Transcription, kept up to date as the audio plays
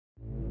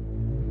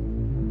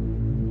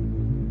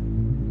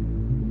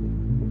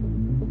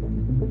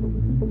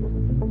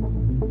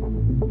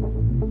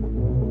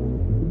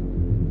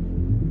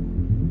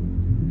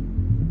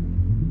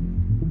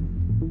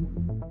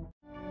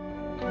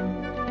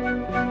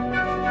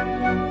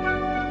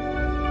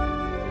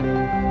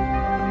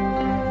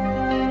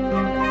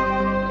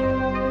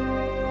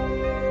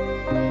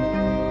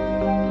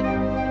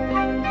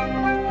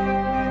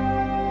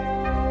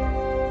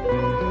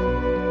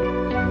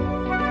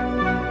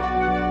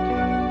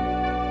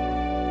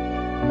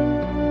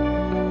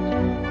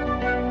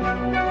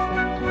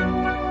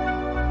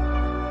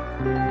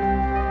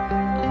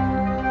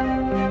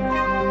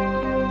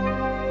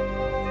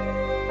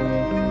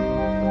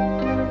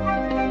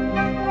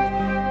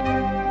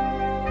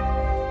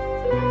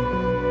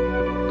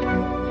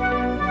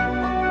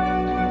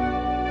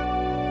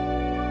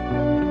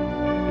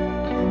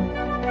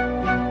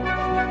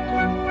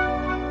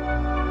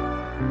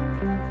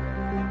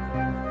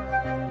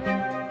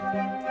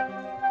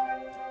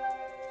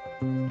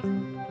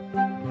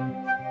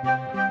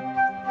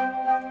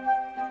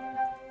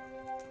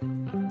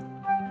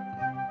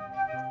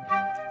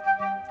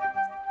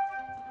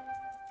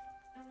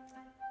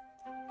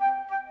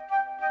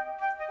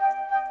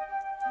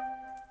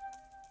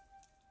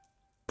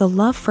The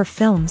love for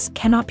films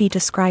cannot be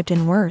described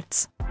in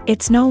words.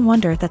 It's no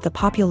wonder that the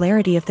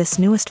popularity of this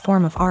newest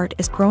form of art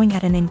is growing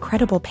at an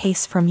incredible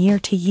pace from year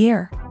to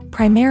year,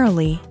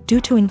 primarily due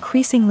to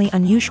increasingly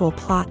unusual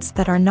plots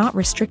that are not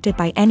restricted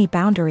by any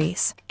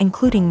boundaries,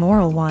 including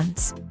moral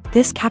ones.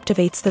 This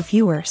captivates the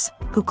viewers,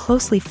 who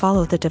closely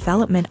follow the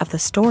development of the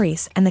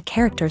stories and the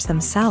characters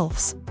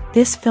themselves.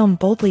 This film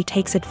boldly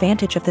takes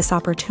advantage of this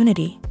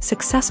opportunity,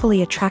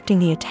 successfully attracting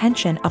the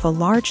attention of a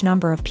large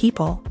number of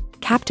people.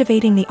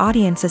 Captivating the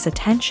audience's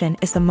attention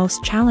is the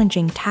most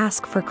challenging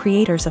task for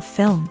creators of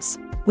films.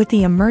 With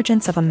the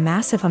emergence of a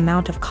massive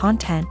amount of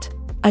content,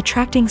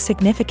 attracting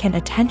significant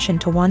attention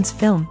to one's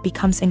film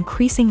becomes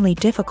increasingly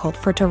difficult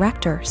for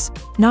directors.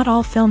 Not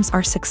all films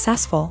are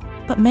successful,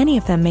 but many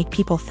of them make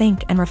people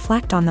think and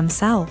reflect on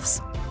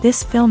themselves.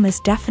 This film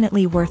is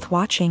definitely worth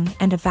watching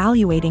and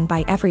evaluating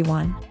by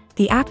everyone.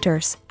 The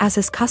actors, as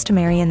is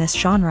customary in this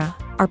genre,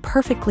 are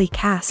perfectly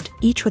cast,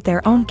 each with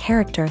their own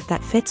character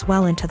that fits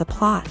well into the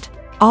plot.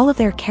 All of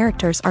their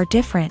characters are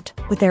different,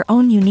 with their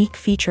own unique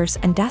features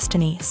and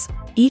destinies.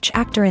 Each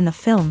actor in the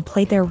film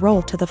played their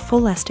role to the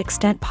fullest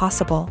extent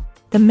possible.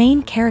 The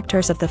main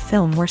characters of the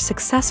film were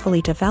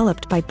successfully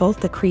developed by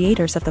both the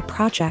creators of the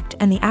project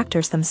and the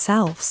actors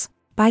themselves.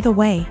 By the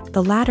way,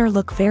 the latter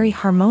look very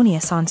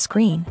harmonious on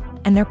screen,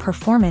 and their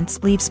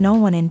performance leaves no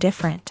one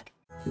indifferent.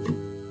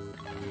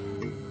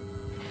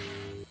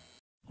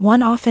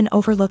 One often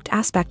overlooked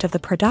aspect of the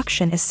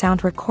production is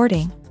sound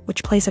recording,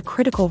 which plays a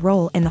critical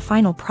role in the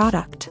final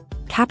product.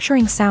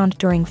 Capturing sound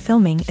during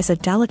filming is a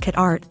delicate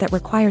art that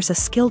requires a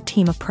skilled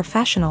team of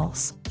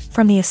professionals.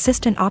 From the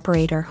assistant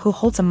operator who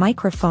holds a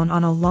microphone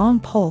on a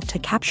long pole to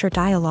capture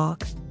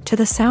dialogue, to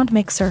the sound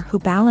mixer who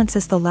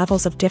balances the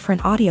levels of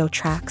different audio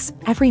tracks,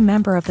 every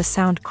member of the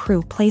sound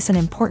crew plays an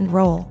important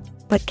role.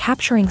 But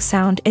capturing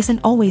sound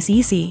isn't always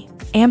easy.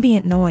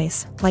 Ambient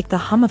noise, like the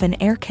hum of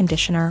an air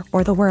conditioner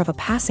or the whir of a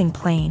passing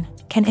plane,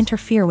 can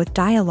interfere with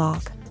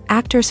dialogue.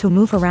 Actors who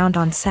move around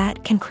on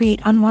set can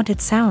create unwanted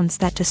sounds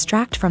that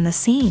distract from the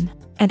scene.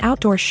 And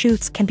outdoor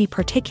shoots can be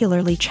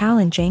particularly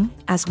challenging,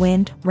 as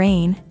wind,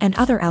 rain, and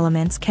other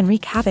elements can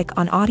wreak havoc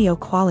on audio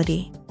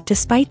quality.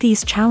 Despite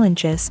these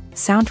challenges,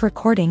 sound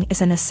recording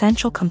is an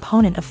essential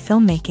component of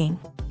filmmaking.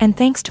 And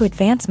thanks to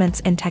advancements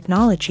in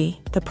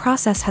technology, the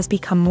process has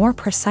become more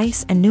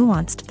precise and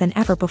nuanced than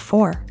ever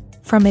before.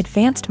 From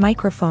advanced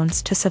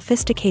microphones to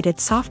sophisticated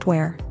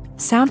software,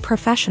 sound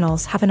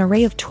professionals have an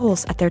array of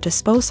tools at their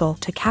disposal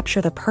to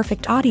capture the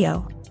perfect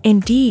audio.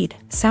 Indeed,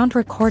 sound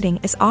recording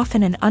is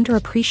often an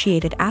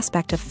underappreciated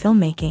aspect of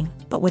filmmaking,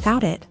 but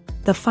without it,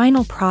 the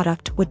final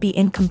product would be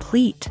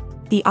incomplete.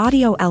 The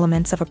audio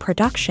elements of a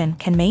production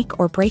can make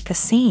or break a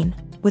scene,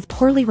 with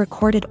poorly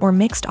recorded or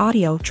mixed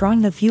audio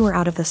drawing the viewer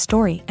out of the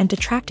story and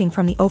detracting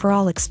from the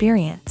overall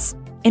experience.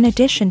 In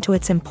addition to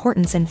its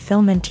importance in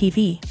film and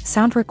TV,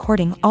 sound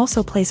recording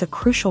also plays a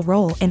crucial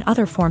role in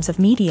other forms of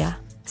media,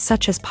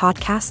 such as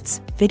podcasts,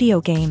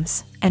 video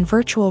games, and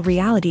virtual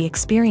reality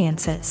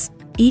experiences.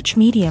 Each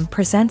medium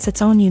presents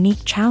its own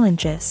unique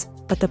challenges,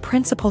 but the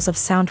principles of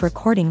sound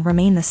recording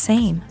remain the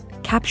same: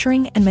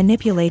 capturing and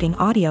manipulating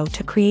audio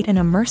to create an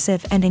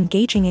immersive and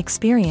engaging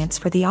experience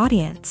for the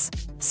audience.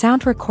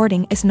 Sound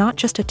recording is not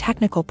just a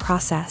technical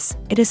process,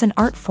 it is an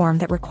art form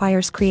that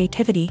requires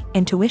creativity,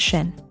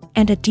 intuition,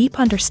 and a deep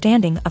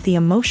understanding of the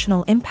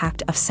emotional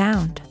impact of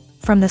sound.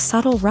 From the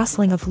subtle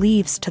rustling of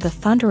leaves to the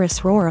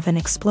thunderous roar of an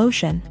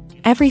explosion,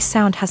 every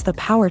sound has the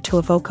power to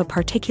evoke a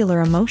particular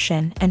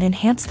emotion and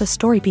enhance the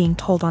story being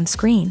told on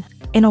screen.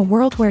 In a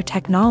world where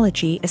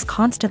technology is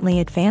constantly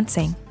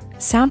advancing,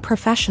 sound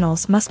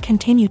professionals must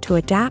continue to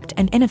adapt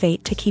and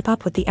innovate to keep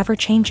up with the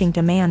ever-changing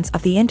demands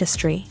of the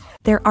industry.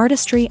 Their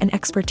artistry and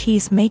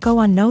expertise may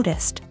go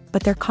unnoticed,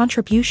 but their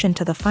contribution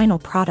to the final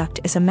product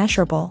is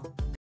immeasurable.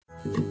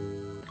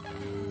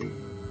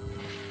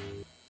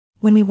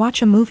 When we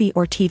watch a movie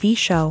or TV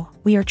show,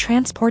 we are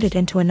transported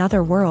into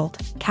another world,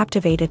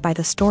 captivated by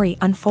the story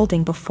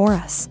unfolding before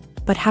us.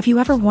 But have you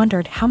ever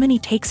wondered how many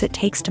takes it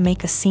takes to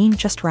make a scene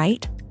just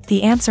right?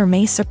 The answer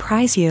may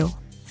surprise you.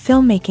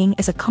 Filmmaking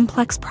is a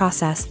complex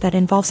process that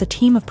involves a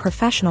team of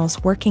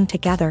professionals working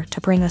together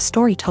to bring a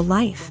story to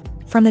life.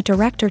 From the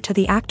director to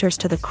the actors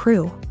to the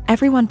crew,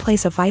 everyone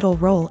plays a vital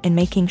role in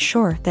making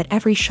sure that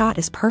every shot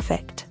is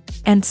perfect.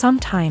 And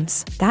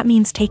sometimes, that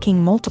means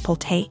taking multiple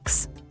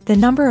takes. The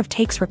number of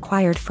takes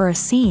required for a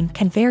scene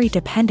can vary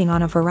depending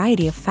on a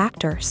variety of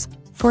factors.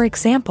 For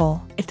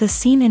example, if the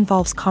scene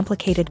involves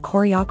complicated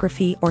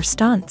choreography or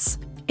stunts,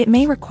 it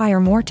may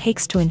require more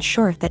takes to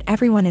ensure that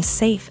everyone is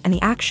safe and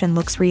the action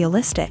looks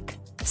realistic.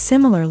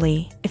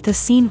 Similarly, if the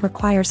scene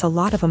requires a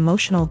lot of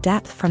emotional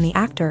depth from the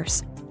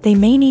actors, they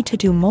may need to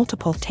do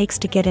multiple takes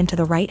to get into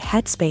the right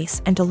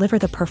headspace and deliver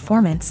the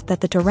performance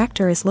that the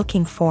director is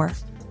looking for.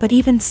 But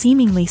even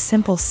seemingly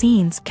simple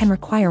scenes can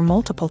require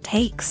multiple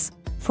takes.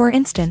 For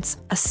instance,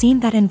 a scene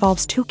that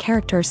involves two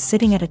characters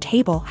sitting at a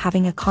table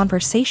having a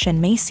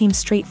conversation may seem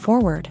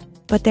straightforward,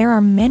 but there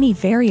are many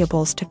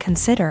variables to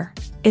consider.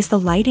 Is the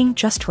lighting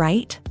just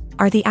right?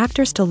 Are the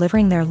actors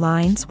delivering their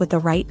lines with the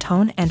right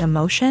tone and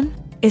emotion?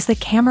 Is the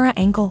camera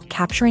angle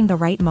capturing the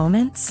right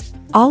moments?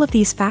 All of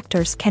these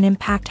factors can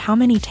impact how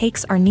many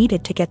takes are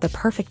needed to get the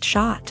perfect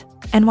shot.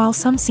 And while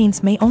some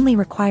scenes may only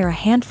require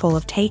a handful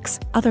of takes,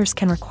 others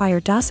can require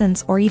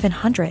dozens or even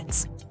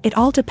hundreds. It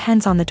all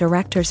depends on the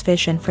director's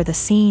vision for the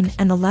scene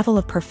and the level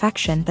of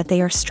perfection that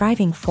they are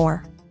striving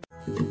for.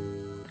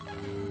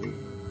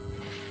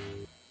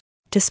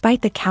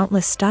 Despite the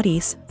countless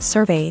studies,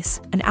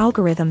 surveys, and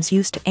algorithms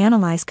used to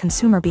analyze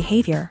consumer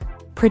behavior,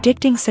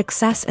 predicting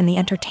success in the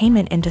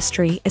entertainment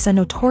industry is a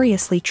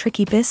notoriously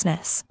tricky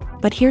business.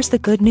 But here's the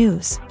good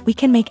news: we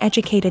can make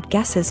educated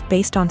guesses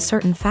based on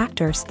certain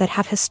factors that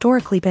have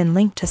historically been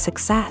linked to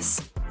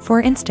success. For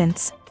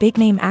instance,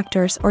 big-name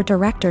actors or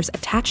directors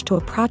attached to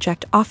a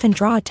project often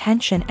draw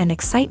attention and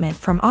excitement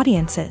from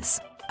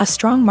audiences. A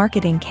strong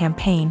marketing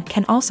campaign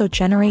can also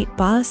generate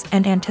buzz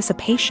and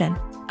anticipation.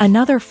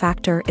 Another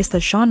factor is the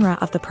genre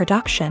of the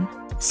production.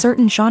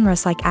 Certain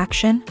genres like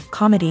action,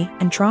 comedy,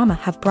 and drama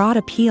have broad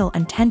appeal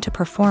and tend to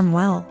perform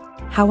well.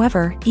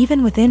 However,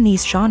 even within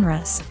these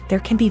genres,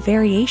 there can be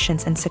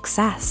variations in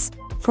success.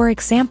 For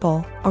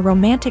example, a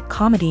romantic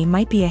comedy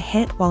might be a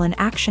hit while an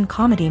action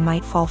comedy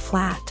might fall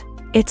flat.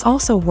 It's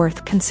also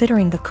worth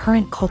considering the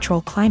current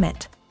cultural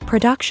climate.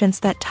 Productions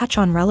that touch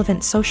on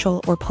relevant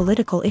social or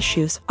political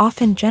issues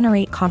often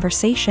generate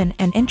conversation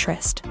and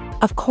interest.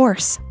 Of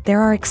course,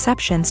 there are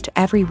exceptions to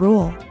every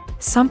rule.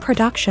 Some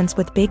productions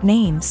with big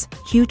names,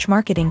 huge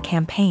marketing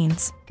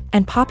campaigns,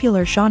 and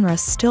popular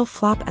genres still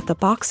flop at the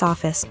box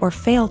office or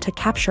fail to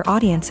capture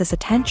audiences'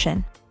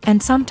 attention.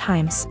 And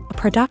sometimes, a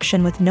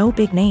production with no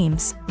big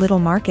names, little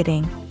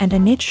marketing, and a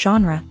niche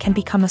genre can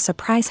become a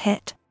surprise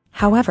hit.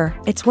 However,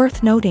 it's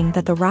worth noting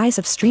that the rise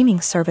of streaming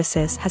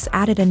services has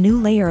added a new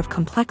layer of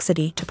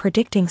complexity to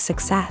predicting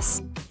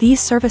success.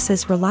 These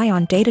services rely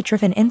on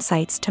data-driven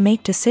insights to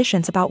make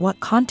decisions about what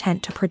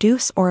content to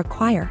produce or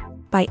acquire.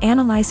 By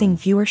analyzing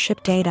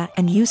viewership data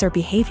and user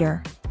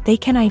behavior, they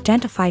can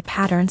identify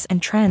patterns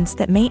and trends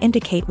that may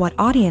indicate what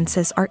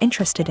audiences are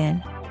interested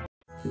in.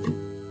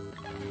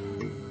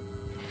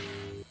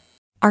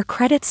 Are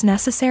credits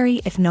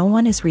necessary if no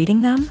one is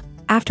reading them?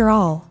 After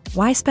all,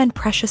 why spend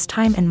precious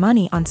time and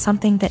money on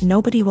something that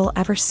nobody will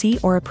ever see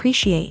or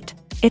appreciate?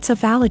 It's a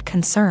valid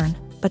concern,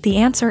 but the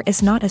answer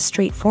is not as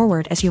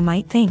straightforward as you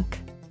might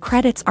think.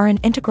 Credits are an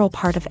integral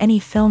part of any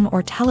film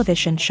or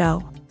television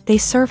show. They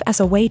serve as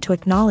a way to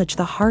acknowledge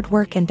the hard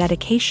work and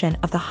dedication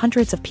of the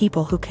hundreds of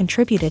people who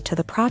contributed to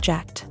the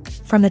project.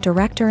 From the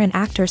director and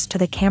actors to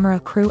the camera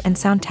crew and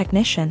sound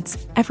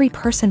technicians, every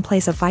person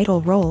plays a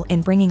vital role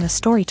in bringing a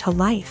story to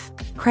life.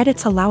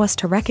 Credits allow us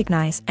to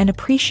recognize and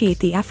appreciate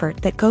the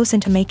effort that goes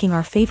into making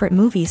our favorite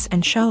movies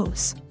and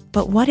shows.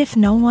 But what if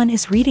no one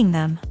is reading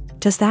them?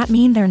 Does that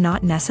mean they're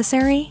not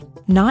necessary?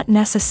 Not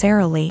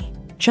necessarily.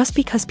 Just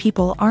because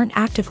people aren't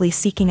actively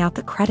seeking out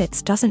the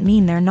credits doesn't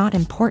mean they're not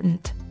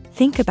important.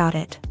 Think about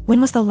it.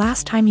 When was the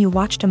last time you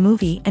watched a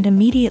movie and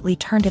immediately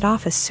turned it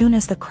off as soon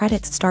as the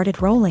credits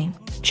started rolling?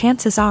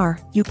 Chances are,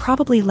 you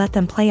probably let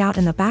them play out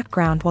in the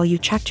background while you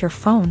checked your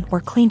phone or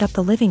cleaned up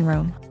the living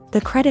room.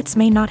 The credits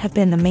may not have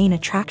been the main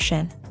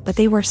attraction, but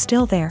they were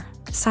still there,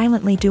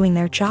 silently doing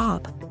their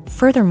job.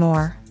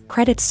 Furthermore,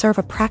 credits serve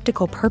a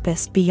practical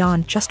purpose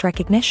beyond just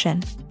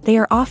recognition. They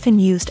are often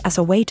used as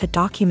a way to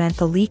document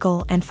the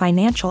legal and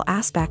financial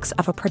aspects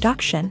of a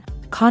production.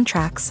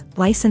 Contracts,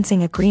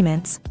 licensing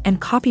agreements,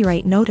 and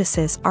copyright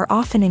notices are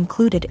often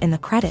included in the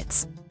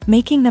credits,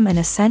 making them an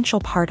essential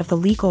part of the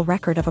legal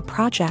record of a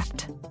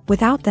project.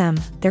 Without them,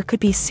 there could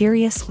be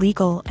serious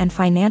legal and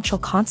financial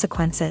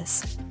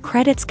consequences.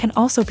 Credits can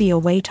also be a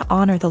way to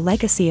honor the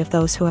legacy of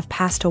those who have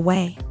passed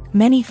away.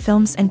 Many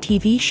films and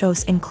TV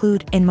shows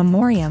include in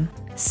memoriam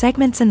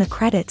segments in the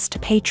credits to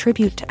pay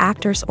tribute to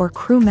actors or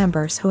crew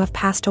members who have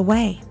passed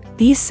away.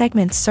 These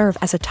segments serve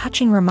as a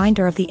touching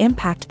reminder of the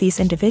impact these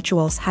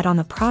individuals had on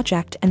the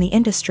project and the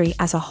industry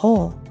as a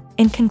whole.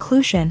 In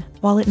conclusion,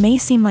 while it may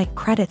seem like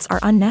credits are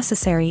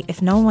unnecessary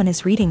if no one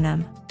is reading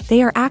them,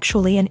 they are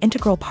actually an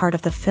integral part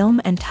of the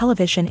film and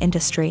television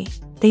industry.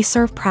 They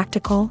serve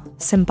practical,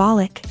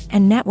 symbolic,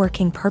 and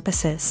networking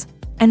purposes.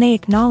 and they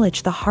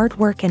acknowledge the hard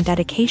work and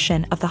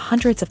dedication of the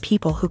hundreds of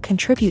people who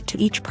contribute to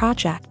each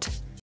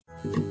project.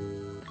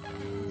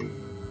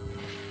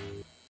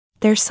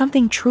 There's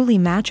something truly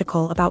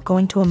magical about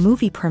going to a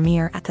movie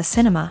premiere at the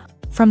cinema.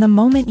 From the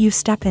moment you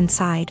step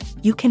inside,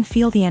 you can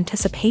feel the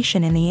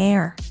anticipation in the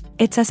air.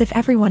 It's as if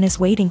everyone is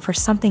waiting for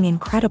something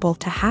incredible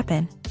to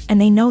happen,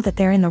 and they know that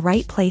they're in the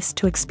right place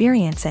to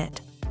experience it.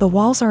 The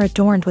walls are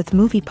adorned with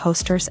movie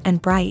posters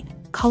and bright,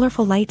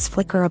 colorful lights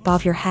flicker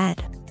above your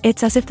head.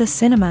 It's as if the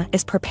cinema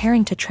is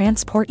preparing to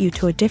transport you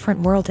to a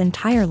different world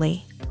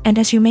entirely. And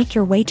as you make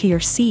your way to your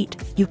seat,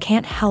 you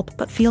can't help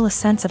but feel a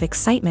sense of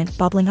excitement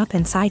bubbling up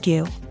inside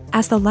you.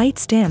 As the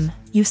lights dim,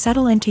 you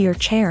settle into your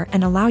chair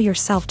and allow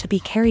yourself to be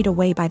carried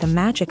away by the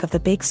magic of the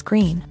big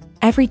screen.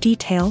 Every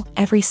detail,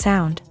 every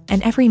sound,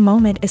 and every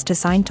moment is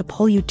designed to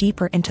pull you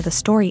deeper into the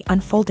story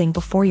unfolding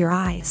before your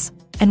eyes.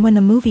 And when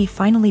the movie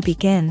finally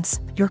begins,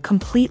 you're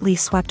completely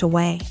swept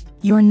away.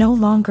 You're no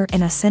longer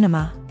in a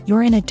cinema,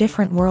 you're in a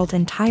different world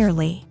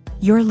entirely.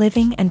 You're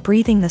living and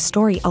breathing the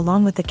story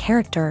along with the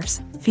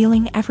characters,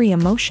 feeling every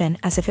emotion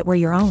as if it were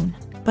your own.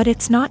 But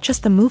it's not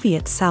just the movie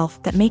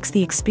itself that makes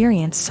the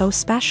experience so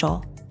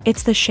special.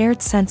 It's the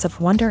shared sense of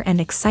wonder and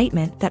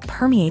excitement that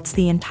permeates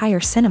the entire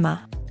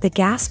cinema. The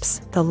gasps,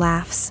 the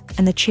laughs,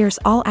 and the cheers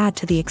all add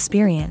to the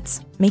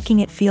experience,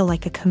 making it feel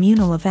like a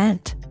communal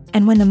event.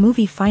 And when the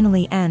movie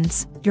finally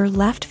ends, you're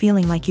left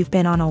feeling like you've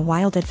been on a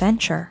wild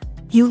adventure.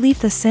 You leave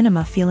the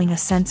cinema feeling a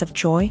sense of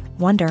joy,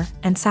 wonder,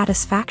 and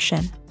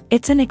satisfaction.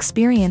 It's an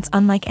experience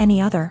unlike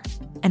any other,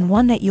 and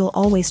one that you'll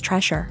always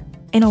treasure.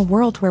 In a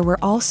world where we're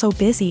all so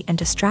busy and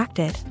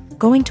distracted,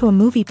 going to a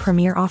movie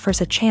premiere offers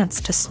a chance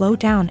to slow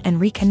down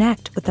and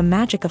reconnect with the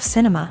magic of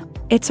cinema.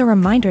 It's a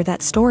reminder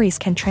that stories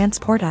can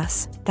transport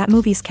us, that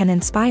movies can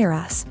inspire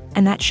us,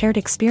 and that shared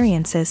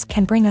experiences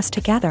can bring us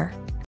together.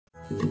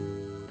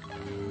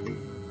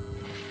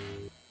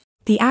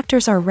 The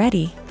actors are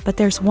ready, but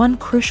there's one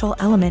crucial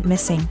element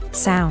missing: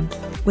 sound.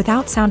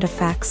 Without sound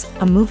effects,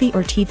 a movie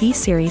or TV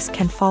series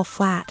can fall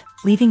flat,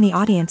 leaving the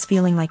audience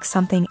feeling like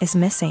something is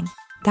missing.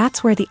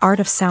 That's where the art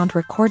of sound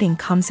recording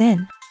comes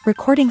in.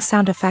 Recording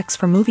sound effects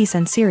for movies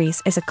and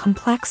series is a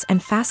complex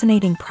and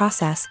fascinating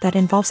process that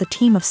involves a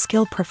team of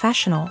skilled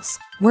professionals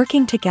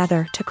working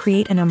together to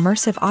create an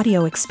immersive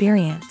audio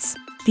experience.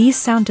 These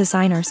sound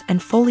designers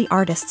and Foley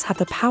artists have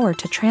the power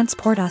to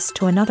transport us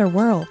to another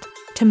world,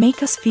 to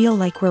make us feel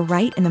like we're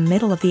right in the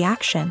middle of the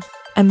action.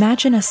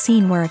 Imagine a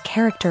scene where a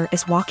character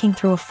is walking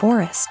through a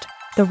forest.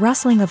 The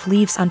rustling of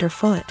leaves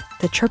underfoot,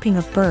 the chirping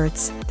of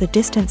birds, the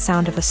distant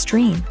sound of a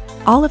stream.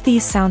 All of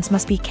these sounds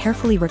must be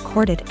carefully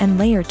recorded and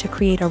layered to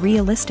create a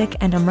realistic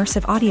and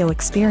immersive audio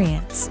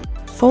experience.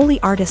 Foley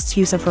artists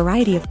use a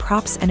variety of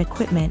props and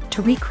equipment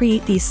to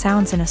recreate these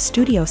sounds in a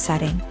studio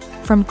setting,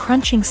 from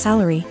crunching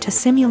celery to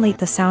simulate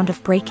the sound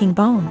of breaking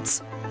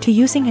bones, to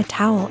using a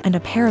towel and a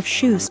pair of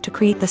shoes to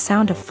create the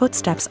sound of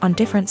footsteps on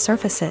different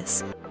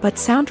surfaces. But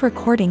sound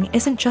recording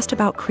isn't just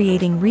about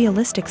creating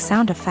realistic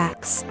sound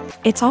effects.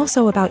 It's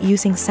also about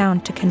using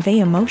sound to convey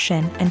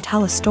emotion and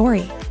tell a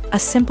story. A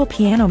simple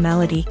piano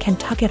melody can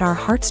tug at our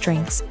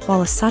heartstrings,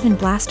 while a sudden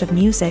blast of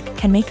music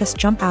can make us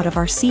jump out of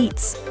our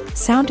seats.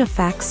 Sound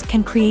effects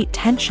can create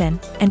tension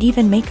and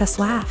even make us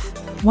laugh.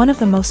 One of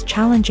the most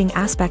challenging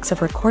aspects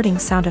of recording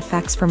sound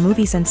effects for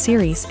movies and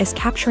series is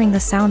capturing the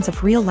sounds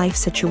of real-life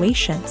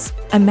situations.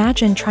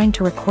 Imagine trying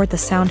to record the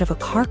sound of a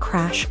car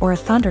crash or a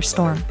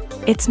thunderstorm.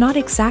 It's not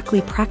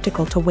exactly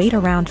practical to wait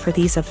around for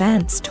these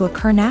events to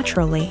occur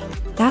naturally.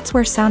 That's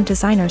where sound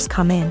designers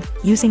come in,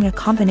 using a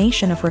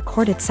combination of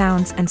recorded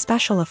sounds and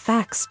special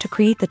effects to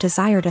create the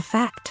desired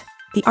effect.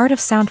 The art of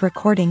sound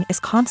recording is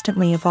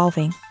constantly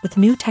evolving, with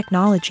new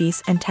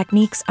technologies and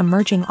techniques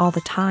emerging all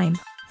the time.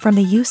 From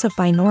the use of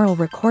binaural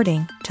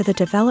recording to the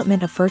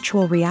development of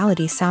virtual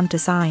reality sound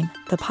design,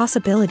 the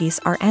possibilities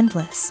are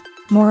endless.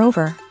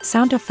 Moreover,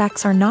 sound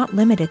effects are not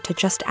limited to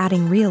just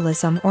adding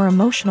realism or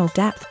emotional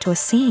depth to a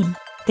scene.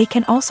 They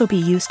can also be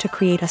used to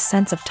create a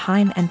sense of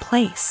time and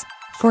place.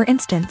 For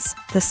instance,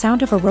 the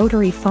sound of a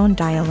rotary phone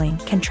dialing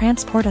can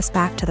transport us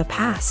back to the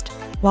past,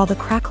 while the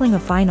crackling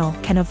of vinyl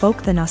can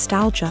evoke the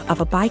nostalgia of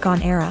a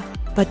bygone era.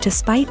 But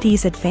despite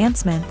these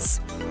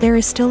advancements, there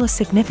is still a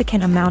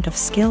significant amount of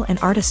skill and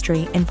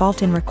artistry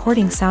involved in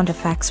recording sound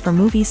effects for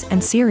movies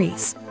and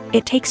series.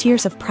 It takes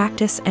years of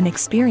practice and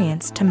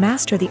experience to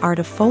master the art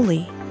of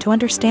Foley, to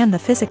understand the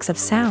physics of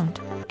sound,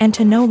 and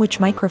to know which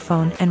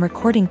microphone and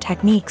recording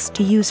techniques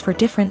to use for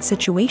different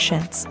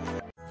situations.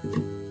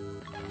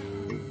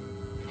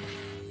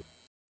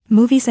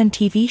 Movies and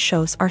TV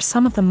shows are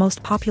some of the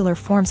most popular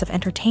forms of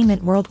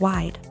entertainment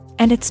worldwide,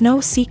 and it's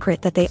no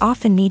secret that they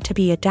often need to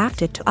be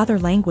adapted to other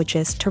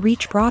languages to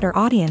reach broader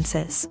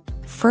audiences.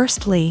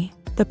 Firstly,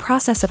 the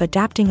process of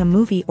adapting a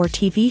movie or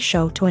TV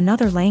show to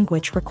another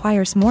language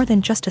requires more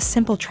than just a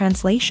simple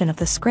translation of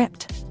the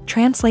script.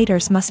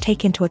 Translators must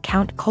take into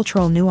account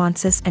cultural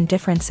nuances and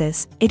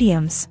differences,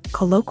 idioms,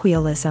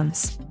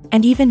 colloquialisms,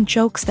 and even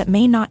jokes that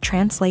may not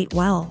translate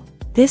well.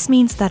 This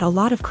means that a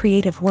lot of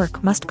creative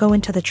work must go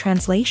into the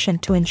translation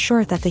to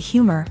ensure that the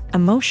humor,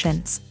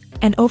 emotions,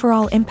 and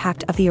overall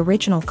impact of the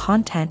original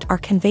content are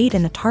conveyed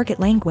in the target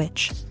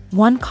language.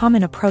 One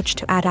common approach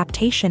to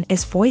adaptation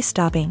is voice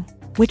dubbing,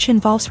 which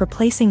involves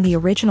replacing the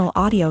original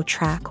audio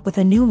track with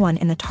a new one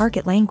in the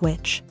target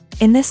language.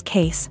 In this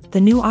case,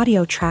 the new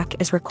audio track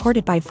is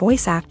recorded by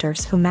voice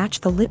actors who match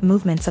the lip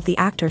movements of the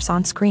actors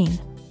on screen.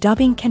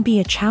 Dubbing can be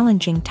a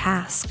challenging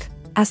task,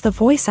 as the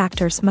voice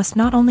actors must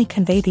not only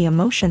convey the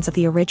emotions of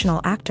the original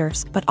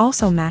actors but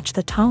also match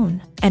the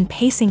tone and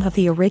pacing of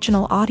the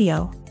original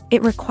audio.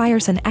 It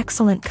requires an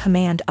excellent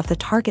command of the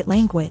target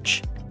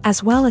language,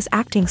 as well as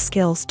acting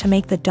skills to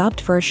make the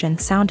dubbed version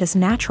sound as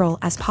natural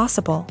as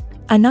possible.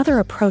 Another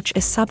approach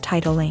is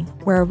subtitling,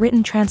 where a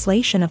written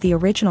translation of the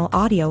original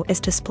audio is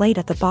displayed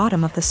at the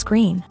bottom of the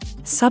screen.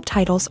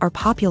 Subtitles are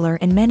popular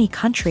in many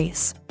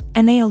countries,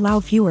 and they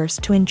allow viewers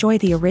to enjoy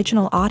the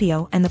original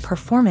audio and the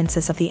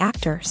performances of the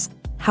actors.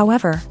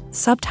 However,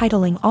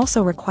 subtitling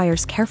also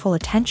requires careful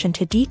attention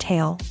to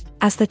detail,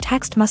 as the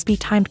text must be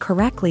timed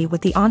correctly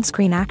with the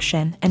on-screen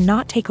action and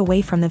not take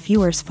away from the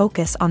viewer's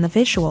focus on the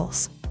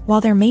visuals. While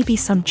there may be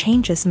some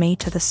changes made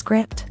to the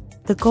script,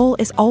 the goal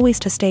is always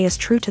to stay as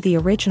true to the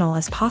original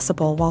as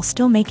possible while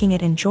still making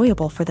it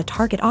enjoyable for the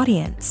target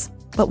audience.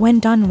 But when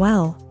done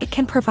well, it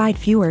can provide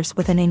viewers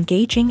with an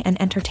engaging and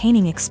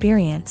entertaining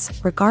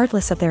experience,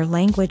 regardless of their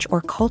language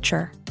or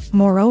culture.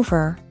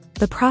 Moreover,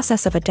 the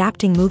process of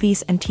adapting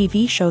movies and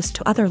TV shows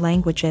to other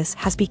languages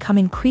has become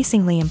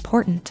increasingly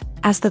important,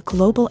 as the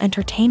global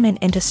entertainment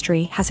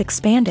industry has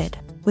expanded,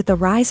 with the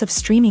rise of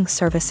streaming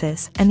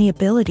services and the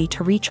ability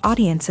to reach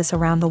audiences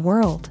around the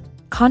world.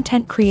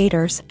 Content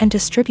creators and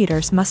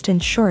distributors must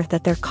ensure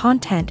that their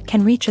content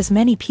can reach as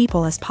many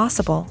people as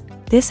possible.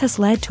 This has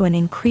led to an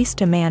increased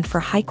demand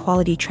for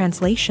high-quality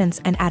translations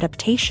and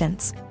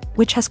adaptations,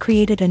 which has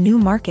created a new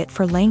market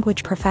for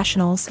language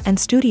professionals and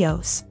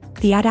studios.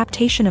 The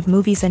adaptation of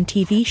movies and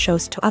TV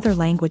shows to other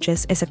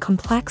languages is a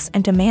complex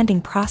and demanding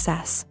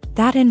process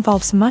that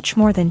involves much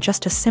more than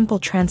just a simple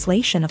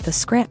translation of the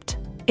script.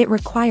 It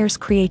requires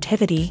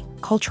creativity,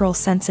 cultural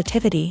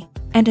sensitivity,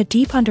 and a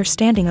deep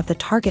understanding of the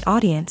target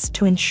audience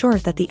to ensure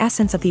that the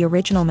essence of the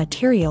original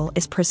material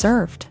is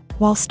preserved,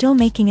 while still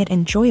making it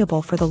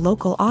enjoyable for the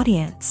local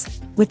audience.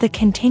 With the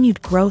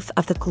continued growth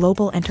of the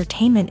global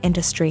entertainment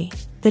industry,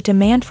 the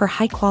demand for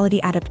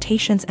high-quality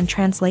adaptations and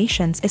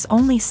translations is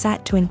only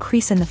set to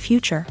increase in the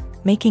future,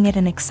 making it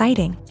an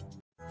exciting.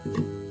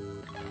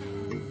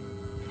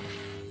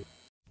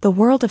 The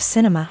world of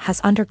cinema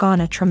has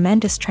undergone a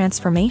tremendous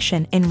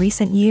transformation in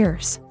recent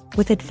years.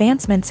 With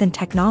advancements in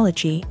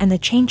technology and the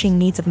changing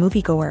needs of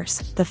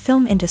moviegoers, the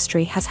film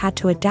industry has had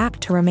to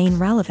adapt to remain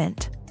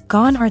relevant.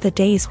 Gone are the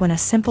days when a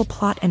simple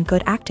plot and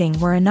good acting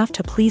were enough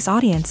to please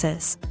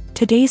audiences.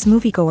 Today's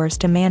moviegoers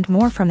demand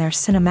more from their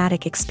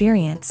cinematic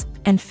experience,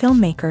 and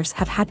filmmakers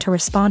have had to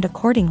respond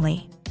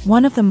accordingly.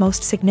 One of the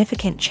most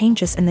significant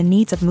changes in the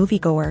needs of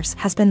moviegoers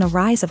has been the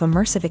rise of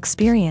immersive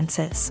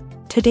experiences.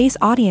 Today's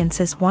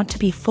audiences want to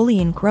be fully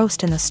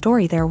engrossed in the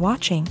story they're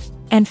watching,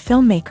 and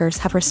filmmakers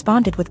have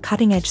responded with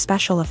cutting-edge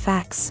special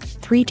effects,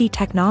 3D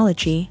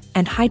technology,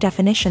 and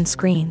high-definition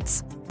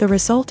screens. The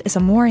result is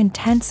a more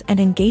intense and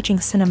engaging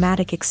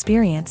cinematic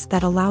experience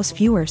that allows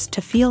viewers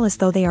to feel as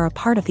though they are a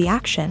part of the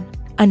action.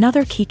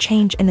 Another key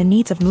change in the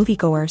needs of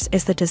moviegoers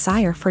is the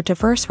desire for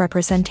diverse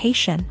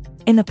representation.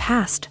 In the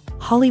past,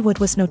 Hollywood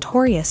was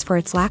notorious for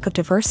its lack of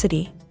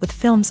diversity, with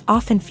films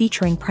often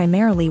featuring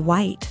primarily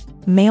white,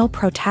 male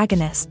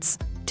protagonists.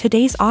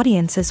 Today's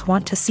audiences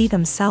want to see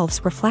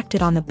themselves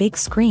reflected on the big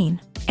screen,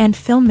 and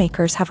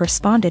filmmakers have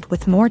responded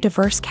with more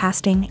diverse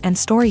casting and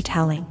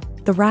storytelling.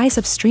 The rise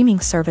of streaming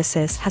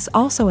services has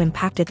also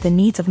impacted the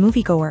needs of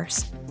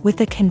moviegoers. With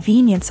the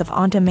convenience of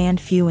on-demand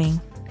viewing,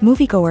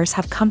 moviegoers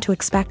have come to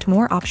expect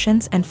more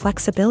options and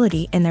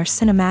flexibility in their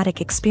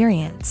cinematic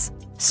experience.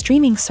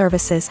 Streaming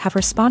services have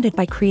responded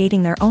by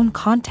creating their own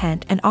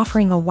content and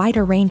offering a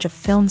wider range of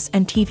films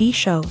and TV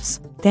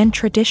shows than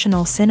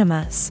traditional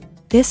cinemas.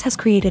 This has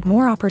created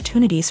more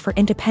opportunities for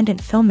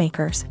independent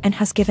filmmakers and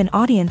has given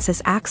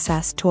audiences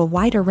access to a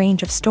wider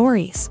range of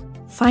stories.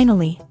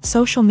 Finally,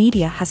 social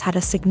media has had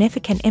a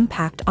significant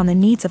impact on the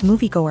needs of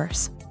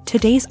moviegoers.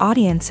 Today's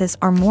audiences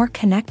are more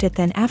connected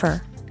than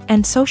ever,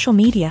 and social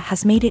media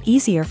has made it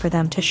easier for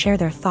them to share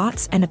their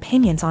thoughts and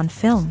opinions on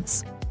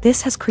films.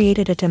 This has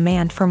created a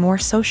demand for more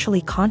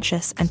socially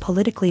conscious and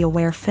politically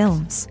aware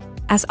films.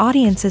 As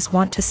audiences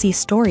want to see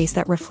stories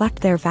that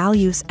reflect their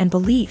values and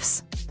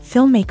beliefs,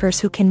 filmmakers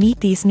who can meet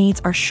these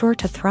needs are sure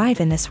to thrive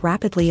in this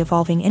rapidly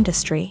evolving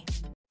industry.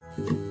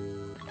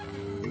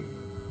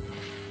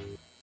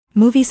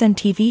 Movies and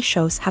TV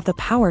shows have the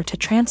power to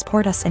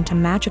transport us into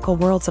magical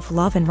worlds of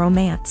love and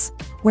romance,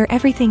 where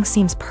everything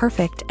seems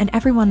perfect and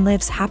everyone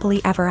lives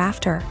happily ever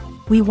after.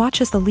 We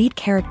watch as the lead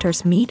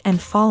characters meet and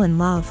fall in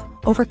love,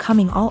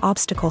 overcoming all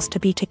obstacles to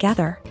be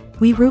together.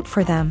 We root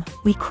for them,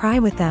 we cry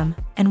with them,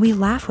 and we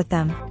laugh with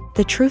them.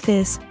 The truth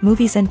is,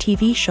 movies and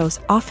TV shows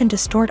often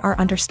distort our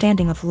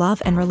understanding of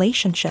love and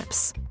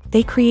relationships.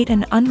 They create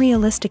an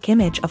unrealistic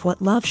image of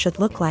what love should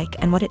look like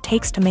and what it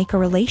takes to make a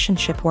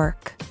relationship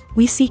work.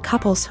 We see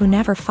couples who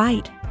never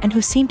fight, and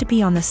who seem to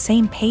be on the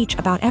same page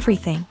about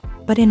everything.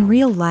 But in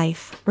real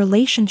life,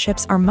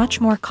 relationships are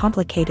much more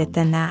complicated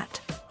than that.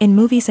 In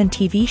movies and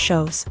TV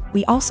shows,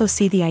 we also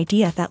see the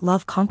idea that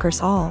love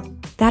conquers all,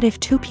 that if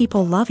two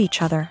people love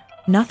each other,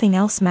 nothing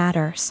else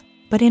matters.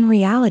 But in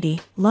reality,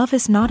 love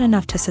is not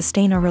enough to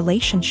sustain a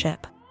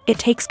relationship. It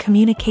takes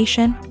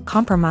communication,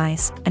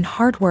 compromise, and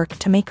hard work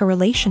to make a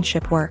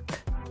relationship work.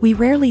 We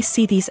rarely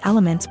see these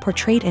elements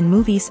portrayed in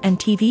movies and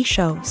TV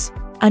shows.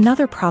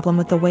 Another problem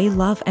with the way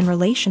love and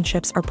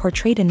relationships are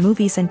portrayed in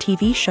movies and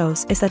TV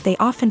shows is that they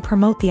often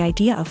promote the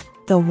idea of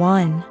the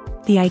one.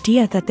 The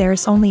idea that there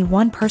is only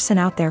one person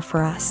out there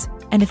for us,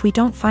 and if we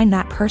don't find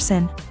that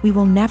person, we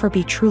will never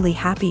be truly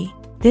happy.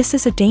 This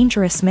is a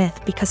dangerous myth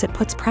because it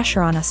puts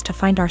pressure on us to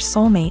find our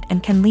soulmate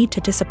and can lead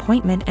to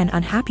disappointment and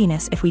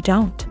unhappiness if we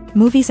don't.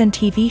 Movies and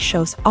TV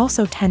shows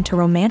also tend to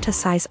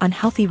romanticize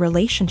unhealthy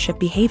relationship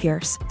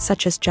behaviors,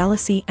 such as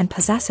jealousy and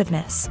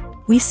possessiveness.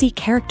 We see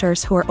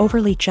characters who are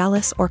overly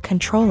jealous or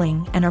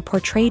controlling and are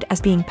portrayed as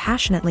being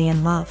passionately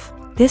in love.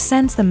 This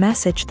sends the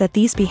message that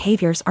these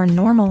behaviors are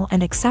normal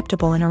and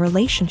acceptable in a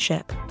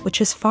relationship,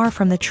 which is far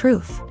from the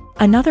truth.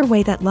 Another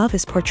way that love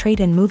is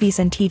portrayed in movies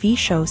and TV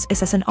shows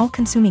is as an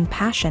all-consuming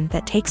passion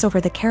that takes over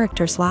the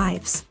characters'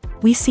 lives.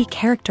 We see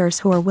characters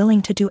who are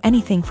willing to do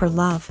anything for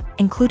love,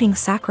 including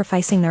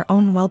sacrificing their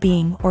own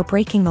well-being or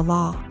breaking the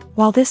law.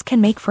 While this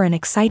can make for an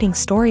exciting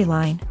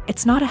storyline,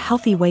 it's not a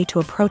healthy way to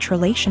approach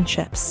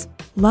relationships.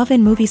 Love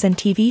in movies and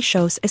TV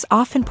shows is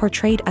often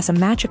portrayed as a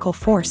magical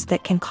force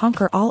that can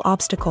conquer all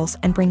obstacles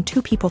and bring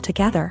two people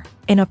together.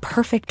 In a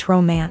perfect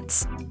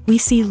romance, we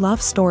see love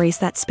stories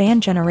that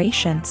span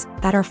generations,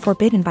 that are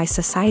forbidden by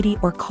society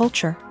or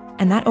culture,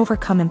 and that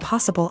overcome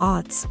impossible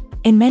odds.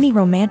 In many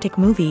romantic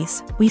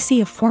movies, we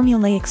see a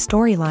formulaic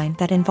storyline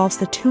that involves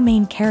the two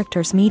main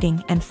characters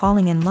meeting and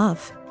falling in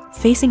love,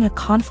 facing a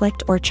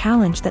conflict or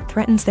challenge that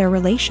threatens their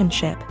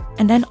relationship,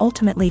 and then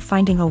ultimately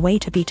finding a way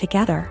to be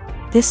together.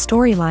 This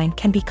storyline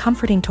can be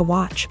comforting to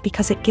watch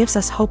because it gives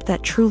us hope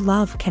that true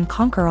love can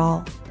conquer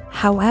all.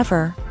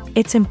 However,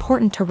 it's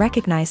important to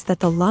recognize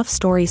that the love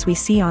stories we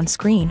see on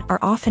screen are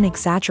often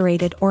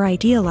exaggerated or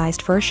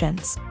idealized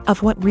versions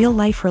of what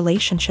real-life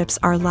relationships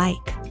are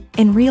like.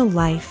 In real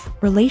life,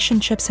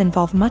 relationships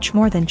involve much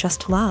more than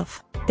just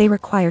love. They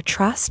require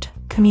trust,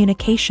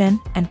 communication,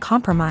 and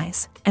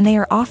compromise, and they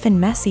are often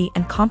messy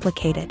and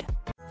complicated.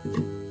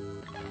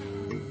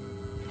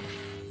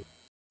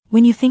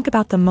 When you think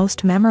about the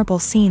most memorable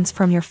scenes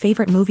from your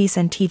favorite movies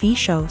and TV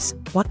shows,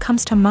 what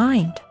comes to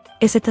mind?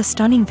 Is it the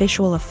stunning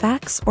visual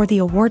effects or the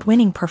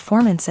award-winning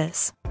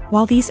performances?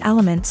 While these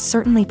elements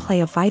certainly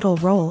play a vital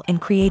role in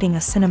creating a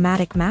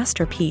cinematic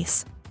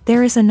masterpiece,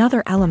 there is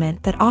another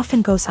element that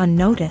often goes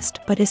unnoticed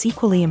but is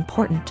equally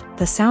important: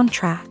 the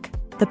soundtrack.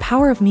 The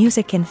power of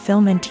music in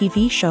film and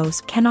TV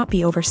shows cannot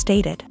be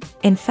overstated.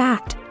 In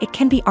fact, it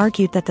can be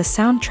argued that the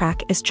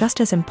soundtrack is just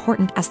as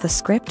important as the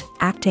script,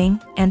 acting,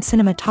 and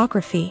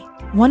cinematography.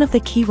 One of the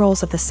key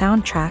roles of the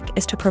soundtrack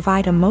is to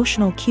provide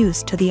emotional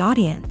cues to the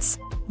audience.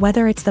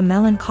 Whether it's the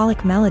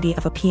melancholic melody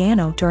of a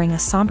piano during a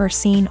somber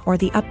scene or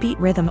the upbeat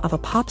rhythm of a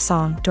pop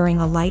song during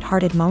a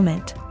light-hearted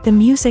moment, the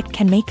music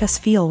can make us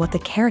feel what the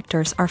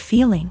characters are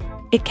feeling.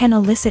 It can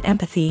elicit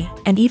empathy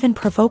and even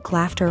provoke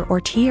laughter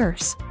or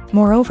tears.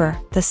 Moreover,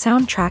 the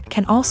soundtrack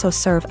can also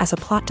serve as a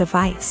plot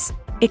device.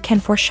 It can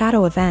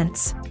foreshadow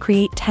events,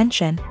 create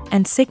tension,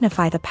 and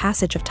signify the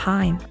passage of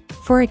time.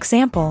 For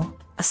example,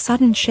 a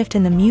sudden shift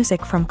in the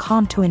music from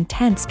calm to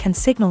intense can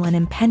signal an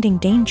impending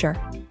danger,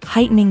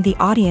 heightening the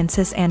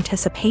audience's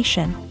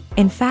anticipation.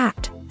 In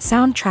fact,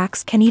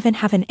 soundtracks can even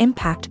have an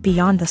impact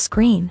beyond the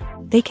screen.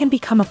 They can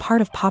become a part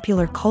of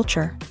popular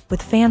culture,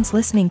 with fans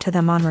listening to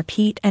them on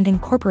repeat and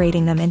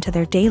incorporating them into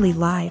their daily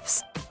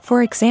lives.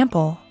 For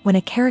example, when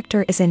a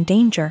character is in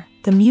danger,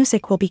 the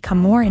music will become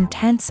more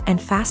intense and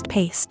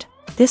fast-paced.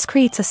 This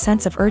creates a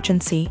sense of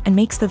urgency and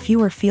makes the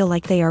viewer feel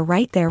like they are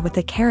right there with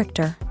the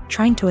character,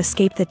 trying to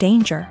escape the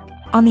danger.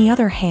 On the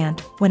other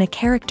hand, when a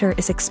character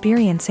is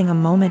experiencing a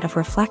moment of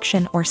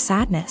reflection or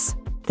sadness,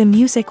 the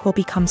music will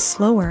become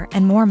slower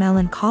and more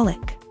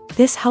melancholic.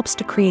 This helps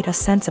to create a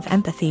sense of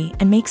empathy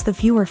and makes the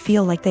viewer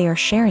feel like they are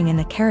sharing in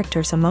the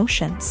character's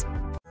emotions.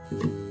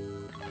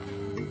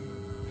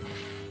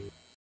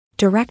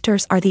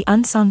 Directors are the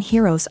unsung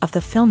heroes of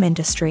the film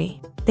industry.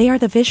 They are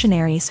the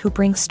visionaries who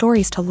bring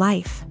stories to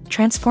life,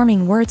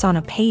 transforming words on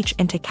a page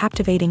into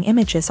captivating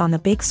images on the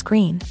big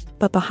screen.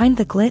 But behind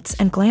the glitz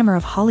and glamour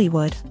of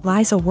Hollywood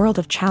lies a world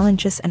of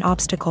challenges and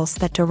obstacles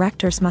that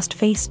directors must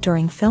face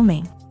during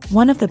filming.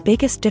 One of the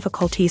biggest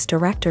difficulties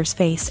directors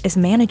face is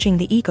managing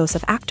the egos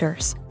of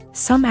actors.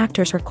 Some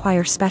actors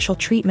require special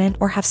treatment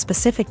or have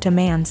specific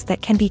demands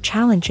that can be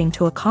challenging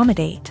to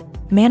accommodate.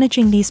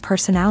 Managing these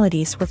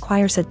personalities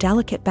requires a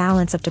delicate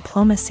balance of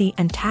diplomacy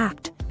and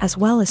tact, as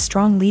well as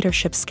strong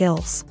leadership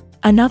skills.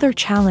 Another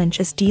challenge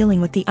is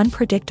dealing with the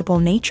unpredictable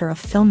nature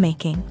of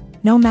filmmaking.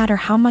 No matter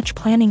how much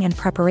planning and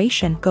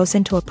preparation goes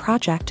into a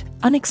project,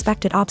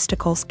 unexpected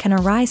obstacles can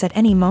arise at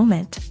any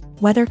moment.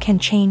 Weather can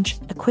change,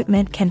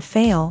 equipment can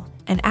fail,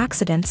 and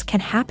accidents can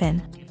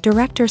happen.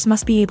 Directors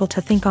must be able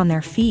to think on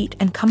their feet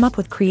and come up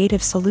with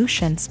creative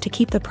solutions to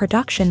keep the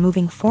production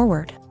moving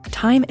forward.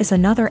 Time is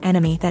another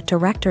enemy that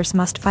directors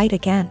must fight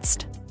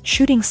against.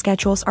 Shooting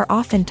schedules are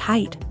often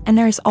tight, and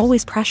there is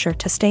always pressure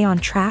to stay on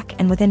track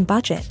and within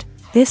budget.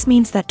 This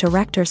means that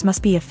directors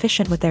must be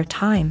efficient with their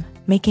time,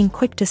 making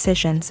quick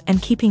decisions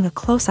and keeping a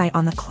close eye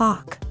on the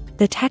clock.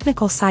 The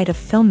technical side of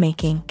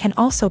filmmaking can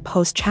also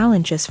pose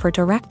challenges for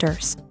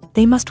directors.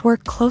 They must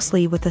work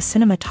closely with the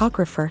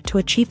cinematographer to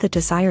achieve the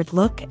desired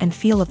look and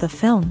feel of the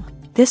film.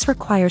 This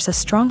requires a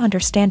strong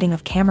understanding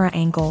of camera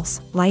angles,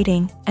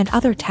 lighting, and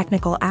other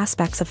technical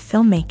aspects of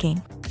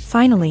filmmaking.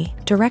 Finally,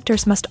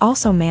 directors must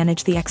also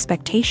manage the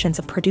expectations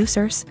of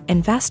producers,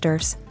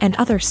 investors, and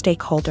other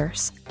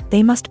stakeholders.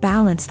 They must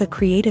balance the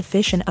creative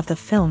vision of the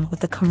film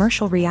with the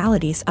commercial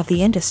realities of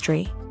the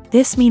industry.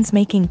 This means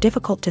making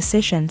difficult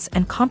decisions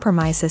and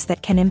compromises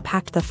that can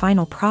impact the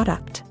final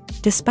product.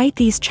 Despite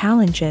these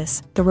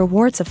challenges, the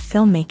rewards of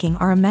filmmaking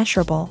are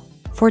immeasurable.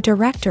 For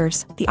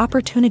directors, the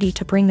opportunity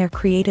to bring their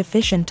creative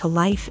vision to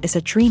life is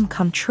a dream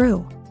come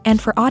true.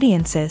 And for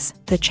audiences,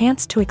 the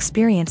chance to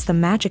experience the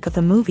magic of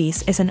the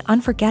movies is an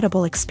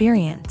unforgettable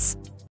experience.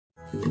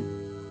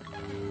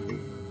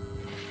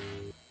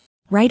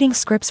 Writing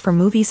scripts for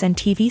movies and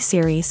TV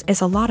series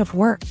is a lot of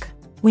work.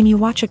 When you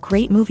watch a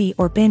great movie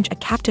or binge a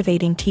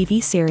captivating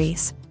TV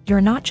series,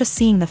 you're not just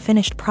seeing the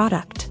finished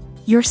product.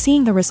 You're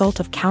seeing the result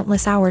of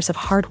countless hours of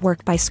hard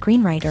work by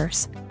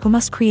screenwriters, who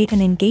must create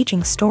an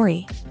engaging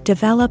story,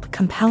 develop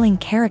compelling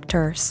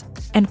characters,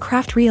 and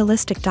craft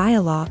realistic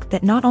dialogue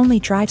that not only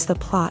drives the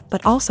plot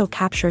but also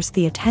captures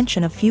the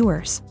attention of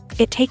viewers.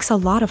 It takes a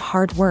lot of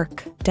hard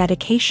work,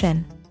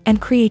 dedication, and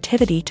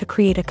creativity to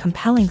create a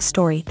compelling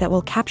story that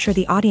will capture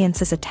the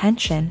audience's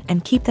attention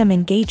and keep them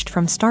engaged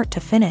from start to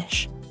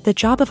finish. The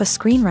job of a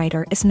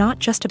screenwriter is not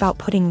just about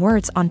putting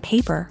words on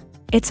paper.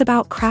 It's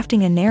about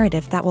crafting a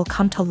narrative that will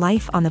come to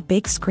life on the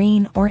big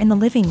screen or in the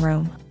living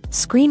room.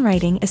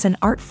 Screenwriting is an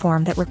art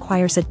form that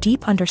requires a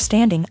deep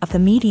understanding of the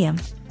medium.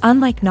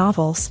 Unlike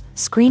novels,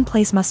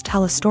 screenplays must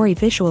tell a story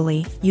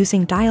visually,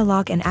 using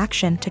dialogue and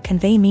action to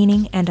convey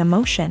meaning and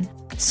emotion.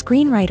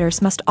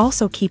 Screenwriters must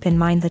also keep in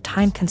mind the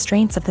time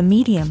constraints of the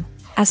medium,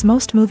 as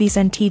most movies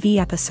and TV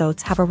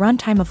episodes have a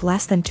runtime of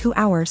less than 2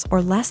 hours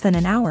or less than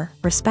an hour,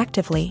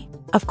 respectively.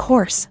 Of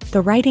course, the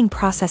writing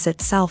process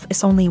itself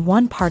is only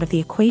one part of the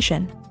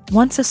equation.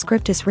 Once a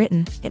script is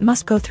written, it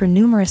must go through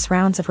numerous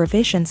rounds of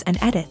revisions and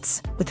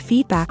edits, with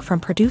feedback from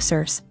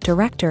producers,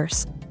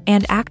 directors,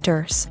 and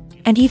actors.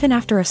 And even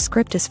after a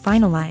script is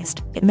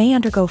finalized, it may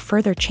undergo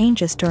further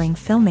changes during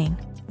filming,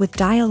 with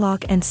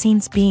dialogue and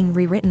scenes being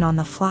rewritten on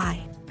the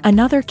fly.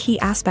 Another key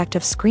aspect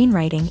of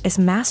screenwriting is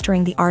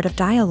mastering the art of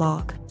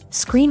dialogue.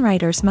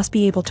 Screenwriters must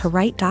be able to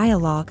write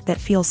dialogue that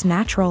feels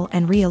natural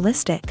and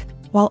realistic,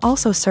 while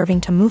also serving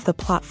to move the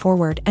plot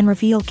forward and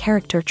reveal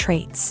character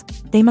traits.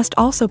 They must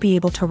also be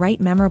able to write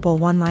memorable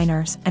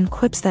one-liners and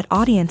quips that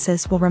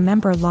audiences will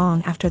remember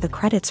long after the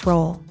credits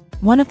roll.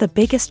 One of the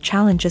biggest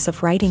challenges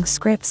of writing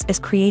scripts is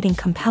creating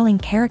compelling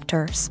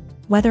characters.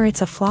 Whether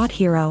it's a flawed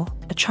hero,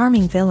 a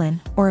charming villain,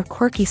 or a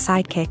quirky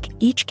sidekick,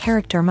 each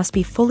character must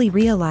be fully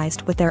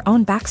realized with their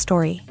own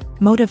backstory,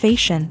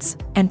 motivations,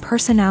 and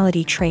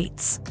personality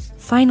traits.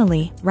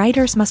 Finally,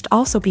 writers must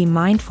also be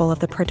mindful of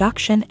the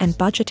production and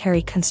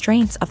budgetary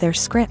constraints of their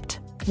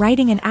script.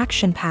 Writing an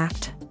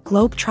action-packed,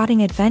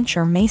 globe-trotting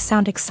adventure may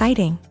sound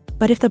exciting,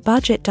 but if the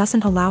budget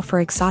doesn't allow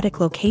for exotic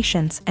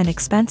locations and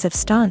expensive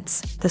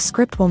stunts, the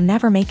script will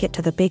never make it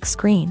to the big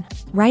screen.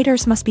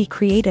 Writers must be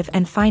creative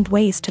and find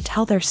ways to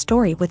tell their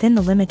story within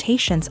the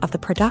limitations of the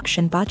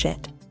production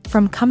budget.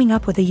 From coming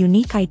up with a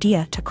unique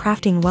idea to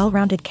crafting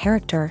well-rounded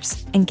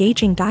characters,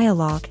 engaging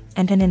dialogue,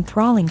 and an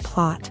enthralling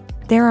plot,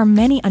 there are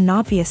many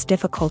unobvious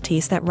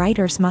difficulties that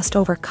writers must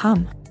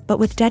overcome, but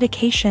with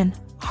dedication,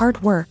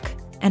 hard work,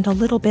 and a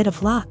little bit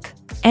of luck,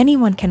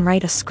 anyone can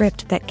write a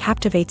script that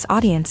captivates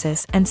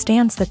audiences and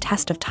stands the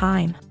test of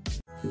time.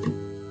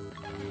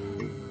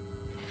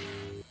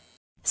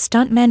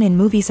 Stuntmen in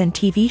movies and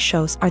TV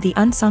shows are the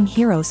unsung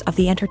heroes of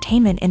the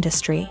entertainment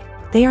industry.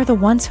 They are the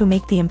ones who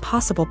make the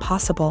impossible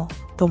possible,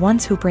 the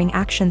ones who bring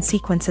action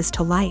sequences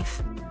to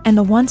life, and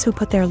the ones who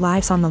put their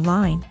lives on the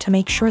line to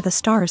make sure the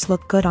stars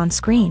look good on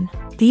screen.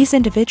 These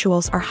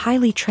individuals are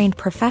highly trained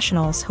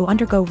professionals who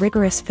undergo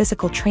rigorous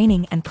physical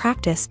training and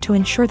practice to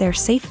ensure their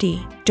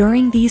safety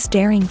during these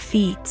daring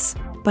feats.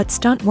 But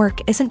stunt work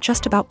isn't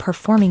just about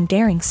performing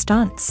daring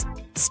stunts.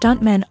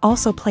 Stuntmen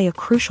also play a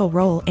crucial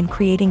role in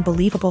creating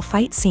believable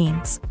fight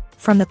scenes.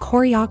 From the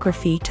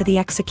choreography to the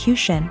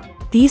execution,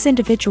 these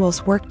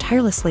individuals work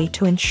tirelessly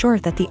to ensure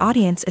that the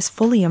audience is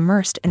fully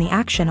immersed in the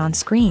action on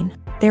screen.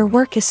 Their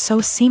work is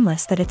so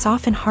seamless that it's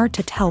often hard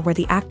to tell where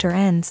the actor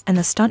ends and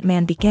the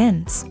stuntman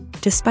begins.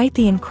 Despite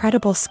the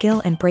incredible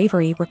skill and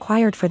bravery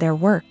required for their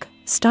work,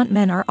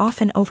 stuntmen are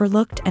often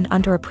overlooked and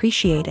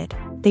underappreciated.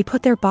 They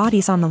put their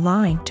bodies on the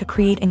line to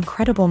create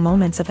incredible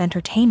moments of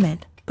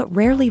entertainment, but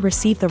rarely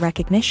receive the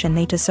recognition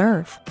they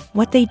deserve.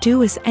 What they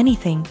do is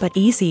anything but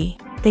easy.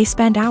 They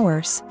spend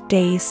hours,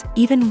 days,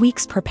 even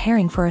weeks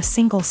preparing for a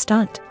single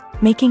stunt.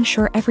 making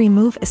sure every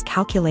move is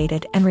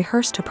calculated and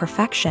rehearsed to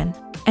perfection.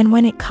 And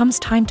when it comes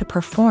time to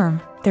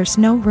perform, there's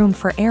no room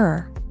for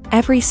error.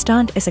 Every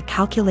stunt is a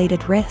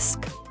calculated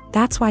risk.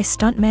 That's why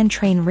stuntmen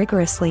train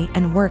rigorously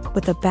and work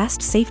with the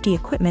best safety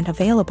equipment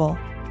available,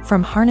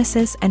 from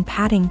harnesses and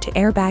padding to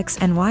airbags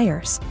and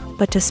wires.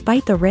 But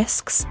despite the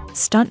risks,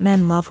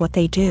 stuntmen love what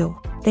they do.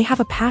 They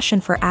have a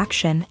passion for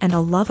action and a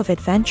love of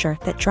adventure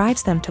that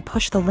drives them to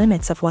push the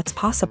limits of what's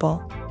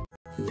possible.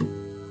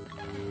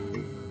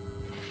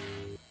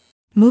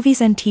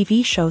 Movies and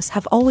TV shows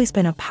have always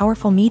been a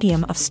powerful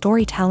medium of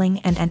storytelling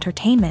and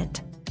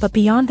entertainment, but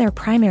beyond their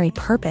primary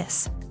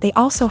purpose, they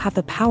also have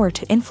the power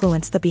to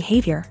influence the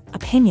behavior,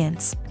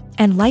 opinions,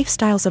 and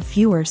lifestyles of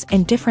viewers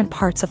in different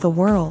parts of the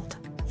world.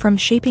 From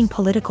shaping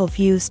political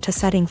views to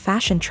setting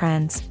fashion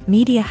trends,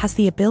 media has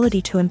the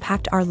ability to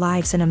impact our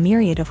lives in a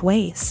myriad of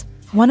ways.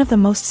 One of the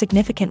most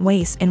significant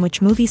ways in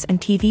which movies and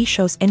TV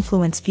shows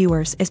influence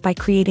viewers is by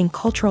creating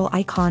cultural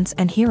icons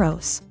and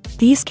heroes.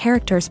 These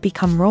characters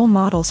become role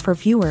models for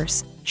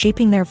viewers,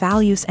 shaping their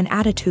values and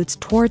attitudes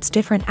towards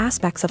different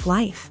aspects of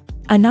life.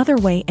 Another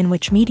way in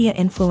which media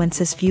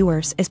influences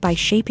viewers is by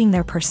shaping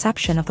their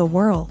perception of the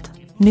world.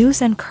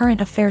 News and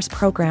current affairs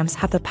programs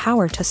have the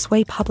power to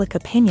sway public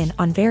opinion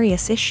on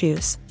various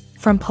issues,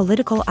 from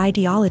political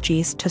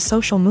ideologies to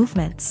social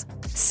movements.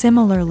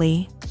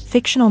 Similarly,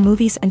 fictional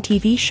movies and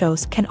TV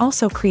shows can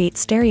also create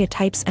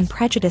stereotypes and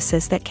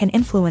prejudices that can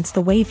influence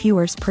the way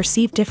viewers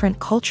perceive different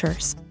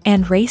cultures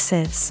and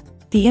races.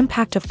 The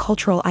impact of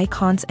cultural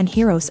icons and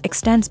heroes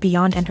extends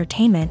beyond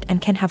entertainment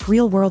and can have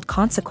real-world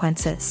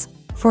consequences.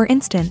 For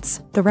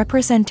instance, the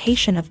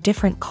representation of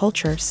different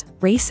cultures,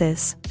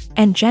 races,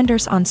 and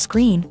genders on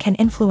screen can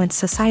influence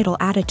societal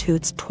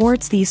attitudes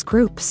towards these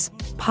groups.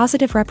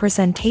 Positive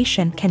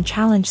representation can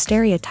challenge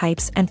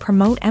stereotypes and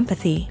promote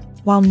empathy,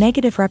 while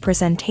negative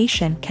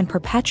representation can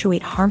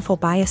perpetuate harmful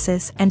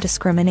biases and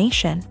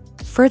discrimination.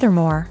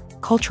 Furthermore,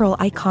 cultural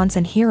icons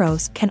and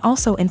heroes can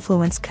also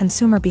influence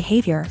consumer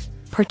behavior,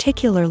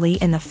 particularly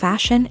in the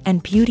fashion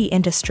and beauty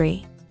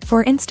industry.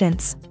 For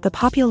instance, the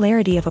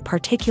popularity of a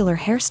particular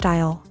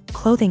hairstyle,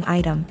 clothing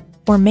item,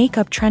 or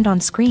makeup trend on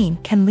screen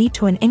can lead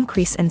to an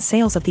increase in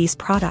sales of these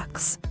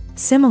products.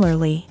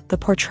 Similarly, the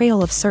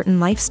portrayal of certain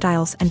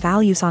lifestyles and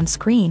values on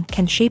screen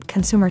can shape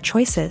consumer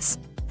choices,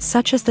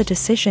 such as the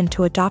decision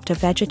to adopt a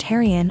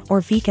vegetarian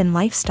or vegan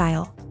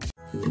lifestyle.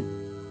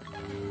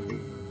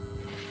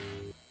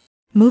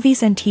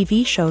 Movies and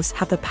TV shows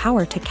have the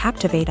power to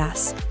captivate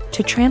us,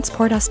 to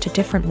transport us to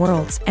different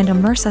worlds and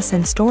immerse us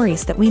in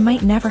stories that we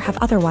might never have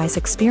otherwise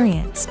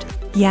experienced.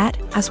 Yet,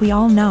 as we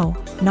all know,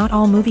 not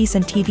all movies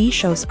and TV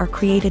shows are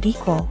created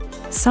equal.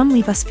 Some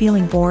leave us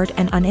feeling bored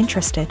and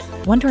uninterested,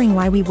 wondering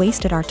why we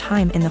wasted our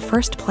time in the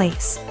first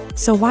place.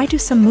 So why do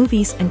some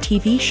movies and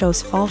TV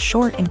shows fall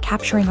short in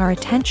capturing our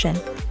attention?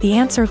 The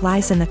answer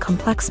lies in the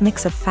complex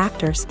mix of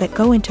factors that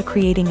go into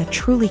creating a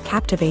truly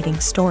captivating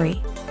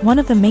story. One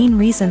of the main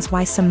reasons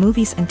why some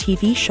movies and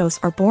TV shows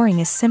are boring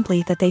is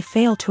simply that they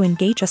fail to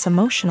engage us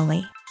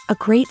emotionally. A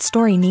great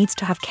story needs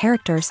to have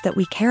characters that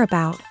we care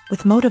about,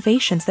 with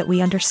motivations that we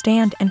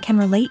understand and can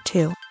relate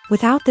to.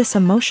 Without this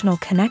emotional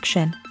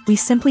connection, we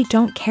simply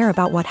don't care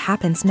about what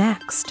happens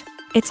next.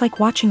 It's like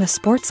watching a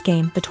sports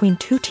game between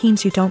two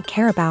teams you don't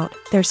care about.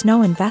 There's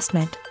no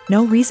investment,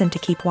 no reason to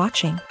keep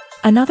watching.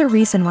 Another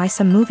reason why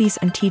some movies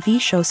and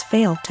TV shows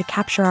fail to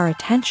capture our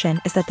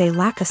attention is that they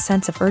lack a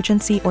sense of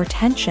urgency or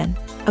tension.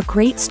 A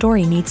great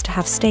story needs to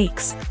have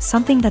stakes,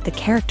 something that the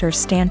characters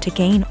stand to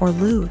gain or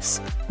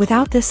lose.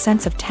 Without this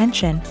sense of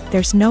tension,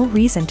 there's no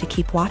reason to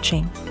keep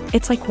watching.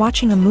 It's like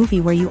watching a movie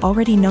where you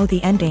already know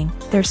the ending.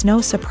 There's no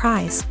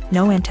surprise,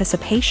 no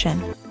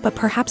anticipation. But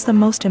perhaps the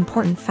most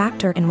important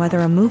factor in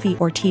whether a movie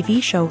or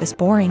TV show is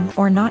boring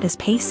or not is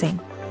pacing.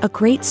 A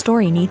great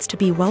story needs to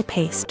be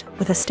well-paced,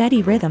 with a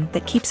steady rhythm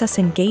that keeps us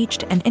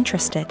engaged and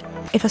interested.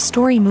 If a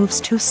story moves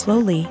too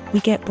slowly, we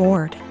get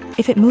bored.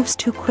 If it moves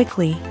too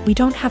quickly, we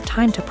don't have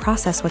time to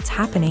process what's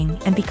happening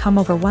and become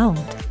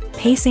overwhelmed.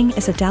 Pacing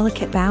is a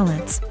delicate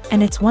balance,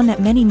 and it's one that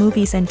many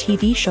movies and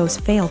TV shows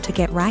fail to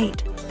get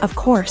right. Of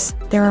course,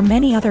 there are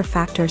many other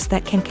factors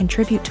that can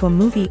contribute to a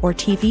movie or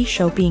TV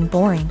show being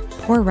boring: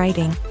 poor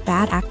writing,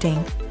 bad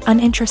acting,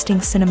 uninteresting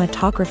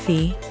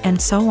cinematography,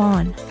 and so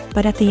on.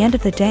 But at the end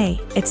of the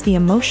day, it's the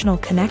emotional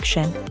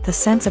connection, the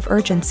sense of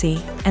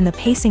urgency, and the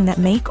pacing that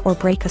make or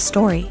break a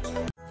story.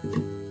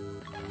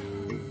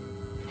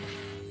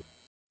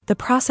 The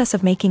process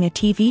of making a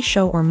TV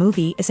show or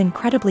movie is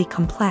incredibly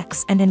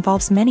complex and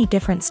involves many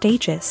different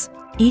stages,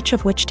 each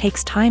of which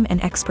takes time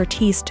and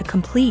expertise to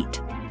complete.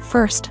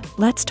 First,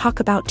 let's talk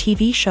about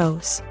TV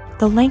shows.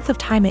 The length of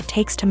time it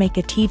takes to make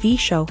a TV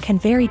show can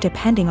vary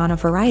depending on a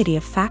variety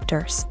of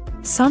factors.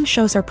 Some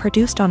shows are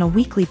produced on a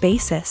weekly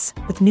basis,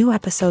 with new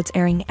episodes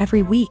airing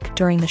every week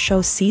during the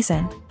show's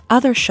season.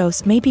 Other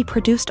shows may be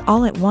produced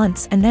all at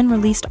once and then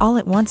released all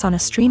at once on a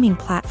streaming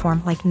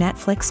platform like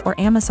Netflix or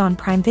Amazon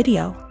Prime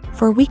Video.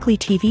 For weekly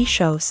TV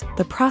shows,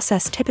 the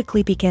process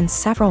typically begins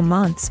several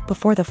months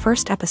before the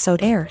first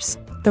episode airs.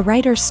 The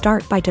writers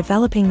start by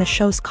developing the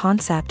show's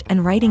concept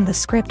and writing the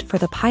script for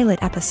the pilot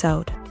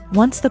episode.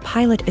 Once the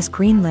pilot is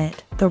greenlit,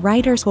 the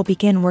writers will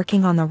begin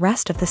working on the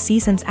rest of the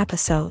season's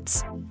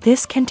episodes.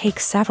 This can take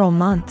several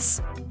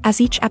months,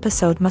 as each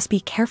episode must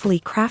be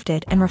carefully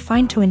crafted and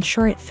refined to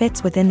ensure it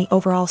fits within the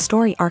overall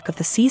story arc of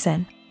the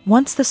season.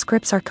 Once the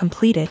scripts are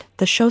completed,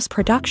 the show's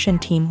production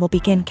team will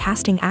begin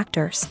casting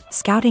actors,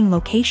 scouting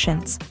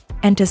locations,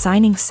 and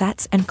designing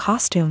sets and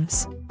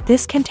costumes.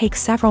 This can take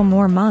several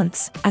more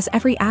months, as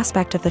every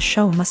aspect of the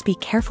show must be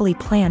carefully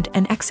planned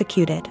and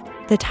executed.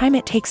 The time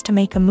it takes to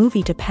make a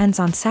movie depends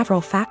on several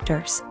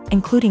factors,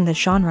 including the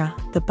genre,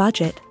 the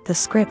budget, the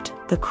script,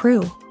 the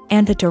crew,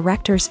 and the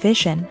director's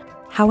vision.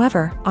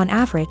 However, on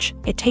average,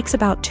 it takes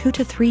about 2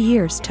 to 3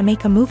 years to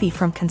make a movie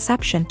from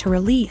conception to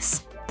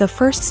release. The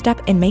first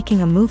step in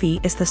making a movie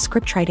is the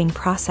scriptwriting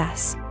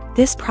process.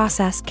 This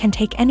process can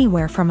take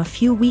anywhere from a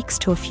few weeks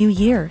to a few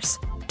years,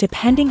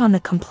 depending on the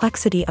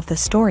complexity of the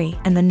story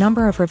and the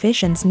number of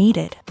revisions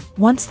needed.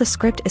 Once the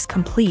script is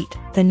complete,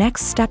 the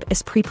next step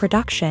is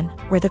pre-production,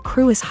 where the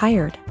crew is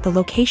hired, the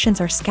locations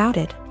are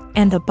scouted,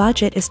 and the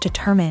budget is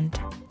determined.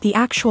 The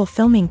actual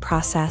filming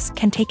process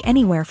can take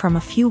anywhere from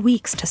a few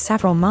weeks to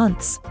several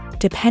months,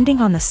 depending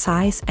on the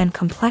size and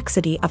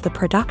complexity of the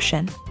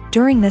production.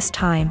 During this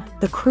time,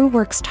 the crew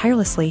works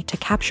tirelessly to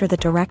capture the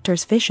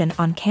director's vision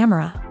on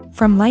camera.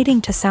 From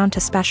lighting to sound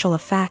to special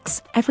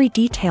effects, every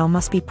detail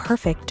must be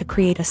perfect to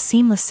create a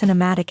seamless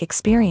cinematic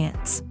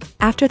experience.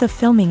 After the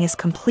filming is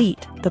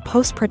complete, the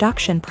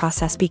post-production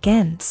process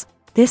begins.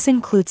 This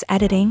includes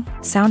editing,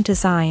 sound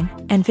design,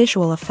 and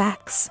visual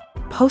effects.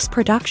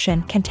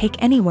 Post-production can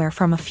take anywhere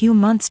from a few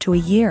months to a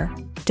year,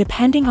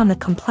 depending on the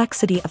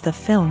complexity of the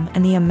film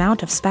and the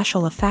amount of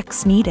special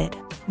effects needed.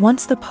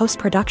 Once the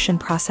post-production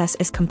process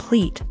is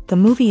complete, the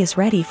movie is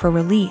ready for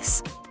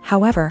release.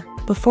 However,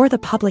 before the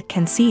public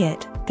can see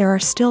it, there are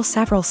still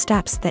several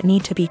steps that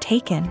need to be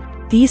taken.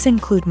 These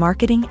include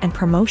marketing and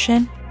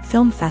promotion,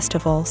 film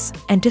festivals,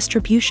 and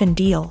distribution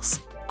deals.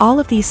 All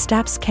of these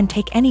steps can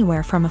take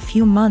anywhere from a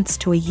few months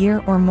to a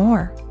year or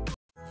more.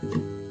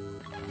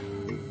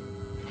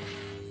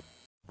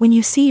 When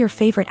you see your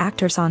favorite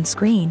actors on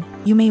screen,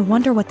 you may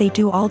wonder what they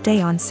do all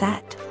day on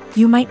set.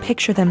 You might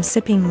picture them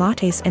sipping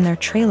lattes in their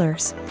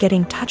trailers,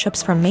 getting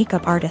touch-ups from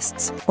makeup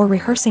artists, or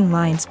rehearsing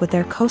lines with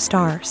their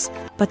co-stars.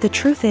 But the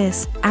truth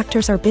is,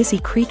 actors are busy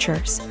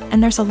creatures,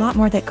 and there's a lot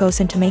more that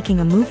goes into making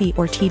a movie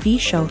or TV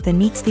show than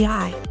meets the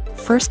eye.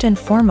 First and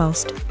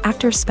foremost,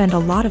 actors spend a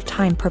lot of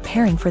time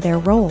preparing for their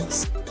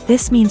roles.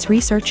 This means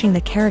researching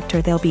the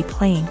character they'll be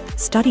playing,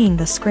 studying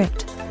the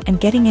script, and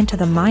getting into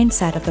the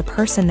mindset of the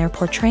person they're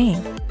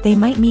portraying. They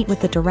might meet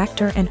with the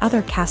director and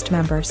other cast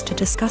members to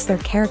discuss their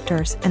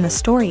characters and the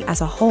story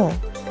as a whole,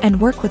 and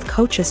work with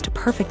coaches to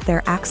perfect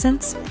their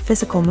accents,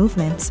 physical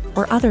movements,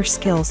 or other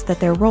skills that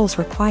their roles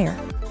require.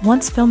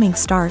 Once filming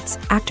starts,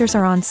 actors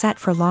are on set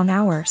for long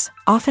hours,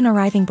 often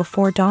arriving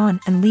before dawn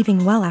and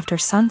leaving well after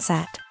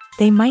sunset.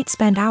 They might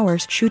spend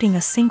hours shooting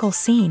a single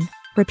scene,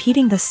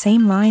 repeating the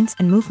same lines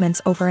and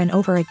movements over and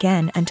over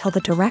again until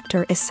the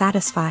director is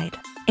satisfied.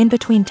 In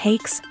between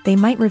takes, they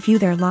might review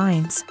their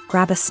lines,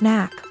 grab a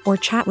snack, or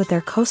chat with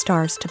their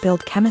co-stars to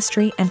build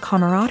chemistry and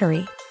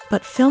camaraderie.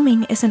 But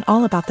filming isn't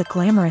all about the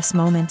glamorous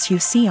moments you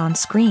see on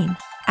screen.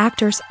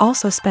 Actors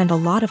also spend a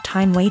lot of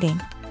time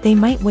waiting. They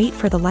might wait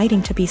for the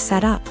lighting to be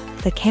set up,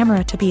 the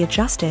camera to be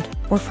adjusted,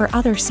 or for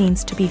other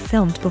scenes to be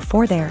filmed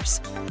before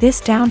theirs.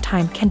 This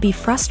downtime can be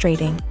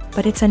frustrating,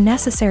 but it's a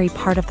necessary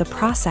part of the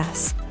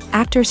process.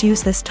 Actors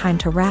use this time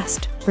to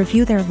rest,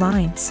 review their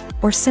lines,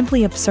 or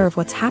simply observe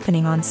what's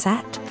happening on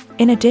set.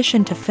 In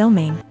addition to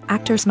filming,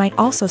 actors might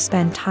also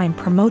spend time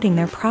promoting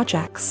their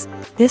projects.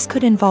 This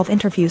could involve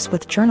interviews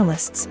with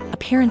journalists,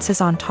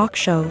 appearances on talk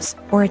shows,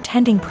 or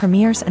attending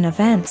premieres and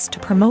events to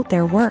promote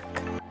their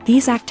work.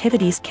 These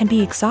activities can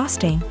be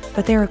exhausting,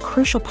 but they're a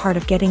crucial part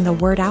of getting the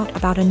word out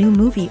about a new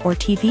movie or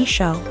TV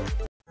show.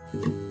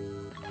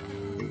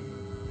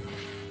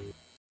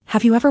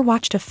 Have you ever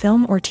watched a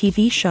film or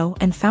TV show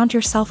and found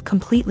yourself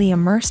completely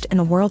immersed in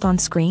the world on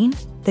screen?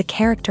 The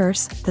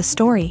characters, the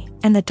story,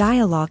 and the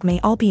dialogue may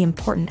all be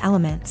important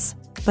elements,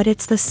 but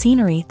it's the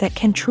scenery that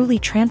can truly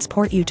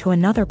transport you to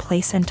another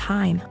place and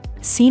time.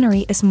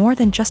 Scenery is more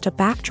than just a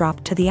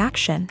backdrop to the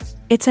action.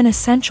 It's an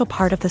essential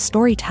part of the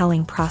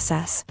storytelling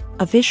process,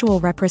 a visual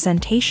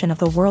representation of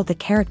the world the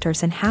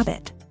characters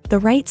inhabit. The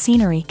right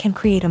scenery can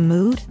create a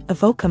mood,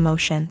 evoke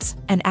emotions,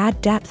 and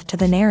add depth to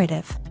the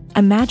narrative.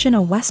 Imagine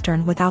a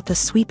Western without the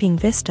sweeping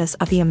vistas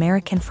of the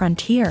American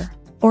frontier,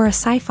 or a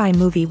sci-fi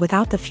movie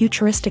without the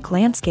futuristic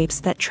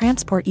landscapes that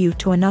transport you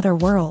to another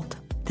world.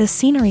 The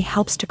scenery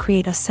helps to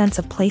create a sense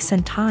of place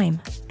and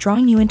time,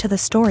 drawing you into the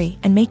story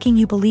and making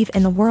you believe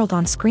in the world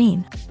on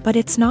screen. But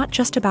it's not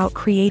just about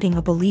creating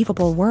a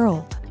believable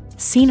world.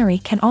 Scenery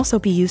can also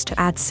be used to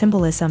add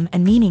symbolism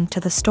and meaning to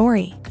the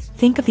story.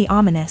 Think of the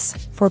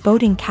ominous,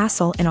 foreboding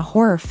castle in a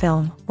horror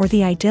film, or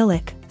the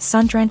idyllic,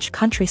 sun-drenched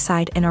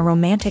countryside in a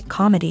romantic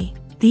comedy.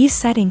 These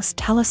settings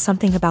tell us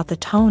something about the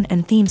tone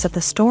and themes of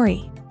the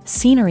story.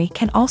 Scenery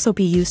can also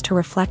be used to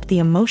reflect the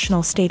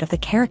emotional state of the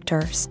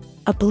characters.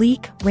 A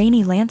bleak,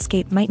 rainy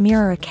landscape might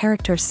mirror a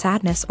character's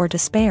sadness or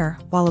despair,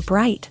 while a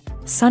bright,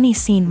 sunny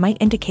scene might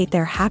indicate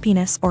their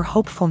happiness or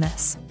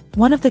hopefulness.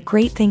 One of the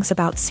great things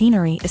about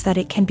scenery is that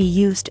it can be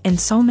used in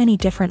so many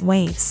different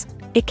ways.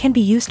 It can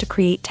be used to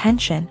create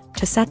tension,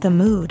 to set the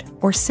mood,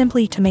 or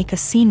simply to make a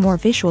scene more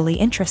visually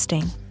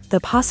interesting. The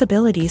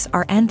possibilities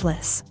are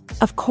endless.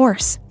 Of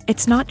course,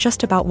 it's not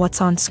just about what's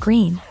on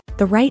screen.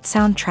 The right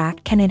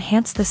soundtrack can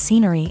enhance the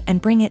scenery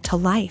and bring it to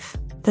life.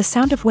 The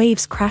sound of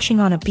waves crashing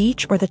on a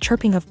beach or the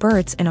chirping of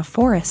birds in a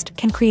forest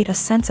can create a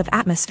sense of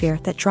atmosphere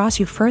that draws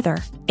you further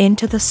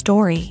into the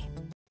story.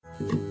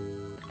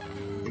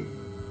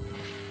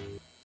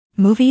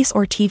 Movies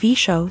or TV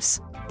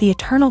shows? The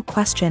eternal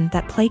question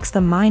that plagues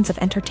the minds of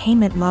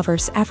entertainment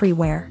lovers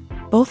everywhere.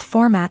 Both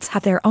formats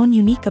have their own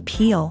unique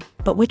appeal,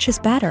 but which is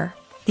better?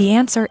 The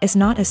answer is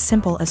not as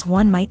simple as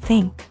one might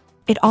think.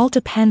 It all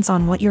depends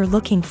on what you're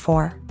looking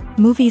for.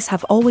 Movies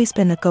have always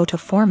been the go-to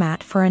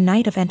format for a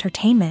night of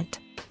entertainment.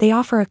 They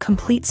offer a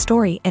complete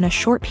story in a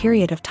short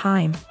period of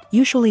time,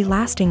 usually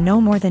lasting no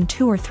more than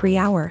 2 or 3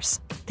 hours.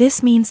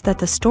 This means that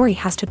the story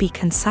has to be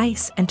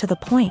concise and to the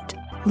point,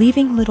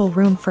 leaving little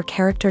room for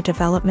character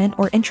development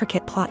or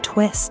intricate plot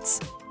twists.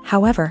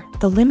 However,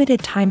 the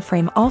limited time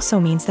frame also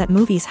means that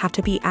movies have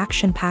to be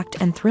action-packed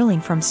and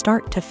thrilling from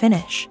start to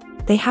finish.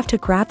 They have to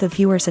grab the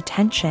viewer's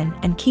attention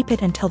and keep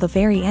it until the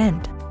very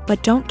end.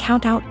 But don't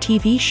count out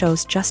TV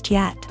shows just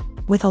yet.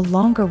 With a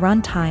longer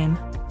runtime,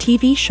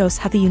 TV shows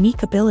have the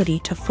unique ability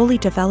to fully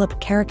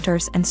develop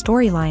characters and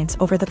storylines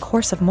over the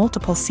course of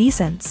multiple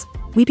seasons.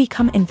 We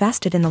become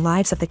invested in the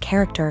lives of the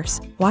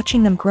characters,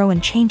 watching them grow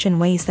and change in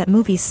ways that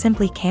movies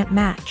simply can't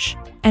match.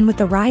 And with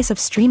the rise of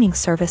streaming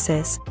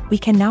services, we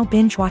can now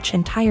binge-watch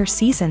entire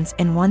seasons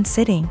in one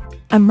sitting,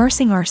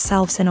 immersing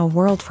ourselves in a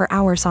world for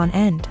hours on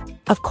end.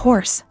 Of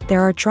course, there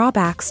are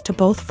drawbacks to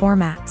both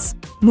formats.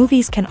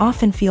 Movies can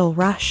often feel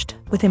rushed,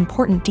 with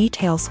important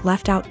details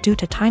left out due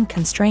to time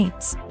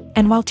constraints.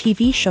 And while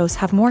TV shows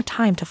have more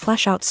time to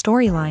flesh out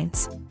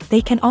storylines,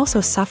 they can also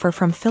suffer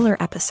from filler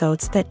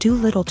episodes that do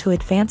little to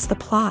advance the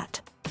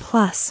plot.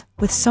 Plus,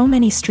 with so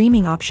many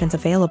streaming options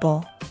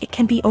available, it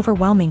can be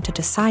overwhelming to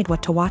decide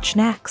what to watch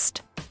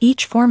next.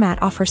 Each format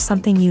offers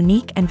something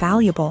unique and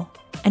valuable,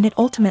 and it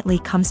ultimately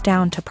comes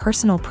down to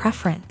personal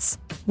preference.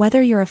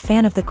 Whether you're a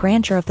fan of the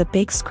grandeur of the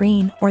big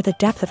screen or the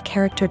depth of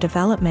character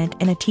development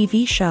in a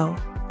TV show,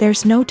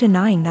 there's no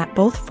denying that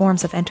both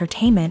forms of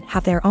entertainment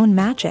have their own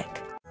magic.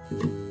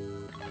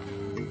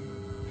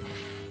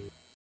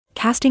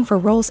 Casting for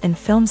roles in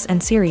films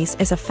and series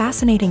is a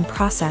fascinating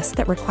process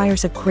that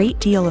requires a great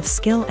deal of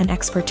skill and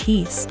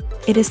expertise.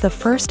 It is the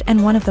first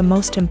and one of the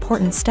most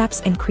important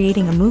steps in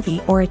creating a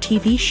movie or a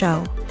TV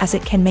show, as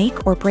it can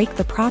make or break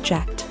the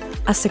project.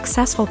 A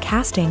successful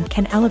casting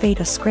can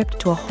elevate a script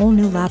to a whole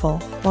new level,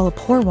 while a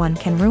poor one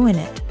can ruin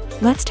it.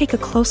 Let's take a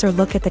closer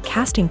look at the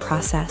casting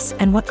process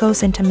and what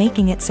goes into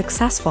making it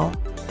successful.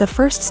 The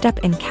first step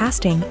in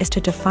casting is to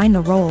define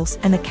the roles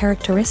and the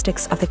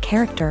characteristics of the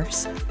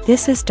characters.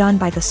 This is done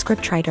by the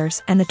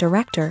scriptwriters and the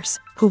directors,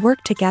 who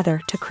work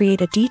together to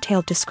create a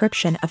detailed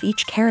description of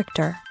each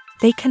character.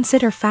 They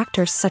consider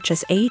factors such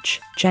as age,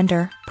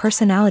 gender,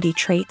 personality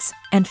traits,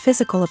 and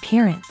physical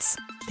appearance.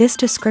 This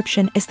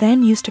description is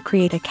then used to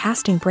create a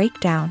casting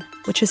breakdown,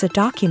 which is a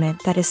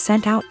document that is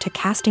sent out to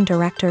casting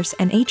directors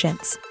and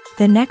agents.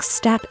 The next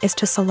step is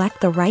to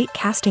select the right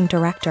casting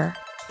director.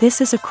 This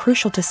is a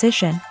crucial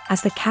decision,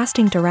 as the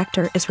casting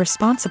director is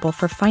responsible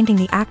for finding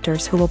the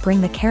actors who will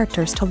bring the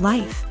characters to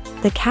life.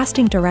 The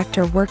casting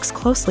director works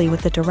closely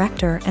with the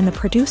director and the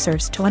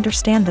producers to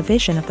understand the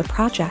vision of the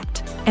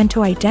project, and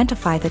to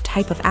identify the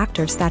type of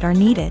actors that are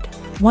needed.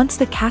 Once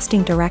the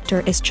casting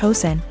director is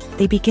chosen,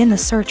 they begin the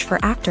search for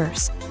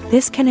actors.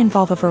 This can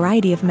involve a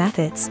variety of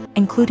methods,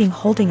 including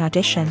holding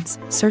auditions,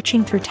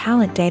 searching through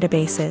talent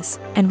databases,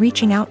 and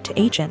reaching out to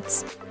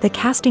agents. The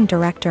casting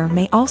director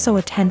may also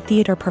attend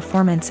theater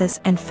performances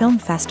and film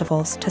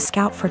festivals to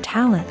scout for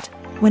talent.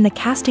 When the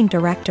casting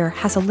director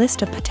has a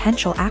list of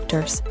potential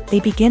actors, they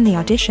begin the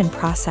audition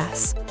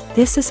process.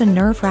 This is a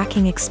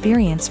nerve-wracking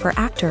experience for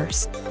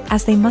actors,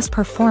 as they must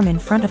perform in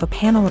front of a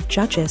panel of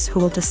judges who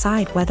will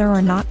decide whether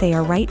or not they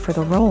are right for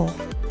the role.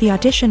 The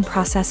audition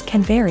process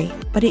can vary,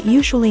 but it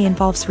usually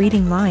involves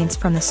reading lines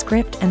from the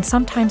script and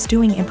sometimes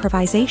doing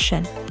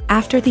improvisation.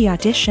 After the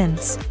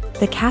auditions,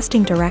 the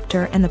casting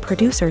director and the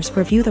producers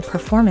review the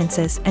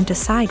performances and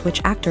decide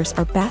which actors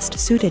are best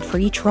suited for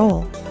each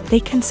role.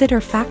 They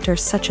consider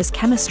factors such as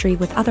chemistry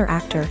with other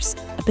actors,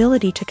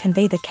 ability to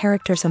convey the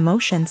character's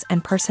emotions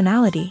and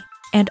personality,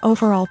 and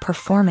overall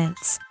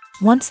performance.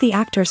 Once the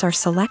actors are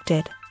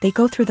selected, they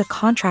go through the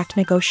contract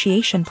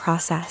negotiation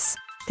process.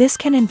 This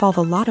can involve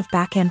a lot of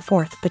back and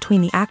forth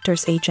between the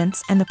actors'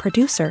 agents and the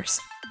producers,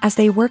 as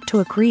they work to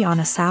agree on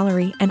a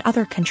salary and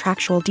other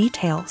contractual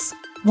details.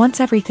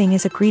 Once everything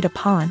is agreed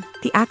upon,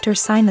 the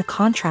actors sign the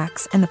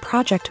contracts and the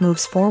project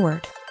moves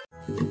forward.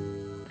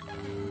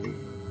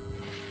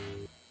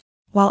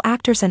 While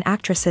actors and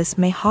actresses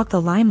may hog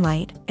the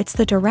limelight, it's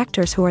the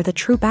directors who are the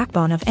true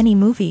backbone of any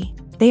movie.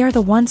 They are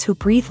the ones who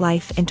breathe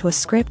life into a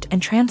script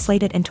and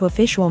translate it into a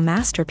visual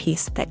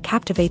masterpiece that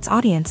captivates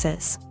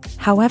audiences.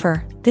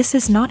 However, this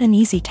is not an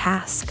easy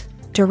task.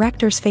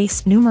 Directors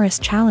face numerous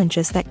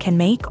challenges that can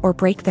make or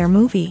break their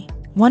movie.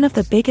 One of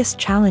the biggest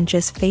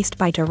challenges faced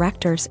by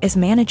directors is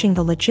managing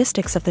the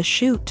logistics of the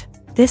shoot.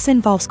 This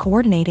involves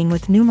coordinating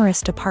with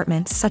numerous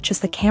departments such as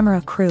the camera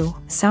crew,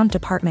 sound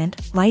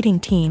department, lighting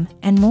team,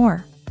 and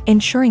more.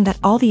 Ensuring that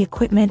all the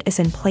equipment is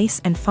in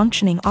place and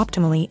functioning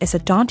optimally is a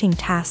daunting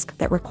task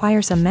that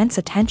requires immense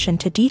attention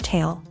to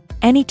detail.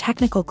 Any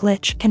technical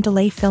glitch can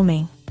delay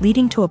filming,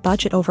 leading to a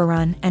budget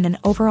overrun and an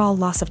overall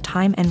loss of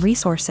time and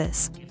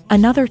resources.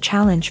 Another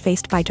challenge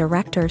faced by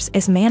directors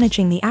is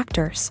managing the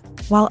actors.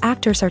 While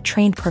actors are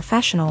trained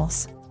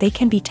professionals, they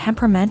can be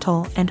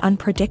temperamental and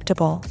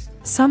unpredictable.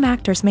 Some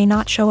actors may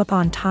not show up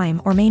on time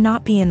or may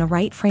not be in the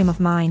right frame of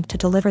mind to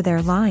deliver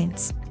their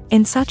lines.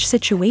 In such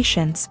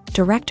situations,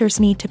 directors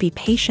need to be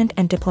patient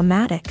and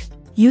diplomatic,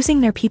 using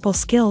their people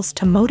skills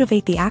to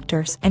motivate the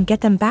actors and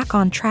get them back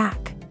on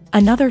track.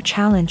 Another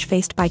challenge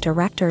faced by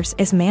directors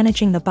is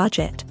managing the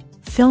budget.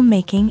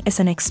 Filmmaking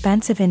is an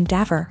expensive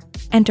endeavor,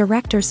 and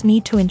directors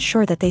need to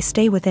ensure that they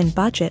stay within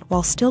budget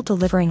while still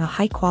delivering a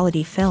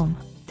high-quality film.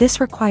 This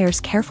requires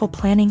careful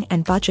planning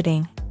and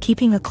budgeting,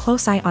 keeping a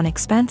close eye on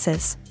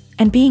expenses,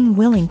 and being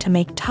willing to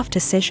make tough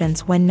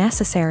decisions when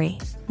necessary.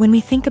 When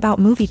we think about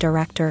movie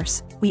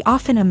directors, we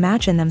often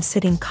imagine them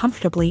sitting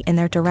comfortably in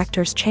their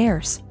director's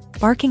chairs,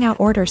 barking out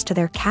orders to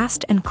their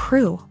cast and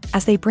crew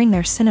as they bring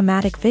their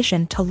cinematic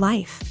vision to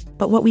life.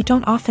 But what we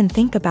don't often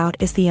think about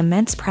is the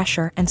immense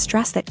pressure and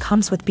stress that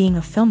comes with being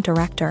a film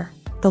director.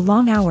 The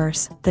long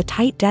hours, the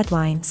tight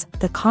deadlines,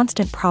 the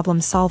constant problem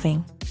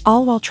solving,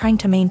 all while trying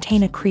to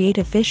maintain a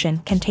creative vision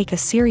can take a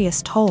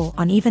serious toll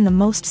on even the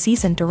most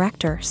seasoned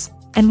directors.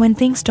 And when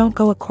things don't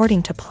go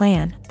according to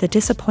plan, the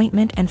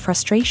disappointment and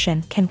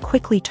frustration can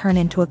quickly turn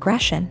into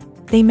aggression.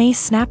 They may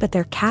snap at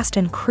their cast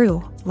and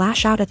crew,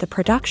 lash out at the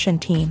production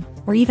team,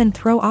 or even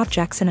throw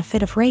objects in a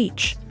fit of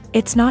rage.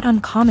 It's not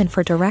uncommon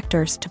for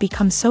directors to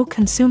become so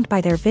consumed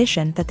by their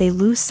vision that they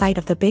lose sight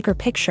of the bigger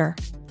picture,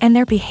 and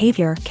their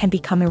behavior can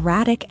become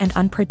erratic and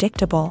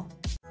unpredictable.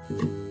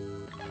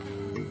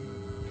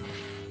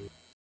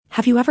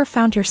 Have you ever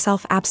found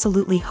yourself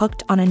absolutely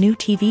hooked on a new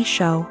TV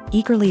show,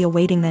 eagerly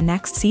awaiting the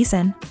next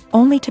season,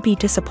 only to be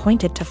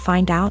disappointed to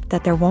find out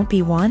that there won't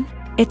be one?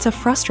 It's a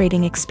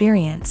frustrating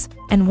experience,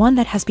 and one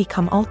that has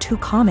become all too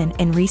common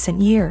in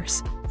recent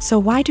years. So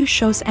why do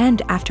shows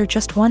end after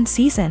just one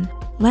season?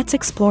 Let's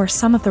explore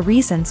some of the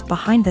reasons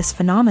behind this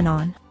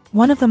phenomenon.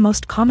 One of the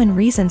most common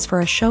reasons for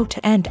a show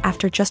to end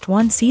after just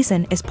one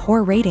season is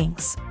poor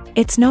ratings.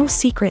 It's no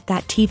secret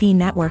that TV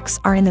networks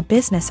are in the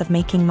business of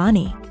making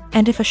money,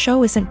 and if a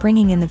show isn't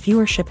bringing in the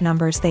viewership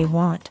numbers they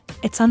want,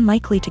 it's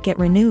unlikely to get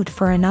renewed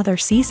for another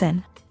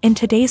season. In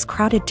today's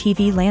crowded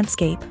TV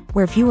landscape,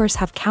 where viewers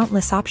have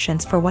countless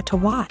options for what to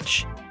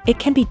watch, it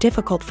can be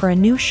difficult for a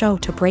new show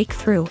to break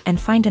through and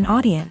find an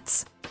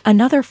audience.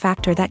 Another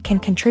factor that can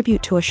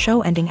contribute to a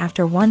show ending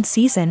after one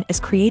season is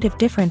creative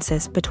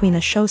differences between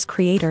the show's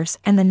creators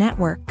and the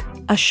network.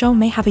 A show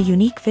may have a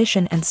unique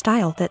vision and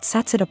style that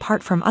sets it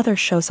apart from other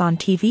shows on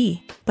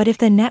TV, but if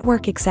the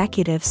network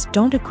executives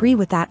don't agree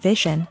with that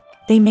vision,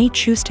 they may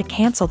choose to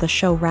cancel the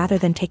show rather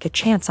than take a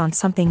chance on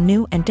something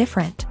new and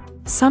different.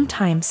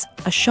 Sometimes,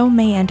 a show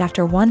may end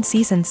after one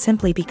season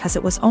simply because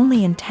it was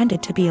only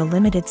intended to be a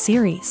limited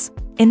series.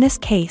 In this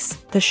case,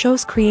 the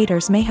show's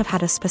creators may have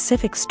had a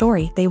specific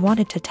story they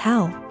wanted to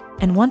tell,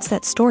 and once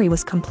that story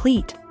was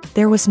complete,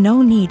 there was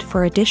no need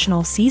for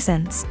additional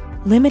seasons.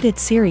 Limited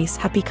series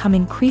have become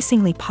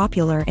increasingly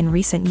popular in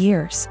recent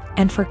years,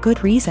 and for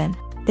good reason.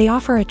 They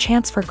offer a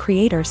chance for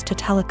creators to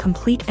tell a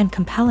complete and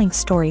compelling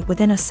story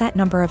within a set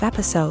number of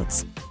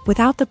episodes,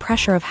 without the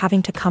pressure of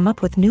having to come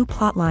up with new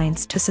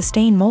plotlines to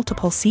sustain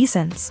multiple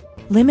seasons.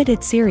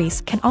 Limited series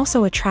can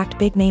also attract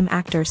big-name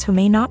actors who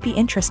may not be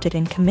interested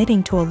in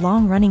committing to a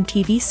long-running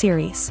TV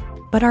series,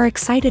 but are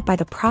excited by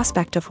the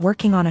prospect of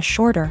working on a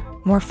shorter,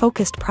 more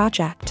focused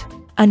project.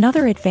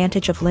 Another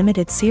advantage of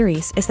limited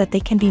series is that they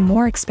can be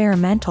more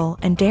experimental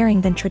and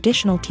daring than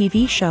traditional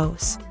TV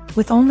shows.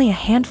 With only a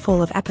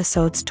handful of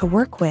episodes to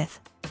work with,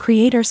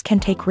 creators can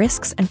take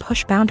risks and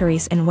push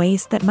boundaries in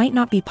ways that might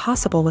not be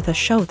possible with a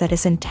show that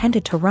is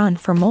intended to run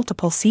for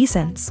multiple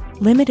seasons.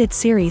 Limited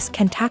series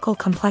can tackle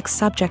complex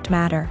subject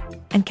matter,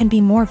 and can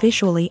be more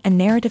visually and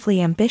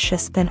narratively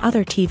ambitious than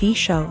other TV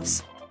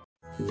shows.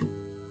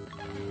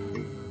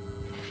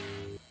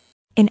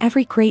 In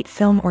every great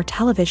film or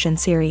television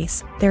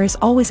series, there is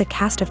always a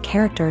cast of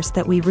characters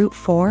that we root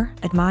for,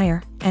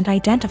 admire, and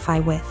identify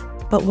with.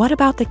 But what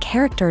about the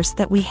characters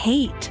that we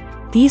hate?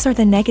 These are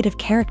the negative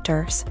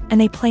characters,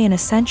 and they play an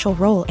essential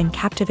role in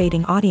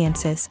captivating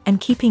audiences and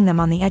keeping them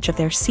on the edge of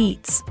their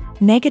seats.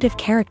 Negative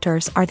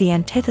characters are the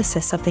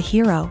antithesis of the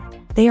hero.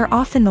 They are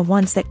often the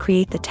ones that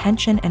create the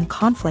tension and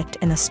conflict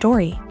in the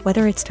story,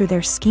 whether it's through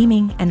their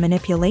scheming and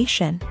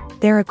manipulation,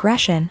 their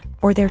aggression,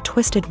 or their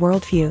twisted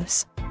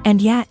worldviews.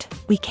 And yet,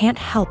 we can't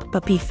help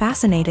but be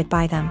fascinated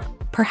by them.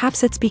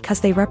 Perhaps it's because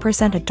they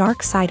represent a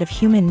dark side of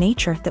human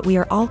nature that we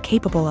are all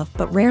capable of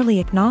but rarely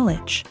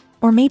acknowledge.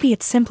 Or maybe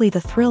it's simply the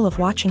thrill of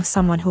watching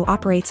someone who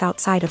operates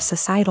outside of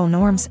societal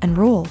norms and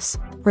rules.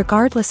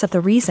 Regardless of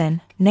the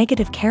reason,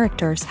 negative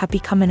characters have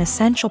become an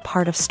essential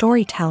part of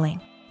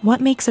storytelling. What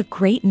makes a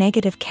great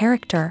negative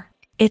character?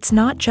 It's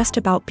not just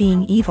about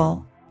being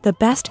evil. The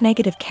best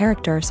negative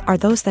characters are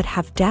those that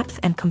have depth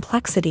and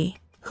complexity,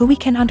 who we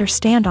can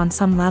understand on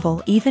some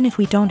level even if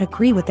we don't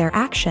agree with their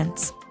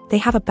actions. They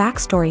have a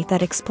backstory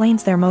that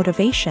explains their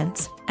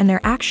motivations, and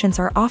their actions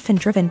are often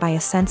driven by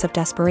a sense of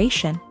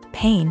desperation,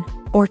 pain,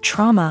 or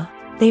trauma.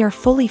 They are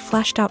fully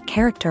fleshed out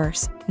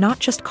characters, not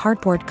just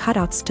cardboard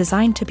cutouts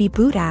designed to be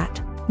booed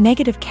at.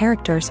 Negative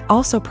characters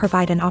also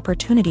provide an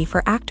opportunity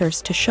for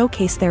actors to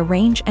showcase their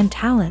range and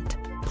talent.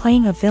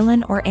 Playing a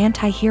villain or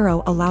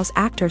anti-hero allows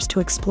actors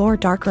to explore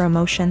darker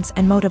emotions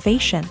and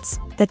motivations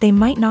that they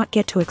might not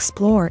get to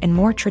explore in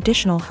more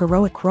traditional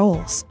heroic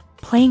roles.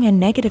 Playing a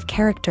negative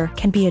character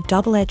can be a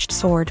double-edged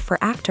sword for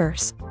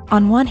actors.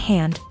 On one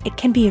hand, it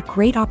can be a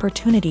great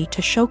opportunity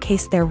to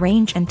showcase their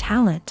range and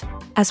talent,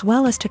 as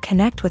well as to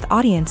connect with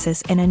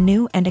audiences in a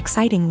new and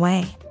exciting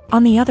way.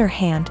 On the other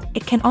hand,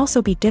 it can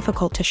also be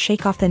difficult to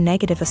shake off the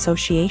negative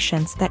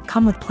associations that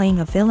come with playing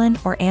a villain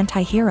or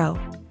anti-hero.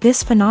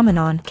 This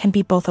phenomenon can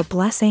be both a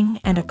blessing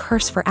and a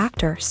curse for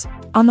actors.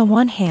 On the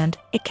one hand,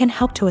 it can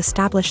help to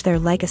establish their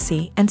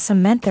legacy and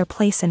cement their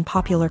place in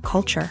popular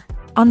culture.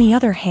 On the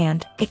other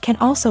hand, it can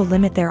also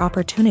limit their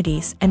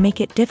opportunities and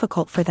make it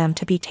difficult for them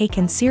to be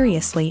taken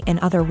seriously in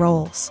other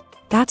roles.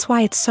 That's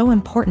why it's so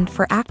important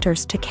for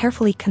actors to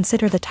carefully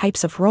consider the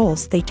types of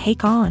roles they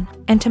take on,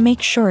 and to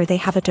make sure they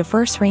have a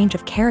diverse range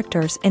of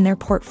characters in their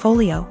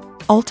portfolio.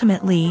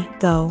 Ultimately,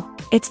 though,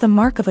 it's the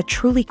mark of a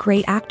truly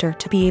great actor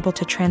to be able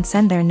to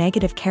transcend their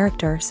negative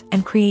characters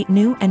and create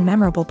new and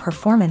memorable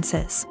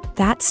performances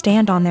that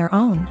stand on their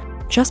own.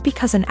 Just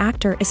because an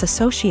actor is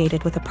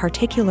associated with a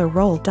particular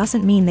role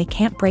doesn't mean they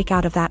can't break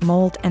out of that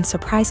mold and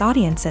surprise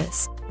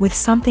audiences with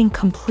something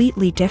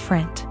completely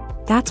different.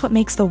 That's what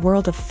makes the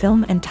world of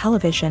film and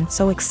television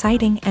so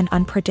exciting and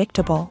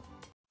unpredictable.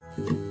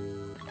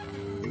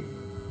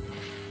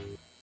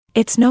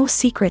 It's no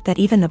secret that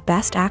even the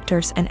best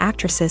actors and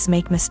actresses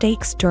make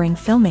mistakes during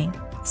filming.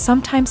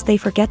 Sometimes they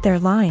forget their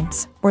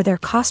lines, or their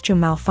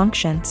costume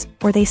malfunctions,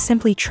 or they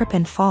simply trip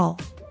and fall.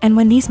 And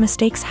when these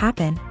mistakes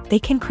happen, they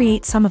can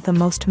create some of the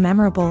most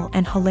memorable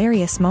and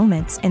hilarious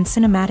moments in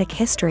cinematic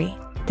history.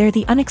 They're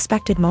the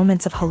unexpected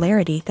moments of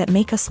hilarity that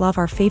make us love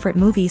our favorite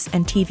movies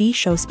and TV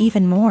shows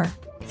even more.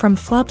 From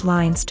flubbed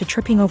lines to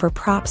tripping over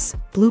props,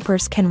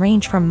 bloopers can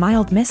range from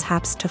mild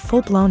mishaps to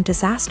full-blown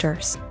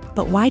disasters.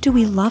 But why do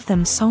we love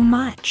them so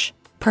much?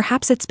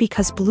 Perhaps it's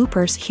because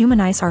bloopers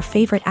humanize our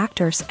favorite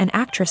actors and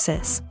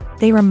actresses.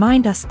 They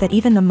remind us that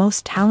even the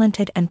most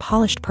talented and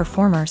polished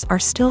performers are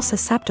still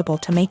susceptible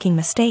to making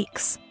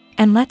mistakes.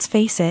 And let's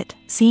face it,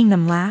 seeing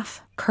them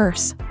laugh,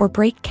 curse, or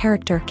break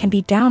character can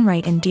be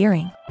downright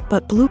endearing.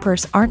 But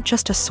bloopers aren't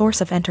just a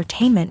source of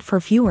entertainment for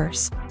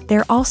viewers.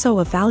 They're also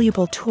a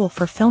valuable tool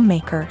for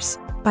filmmakers.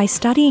 By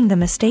studying the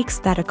mistakes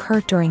that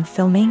occur during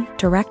filming,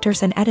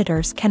 directors and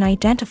editors can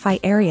identify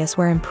areas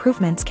where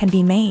improvements can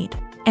be made.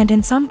 And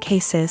in some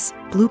cases,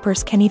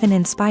 bloopers can even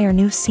inspire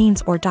new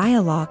scenes or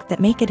dialogue that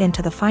make it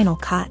into the final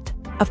cut.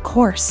 Of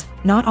course,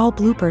 not all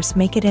bloopers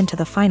make it into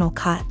the final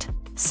cut.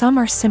 Some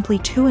are simply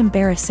too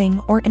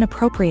embarrassing or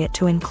inappropriate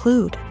to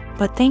include.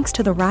 But thanks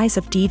to the rise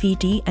of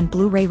DVD and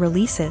Blu-ray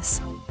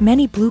releases,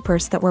 many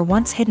bloopers that were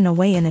once hidden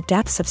away in the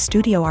depths of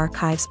studio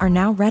archives are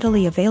now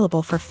readily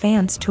available for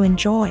fans to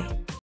enjoy.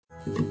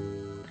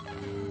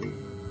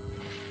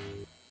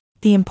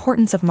 The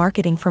importance of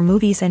marketing for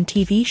movies and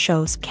TV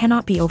shows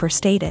cannot be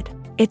overstated.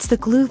 It's the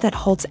glue that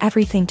holds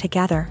everything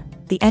together,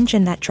 the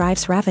engine that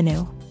drives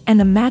revenue, and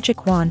the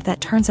magic wand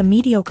that turns a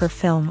mediocre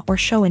film or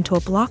show into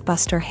a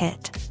blockbuster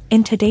hit.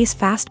 In today's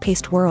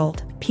fast-paced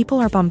world, people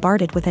are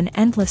bombarded with an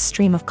endless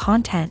stream of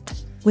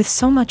content. With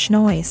so much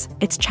noise,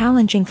 it's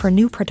challenging for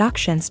new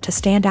productions to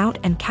stand out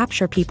and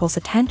capture people's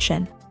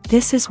attention.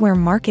 This is where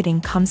marketing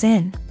comes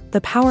in.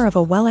 The power of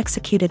a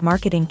well-executed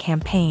marketing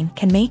campaign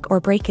can make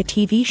or break a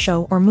TV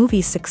show or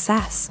movie's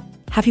success.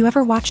 Have you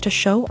ever watched a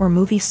show or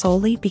movie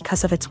solely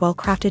because of its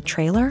well-crafted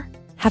trailer?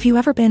 Have you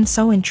ever been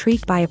so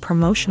intrigued by a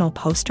promotional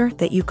poster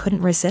that you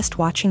couldn't resist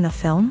watching the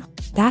film?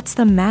 That's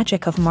the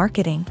magic of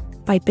marketing.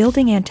 By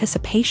building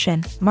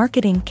anticipation,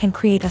 marketing can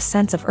create a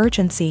sense of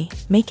urgency,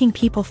 making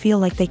people feel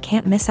like they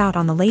can't miss out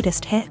on the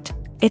latest hit.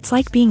 It's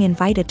like being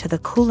invited to the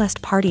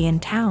coolest party in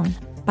town.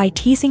 By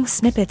teasing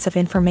snippets of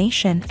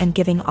information and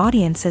giving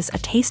audiences a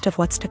taste of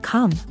what's to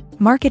come,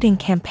 marketing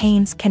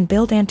campaigns can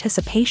build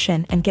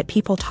anticipation and get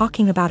people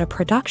talking about a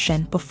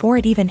production before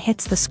it even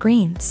hits the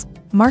screens.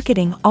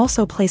 Marketing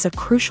also plays a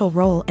crucial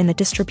role in the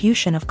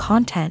distribution of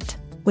content.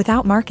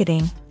 Without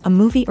marketing, a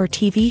movie or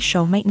TV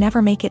show might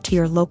never make it to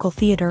your local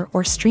theater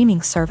or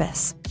streaming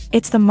service.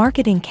 It's the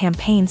marketing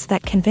campaigns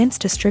that convince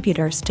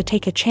distributors to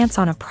take a chance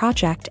on a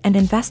project and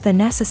invest the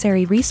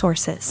necessary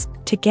resources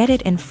to get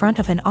it in front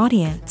of an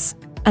audience.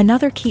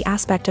 Another key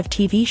aspect of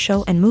TV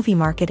show and movie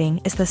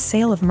marketing is the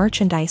sale of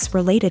merchandise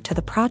related to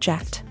the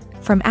project.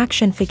 From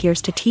action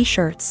figures to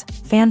t-shirts,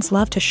 fans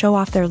love to show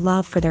off their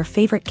love for their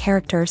favorite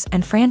characters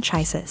and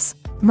franchises.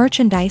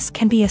 Merchandise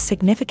can be a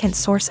significant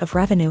source of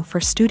revenue for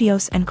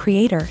studios and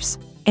creators.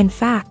 In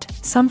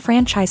fact, some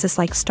franchises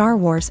like Star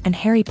Wars and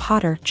Harry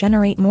Potter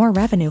generate more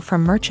revenue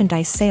from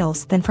merchandise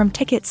sales than from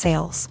ticket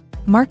sales.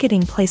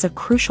 Marketing plays a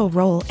crucial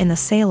role in the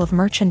sale of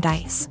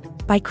merchandise.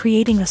 By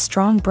creating a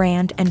strong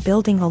brand and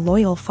building a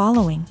loyal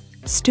following,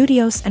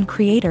 studios and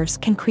creators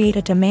can create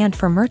a demand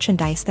for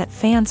merchandise that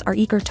fans are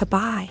eager to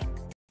buy.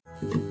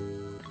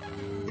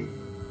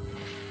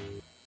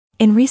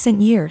 In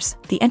recent years,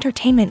 the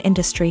entertainment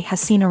industry has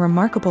seen a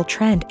remarkable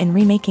trend in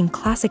remaking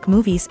classic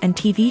movies and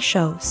TV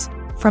shows.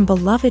 From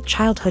beloved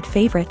childhood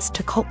favorites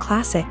to cult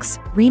classics,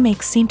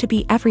 remakes seem to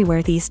be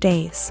everywhere these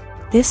days.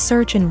 This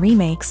surge in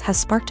remakes has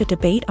sparked a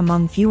debate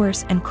among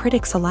viewers and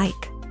critics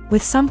alike,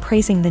 with some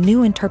praising the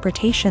new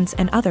interpretations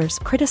and others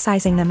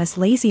criticizing them as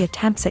lazy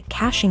attempts at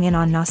cashing in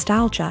on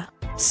nostalgia.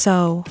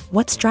 So,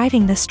 what's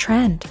driving this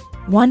trend?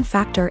 One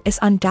factor is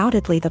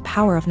undoubtedly the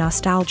power of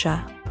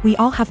nostalgia. We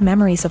all have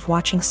memories of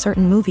watching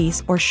certain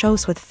movies or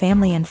shows with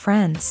family and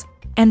friends,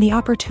 and the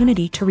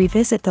opportunity to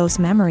revisit those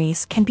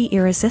memories can be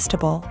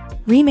irresistible.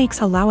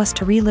 Remakes allow us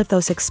to relive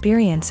those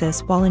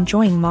experiences while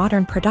enjoying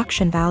modern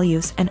production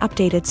values and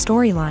updated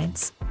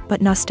storylines.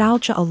 But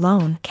nostalgia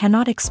alone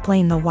cannot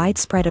explain the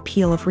widespread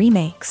appeal of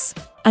remakes.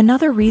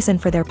 Another reason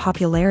for their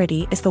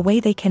popularity is the way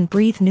they can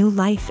breathe new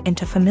life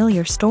into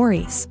familiar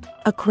stories.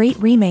 A great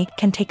remake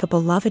can take a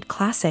beloved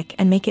classic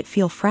and make it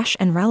feel fresh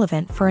and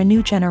relevant for a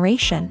new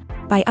generation.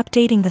 By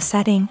updating the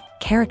setting,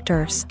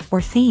 characters,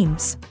 or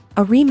themes,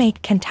 a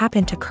remake can tap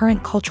into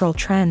current cultural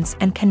trends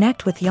and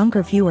connect with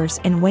younger viewers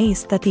in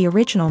ways that the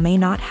original may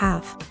not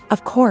have.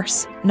 Of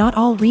course, not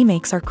all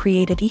remakes are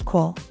created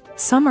equal.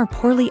 Some are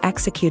poorly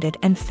executed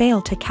and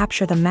fail to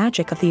capture the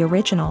magic of the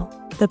original.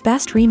 The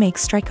best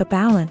remakes strike a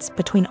balance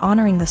between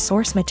honoring the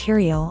source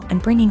material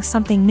and bringing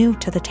something new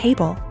to the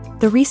table.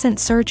 The recent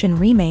surge in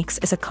remakes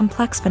is a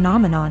complex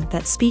phenomenon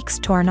that speaks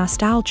to our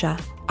nostalgia,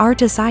 our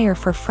desire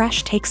for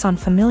fresh takes on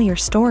familiar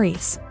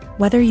stories.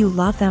 Whether you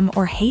love them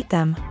or hate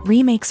them,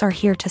 remakes are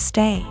here to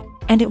stay,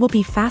 and it will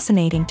be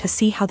fascinating to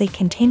see how they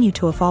continue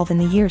to evolve in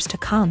the years to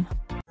come.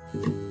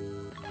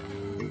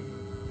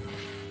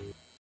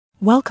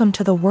 Welcome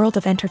to the world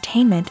of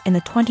entertainment in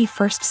the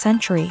 21st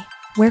century,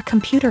 where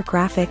computer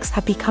graphics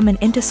have become an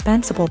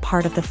indispensable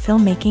part of the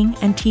filmmaking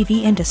and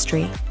TV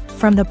industry.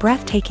 From the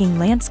breathtaking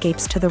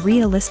landscapes to the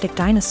realistic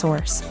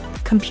dinosaurs,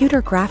 computer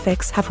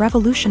graphics have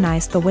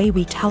revolutionized the way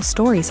we tell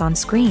stories on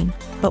screen.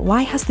 But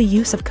why has the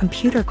use of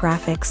computer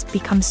graphics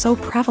become so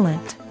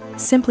prevalent?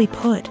 Simply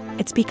put,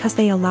 it's because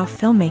they allow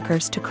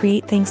filmmakers to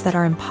create things that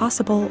are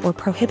impossible or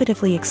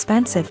prohibitively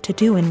expensive to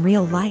do in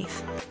real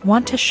life.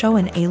 Want to show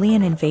an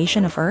alien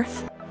invasion of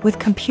Earth? With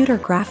computer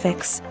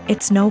graphics,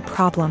 it's no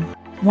problem.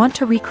 Want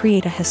to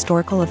recreate a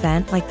historical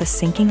event like the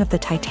sinking of the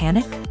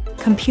Titanic?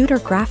 Computer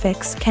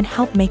graphics can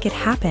help make it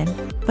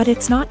happen, but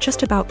it's not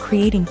just about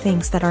creating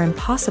things that are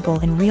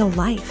impossible in real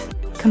life.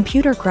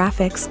 Computer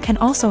graphics can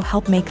also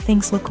help make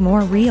things look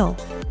more real.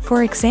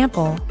 For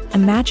example,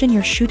 imagine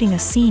you're shooting a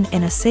scene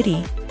in a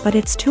city, but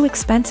it's too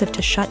expensive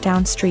to shut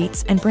down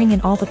streets and bring in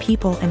all the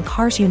people and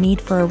cars you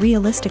need for a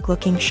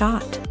realistic-looking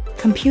shot.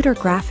 Computer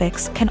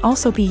graphics can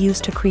also be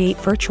used to create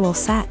virtual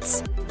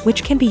sets,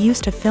 which can be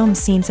used to film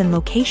scenes in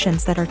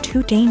locations that are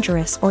too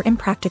dangerous or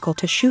impractical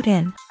to shoot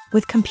in.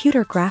 With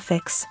computer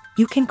graphics,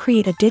 you can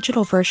create a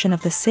digital version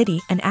of the city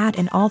and add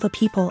in all the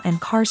people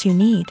and cars you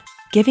need,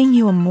 giving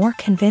you a more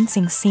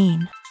convincing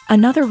scene.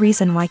 Another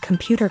reason why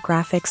computer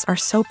graphics are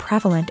so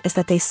prevalent is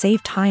that they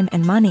save time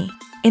and money.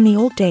 In the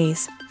old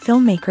days,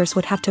 filmmakers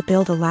would have to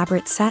build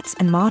elaborate sets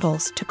and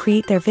models to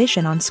create their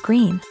vision on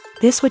screen.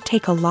 This would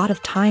take a lot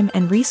of time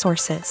and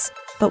resources.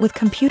 But with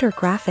computer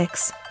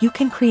graphics, you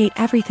can create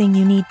everything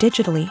you need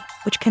digitally,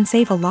 which can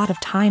save a lot of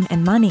time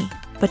and money.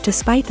 But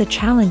despite the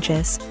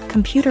challenges,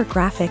 computer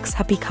graphics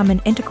have become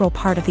an integral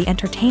part of the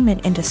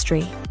entertainment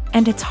industry,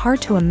 and it's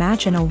hard to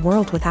imagine a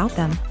world without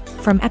them.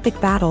 From epic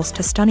battles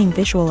to stunning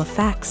visual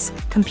effects,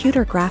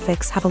 computer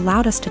graphics have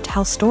allowed us to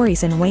tell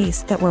stories in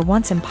ways that were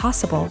once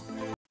impossible.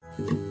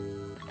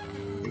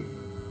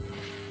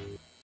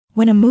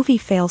 When a movie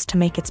fails to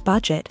make its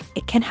budget,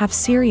 it can have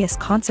serious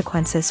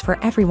consequences for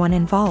everyone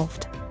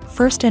involved.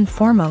 First and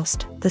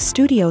foremost, the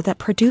studio that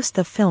produced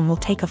the film will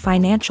take a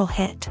financial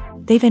hit.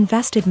 They've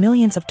invested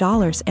millions of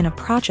dollars in a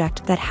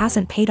project that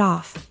hasn't paid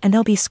off, and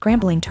they'll be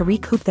scrambling to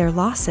recoup their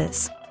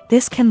losses.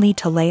 This can lead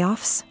to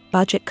layoffs,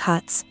 budget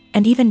cuts,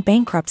 and even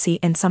bankruptcy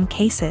in some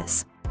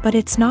cases. But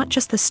it's not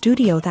just the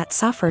studio that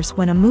suffers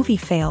when a movie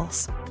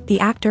fails. The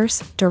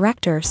actors,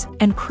 directors,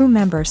 and crew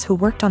members who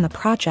worked on the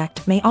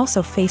project may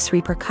also face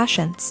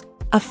repercussions.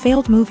 A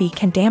failed movie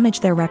can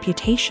damage their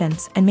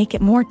reputations and make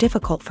it more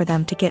difficult for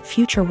them to get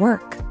future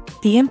work.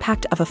 The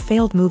impact of a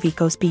failed movie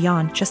goes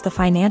beyond just the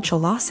financial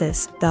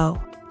losses,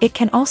 though. It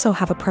can also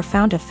have a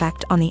profound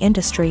effect on the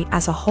industry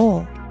as a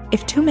whole.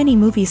 If too many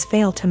movies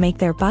fail to make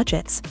their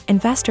budgets,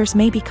 investors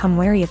may become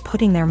wary of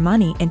putting their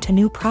money into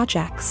new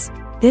projects.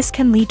 This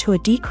can lead to a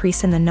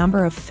decrease in the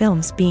number of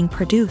films being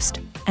produced,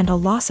 and a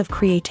loss of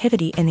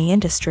creativity in the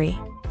industry.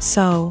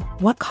 So,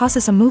 what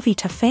causes a movie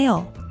to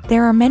fail?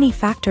 There are many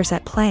factors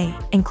at play,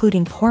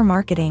 including poor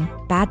marketing,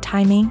 bad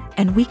timing,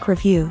 and weak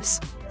reviews.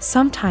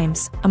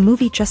 Sometimes, a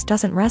movie just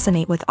doesn't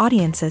resonate with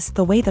audiences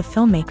the way the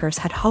filmmakers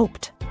had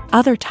hoped.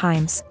 Other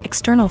times,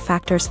 external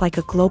factors like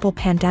a global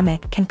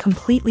pandemic can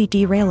completely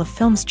derail a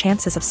film's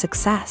chances of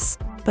success.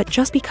 But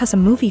just because a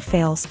movie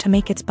fails to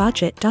make its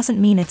budget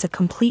doesn't mean it's a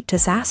complete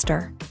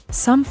disaster.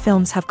 Some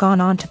films have gone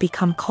on to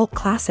become cult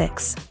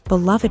classics,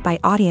 beloved by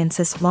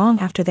audiences long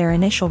after their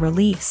initial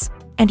release.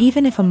 And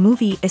even if a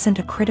movie isn't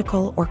a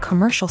critical or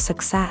commercial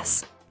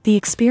success, the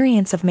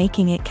experience of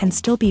making it can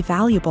still be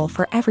valuable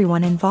for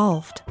everyone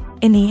involved.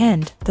 In the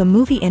end, the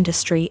movie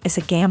industry is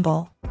a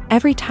gamble.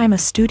 Every time a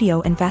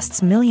studio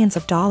invests millions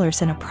of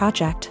dollars in a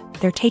project,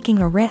 they're taking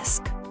a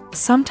risk.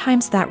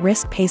 Sometimes that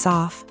risk pays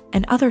off,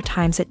 and other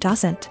times it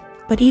doesn't.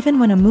 But even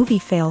when a movie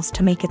fails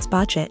to make its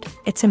budget,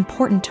 it's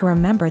important to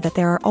remember that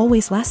there are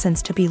always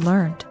lessons to be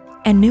learned,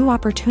 and new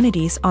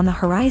opportunities on the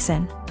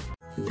horizon.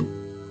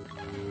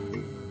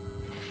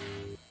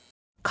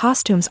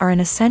 Costumes are an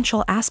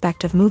essential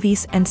aspect of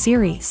movies and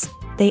series.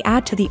 They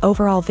add to the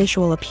overall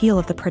visual appeal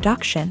of the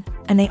production,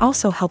 and they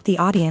also help the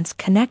audience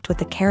connect with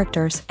the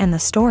characters and the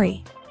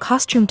story.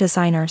 Costume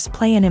designers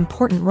play an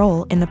important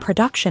role in the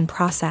production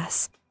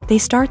process. They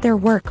start their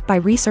work by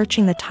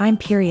researching the time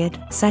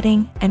period,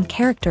 setting, and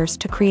characters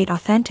to create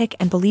authentic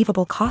and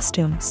believable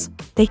costumes.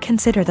 They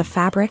consider the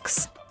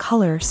fabrics,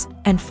 colors,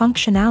 and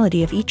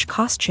functionality of each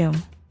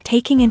costume,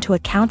 taking into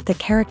account the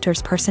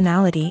character's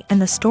personality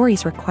and the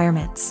story's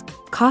requirements.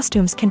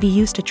 Costumes can be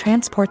used to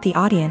transport the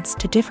audience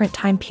to different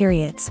time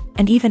periods,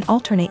 and even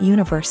alternate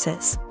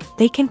universes.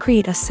 They can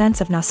create a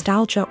sense of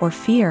nostalgia or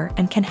fear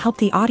and can help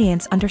the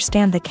audience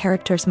understand the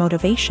character's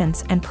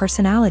motivations and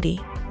personality.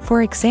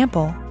 For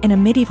example, in a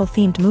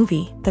medieval-themed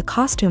movie, the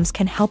costumes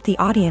can help the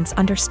audience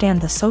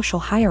understand the social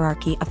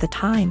hierarchy of the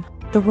time.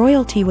 The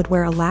royalty would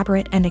wear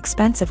elaborate and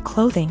expensive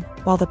clothing,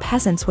 while the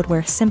peasants would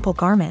wear simple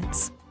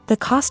garments. The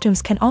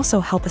costumes can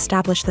also help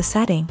establish the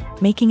setting,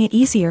 making it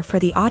easier for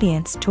the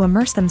audience to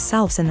immerse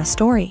themselves in the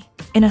story.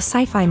 In a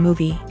sci-fi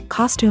movie,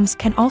 costumes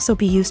can also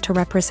be used to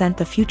represent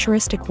the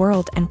futuristic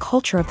world and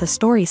culture of the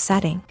story's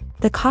setting.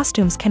 The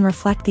costumes can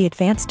reflect the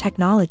advanced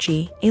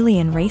technology,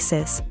 alien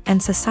races,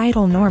 and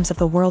societal norms of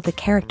the world the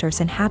characters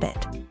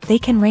inhabit. They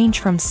can range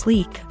from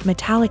sleek,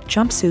 metallic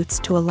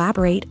jumpsuits to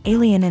elaborate,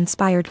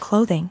 alien-inspired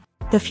clothing.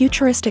 The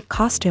futuristic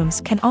costumes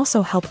can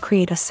also help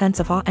create a sense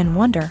of awe and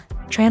wonder,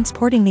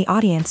 transporting the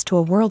audience to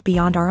a world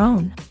beyond our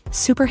own.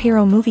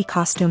 Superhero movie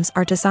costumes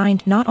are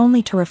designed not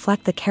only to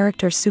reflect the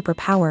character's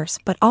superpowers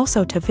but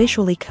also to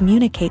visually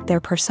communicate their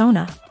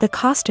persona. The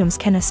costumes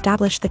can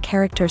establish the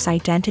character's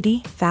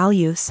identity,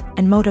 values,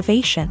 and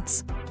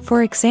motivations.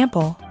 For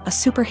example, a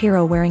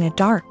superhero wearing a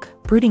dark,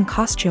 brooding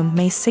costume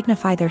may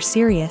signify their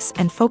serious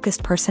and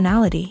focused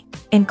personality.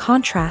 In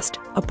contrast,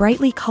 a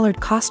brightly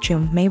colored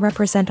costume may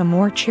represent a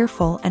more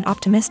cheerful and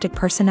optimistic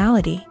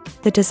personality.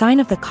 The design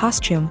of the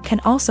costume can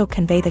also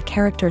convey the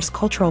character's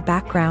cultural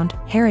background,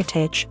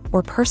 heritage,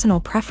 or personal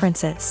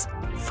preferences.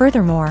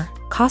 Furthermore,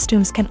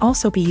 costumes can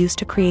also be used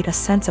to create a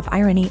sense of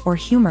irony or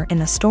humor in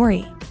the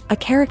story. A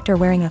character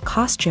wearing a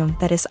costume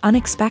that is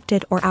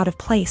unexpected or out of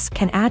place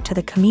can add to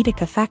the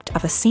comedic effect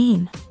of a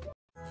scene.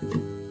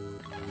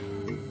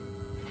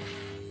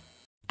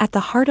 At the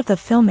heart of the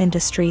film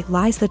industry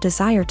lies the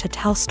desire to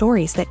tell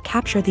stories that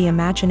capture the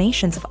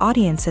imaginations of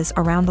audiences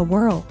around the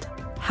world.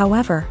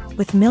 However,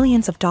 with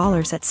millions of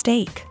dollars at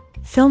stake,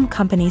 film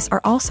companies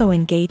are also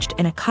engaged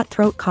in a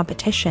cutthroat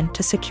competition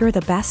to secure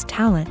the best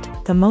talent,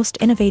 the most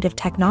innovative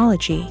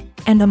technology,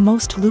 and the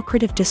most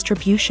lucrative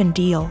distribution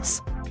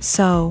deals.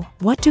 So,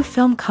 what do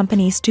film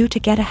companies do to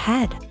get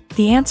ahead?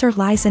 The answer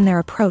lies in their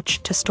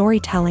approach to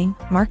storytelling,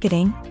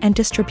 marketing, and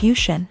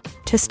distribution.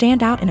 To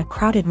stand out in a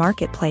crowded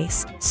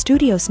marketplace,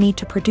 studios need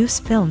to produce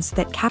films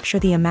that capture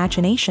the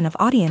imagination of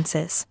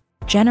audiences,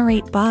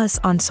 generate buzz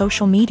on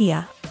social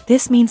media.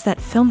 This means that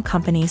film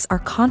companies are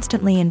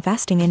constantly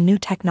investing in new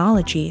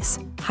technologies,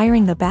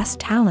 hiring the best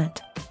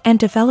talent, and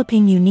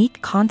developing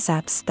unique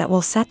concepts that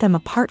will set them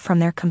apart from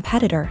their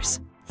competitors.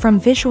 From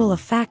visual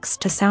effects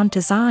to sound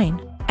design,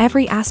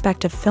 every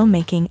aspect of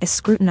filmmaking is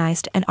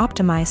scrutinized and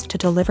optimized to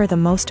deliver the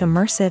most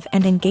immersive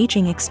and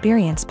engaging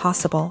experience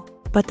possible.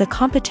 But the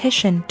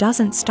competition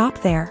doesn't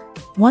stop there.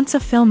 Once a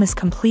film is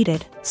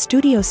completed,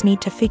 studios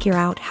need to figure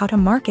out how to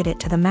market it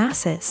to the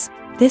masses.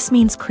 This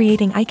means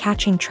creating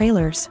eye-catching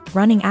trailers,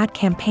 running ad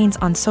campaigns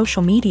on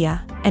social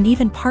media, and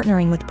even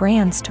partnering with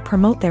brands to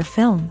promote their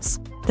films.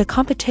 The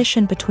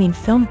competition between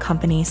film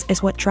companies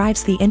is what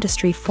drives the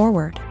industry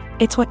forward.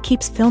 It's what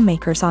keeps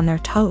filmmakers on their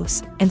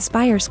toes,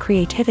 inspires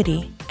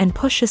creativity, and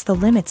pushes the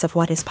limits of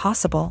what is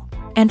possible.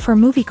 And for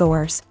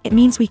moviegoers, it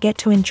means we get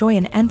to enjoy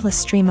an endless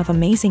stream of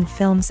amazing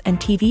films and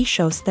TV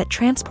shows that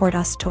transport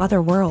us to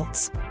other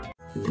worlds.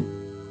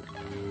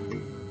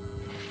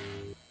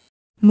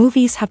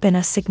 Movies have been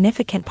a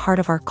significant part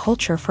of our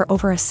culture for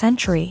over a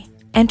century,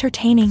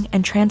 entertaining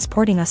and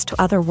transporting us to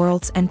other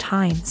worlds and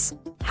times.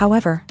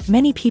 However,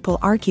 many people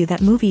argue that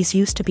movies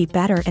used to be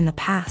better in the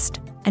past,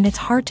 and it's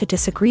hard to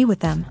disagree with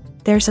them.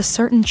 There's a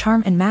certain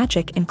charm and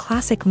magic in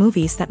classic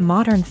movies that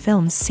modern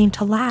films seem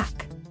to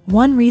lack.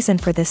 One reason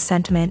for this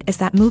sentiment is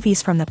that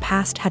movies from the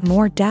past had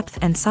more depth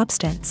and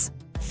substance.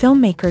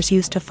 Filmmakers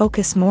used to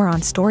focus more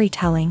on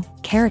storytelling,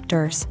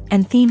 characters,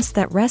 and themes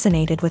that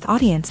resonated with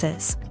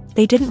audiences.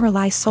 They didn't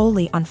rely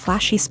solely on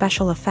flashy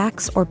special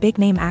effects or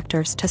big-name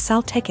actors to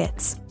sell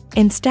tickets.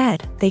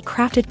 Instead, they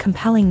crafted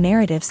compelling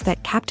narratives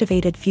that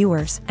captivated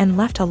viewers and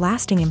left a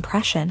lasting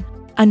impression.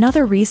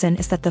 Another reason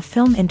is that the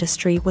film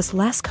industry was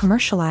less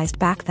commercialized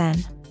back then.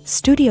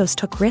 Studios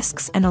took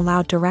risks and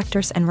allowed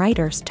directors and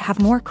writers to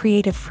have more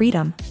creative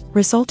freedom,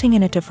 resulting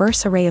in a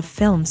diverse array of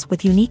films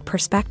with unique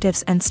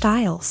perspectives and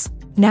styles.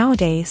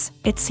 Nowadays,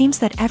 it seems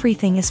that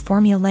everything is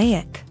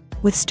formulaic,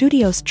 with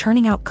studios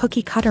churning out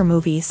cookie-cutter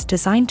movies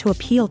designed to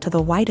appeal to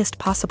the widest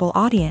possible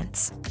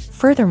audience.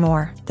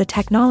 Furthermore, the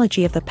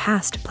technology of the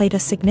past played a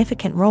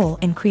significant role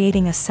in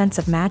creating a sense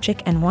of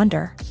magic and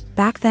wonder.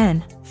 Back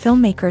then,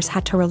 filmmakers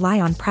had to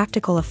rely on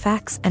practical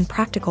effects and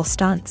practical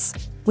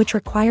stunts, which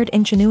required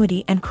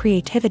ingenuity and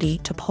creativity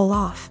to pull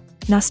off.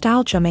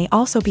 Nostalgia may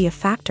also be a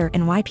factor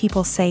in why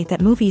people say that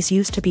movies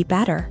used to be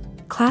better.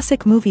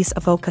 Classic movies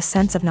evoke a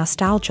sense of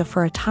nostalgia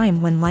for a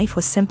time when life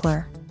was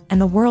simpler, and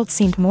the world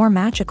seemed more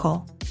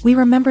magical. We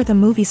remember the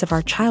movies of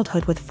our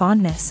childhood with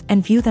fondness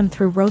and view them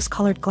through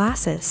rose-colored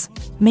glasses,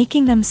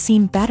 making them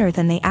seem better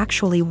than they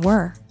actually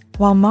were.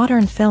 While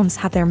modern films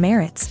have their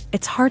merits,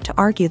 it's hard to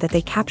argue that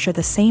they capture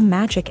the same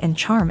magic and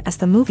charm as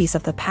the movies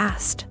of the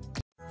past.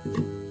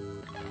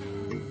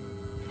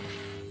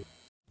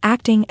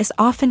 Acting is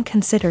often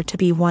considered to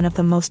be one of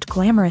the most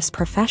glamorous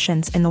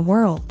professions in the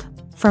world.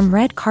 From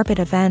red carpet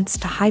events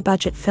to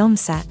high-budget film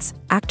sets,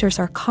 actors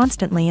are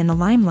constantly in the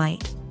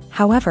limelight.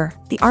 However,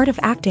 the art of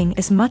acting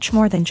is much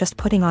more than just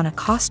putting on a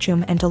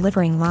costume and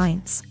delivering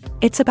lines.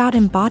 It's about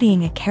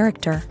embodying a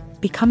character,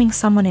 becoming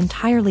someone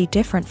entirely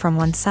different from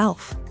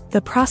oneself.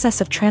 The process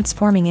of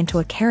transforming into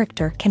a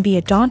character can be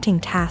a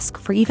daunting task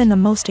for even the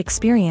most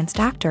experienced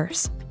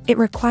actors. It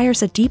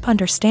requires a deep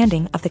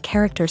understanding of the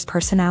character's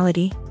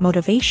personality,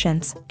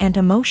 motivations, and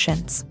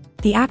emotions.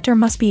 The actor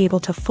must be able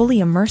to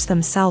fully immerse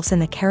themselves in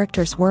the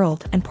character's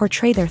world and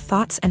portray their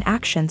thoughts and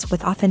actions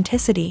with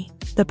authenticity.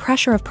 The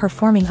pressure of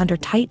performing under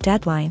tight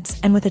deadlines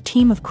and with a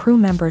team of crew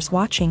members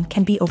watching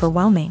can be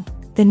overwhelming.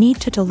 The need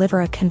to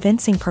deliver a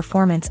convincing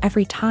performance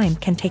every time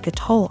can take a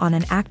toll on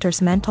an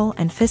actor's mental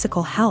and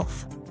physical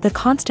health. The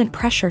constant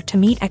pressure to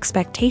meet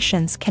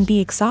expectations can be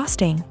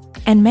exhausting,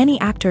 and many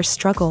actors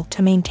struggle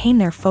to maintain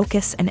their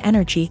focus and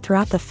energy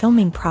throughout the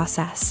filming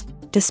process.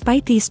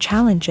 Despite these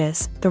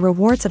challenges, the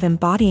rewards of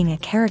embodying a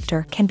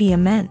character can be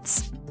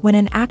immense. When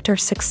an actor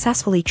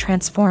successfully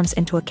transforms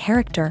into a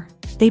character,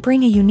 they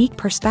bring a unique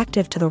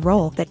perspective to the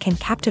role that can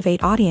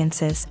captivate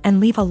audiences and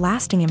leave a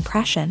lasting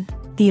impression.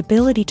 The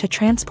ability to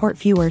transport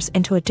viewers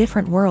into a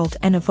different world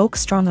and evoke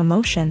strong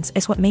emotions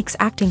is what makes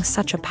acting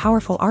such a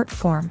powerful art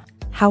form.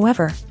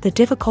 However, the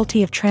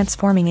difficulty of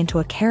transforming into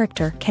a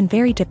character can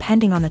vary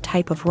depending on the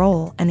type of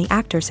role and the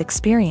actor's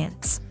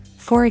experience.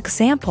 For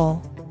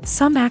example,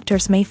 some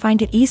actors may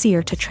find it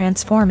easier to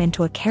transform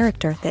into a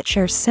character that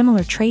shares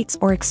similar traits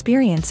or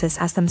experiences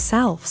as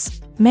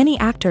themselves. Many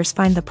actors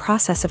find the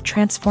process of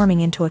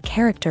transforming into a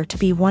character to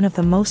be one of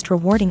the most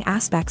rewarding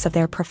aspects of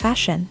their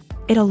profession.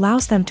 It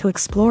allows them to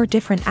explore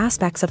different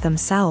aspects of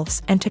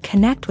themselves and to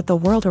connect with the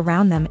world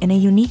around them in a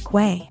unique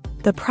way.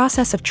 The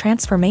process of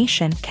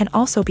transformation can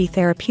also be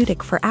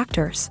therapeutic for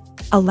actors,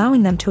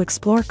 allowing them to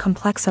explore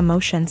complex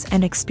emotions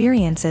and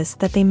experiences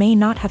that they may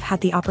not have had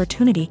the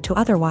opportunity to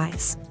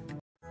otherwise.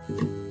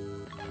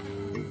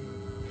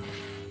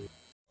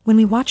 When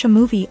we watch a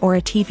movie or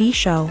a TV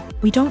show,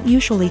 we don't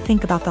usually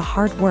think about the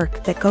hard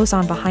work that goes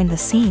on behind the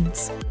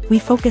scenes. We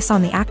focus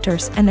on the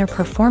actors and their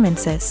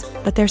performances,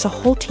 but there's a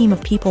whole team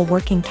of people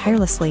working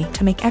tirelessly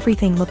to make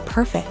everything look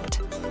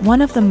perfect.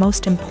 One of the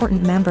most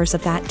important members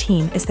of that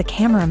team is the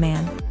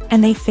cameraman,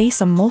 and they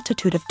face a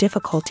multitude of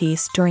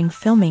difficulties during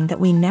filming that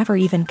we never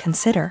even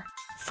consider.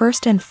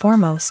 First and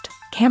foremost,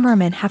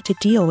 cameramen have to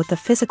deal with the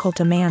physical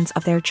demands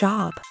of their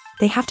job.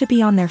 They have to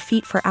be on their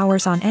feet for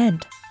hours on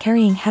end,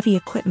 carrying heavy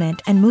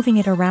equipment and moving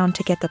it around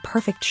to get the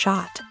perfect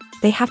shot.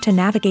 They have to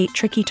navigate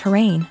tricky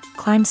terrain,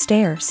 climb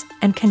stairs,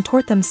 and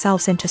contort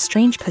themselves into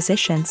strange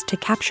positions to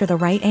capture the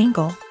right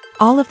angle.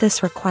 All of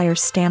this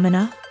requires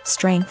stamina,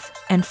 strength,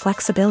 and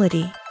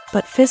flexibility.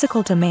 But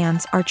physical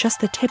demands are just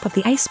the tip of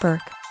the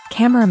iceberg.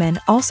 Cameramen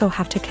also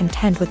have to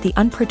contend with the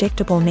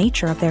unpredictable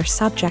nature of their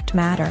subject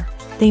matter.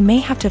 They may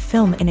have to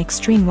film in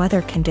extreme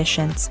weather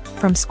conditions,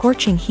 from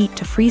scorching heat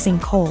to freezing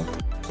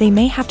cold. They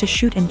may have to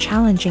shoot in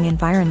challenging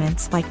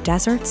environments like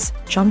deserts,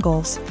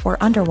 jungles, or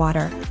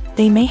underwater.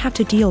 They may have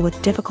to deal with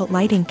difficult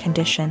lighting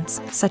conditions,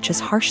 such as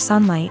harsh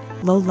sunlight,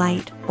 low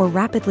light, or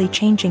rapidly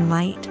changing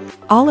light.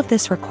 All of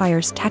this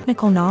requires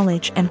technical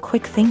knowledge and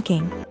quick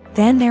thinking.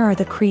 Then there are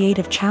the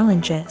creative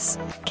challenges.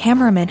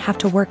 Cameramen have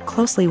to work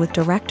closely with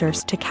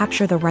directors to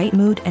capture the right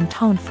mood and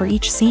tone for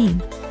each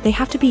scene. They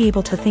have to be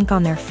able to think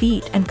on their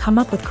feet and come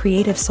up with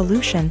creative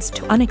solutions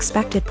to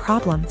unexpected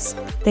problems.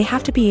 They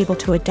have to be able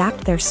to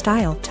adapt their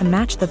style to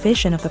match the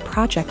vision of the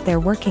project they're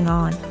working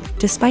on.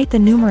 Despite the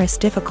numerous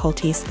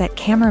difficulties that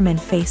cameramen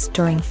face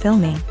during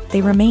filming,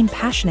 they remain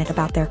passionate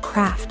about their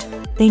craft.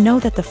 They know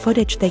that the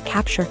footage they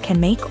capture can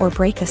make or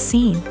break a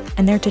scene,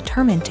 and they're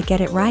determined to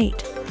get it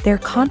right. They're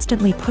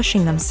constantly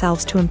pushing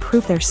themselves to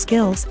improve their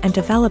skills and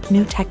develop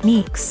new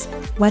techniques.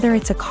 Whether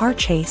it's a car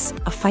chase,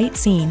 a fight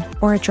scene,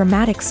 or a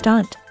dramatic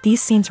stunt,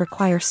 these scenes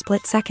require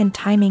split-second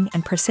timing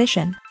and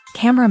precision.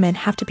 Cameramen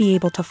have to be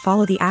able to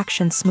follow the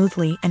action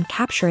smoothly and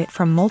capture it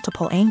from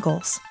multiple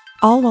angles,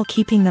 all while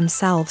keeping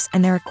themselves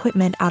and their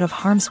equipment out of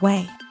harm's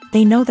way.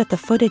 They know that the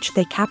footage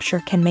they capture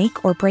can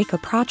make or break a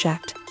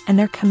project, and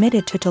they're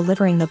committed to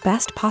delivering the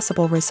best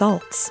possible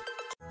results.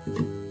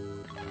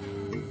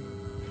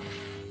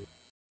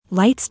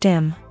 Lights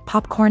dim,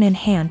 popcorn in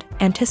hand,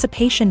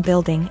 anticipation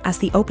building as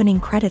the opening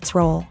credits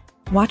roll.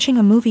 Watching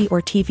a movie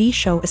or TV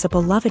show is a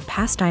beloved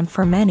pastime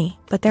for many,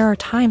 but there are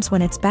times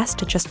when it's best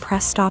to just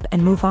press stop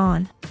and move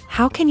on.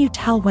 How can you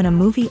tell when a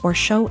movie or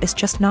show is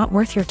just not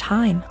worth your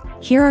time?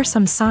 Here are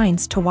some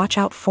signs to watch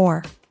out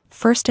for.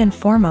 First and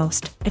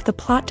foremost, if the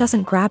plot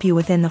doesn't grab you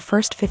within the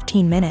first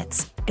 15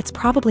 minutes, it's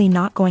probably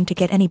not going to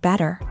get any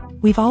better.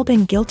 We've all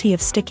been guilty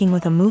of sticking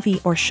with a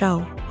movie or show,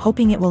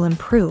 hoping it will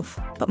improve,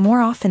 but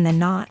more often than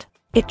not,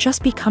 it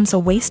just becomes a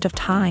waste of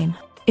time.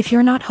 If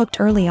you're not hooked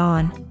early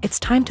on, it's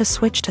time to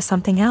switch to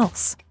something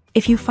else.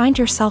 If you find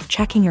yourself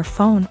checking your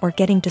phone or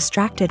getting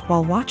distracted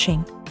while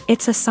watching,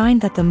 it's a sign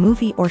that the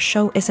movie or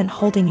show isn't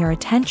holding your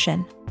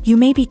attention. You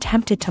may be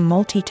tempted to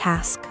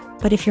multitask,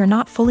 but if you're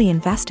not fully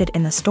invested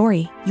in the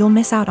story, you'll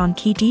miss out on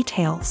key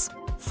details.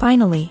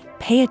 Finally,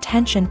 pay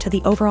attention to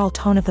the overall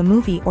tone of the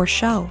movie or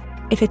show.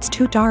 If it's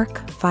too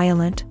dark,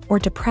 violent, or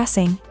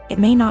depressing, it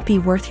may not be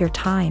worth your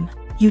time.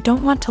 You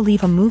don't want to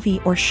leave a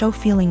movie or show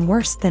feeling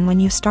worse than when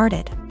you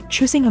started.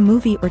 Choosing a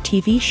movie or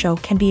TV show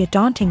can be a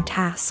daunting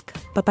task,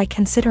 but by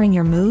considering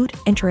your mood,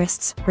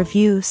 interests,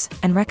 reviews,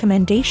 and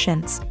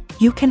recommendations,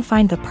 you can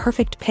find the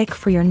perfect pick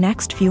for your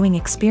next viewing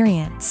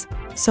experience.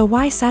 So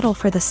why settle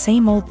for the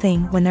same old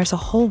thing when there's a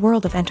whole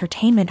world of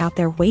entertainment out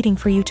there waiting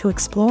for you to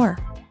explore?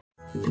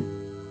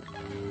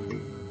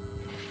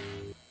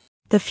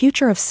 The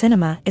future of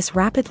cinema is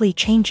rapidly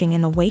changing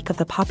in the wake of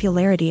the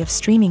popularity of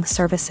streaming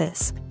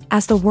services.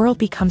 As the world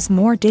becomes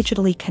more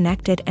digitally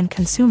connected and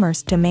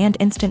consumers demand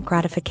instant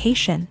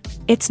gratification,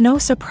 it's no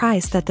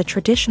surprise that the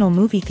traditional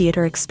movie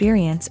theater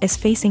experience is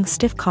facing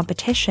stiff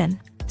competition.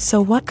 So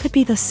what could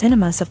be the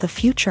cinemas of the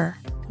future?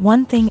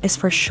 One thing is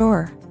for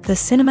sure, the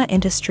cinema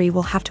industry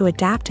will have to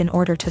adapt in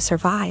order to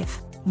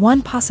survive.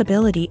 One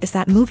possibility is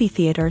that movie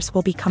theaters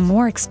will become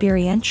more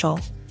experiential,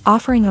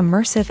 offering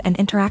immersive and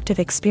interactive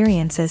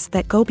experiences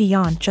that go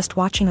beyond just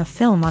watching a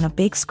film on a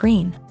big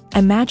screen.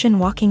 Imagine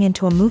walking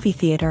into a movie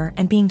theater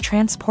and being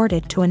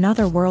transported to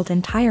another world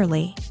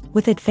entirely.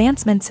 With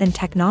advancements in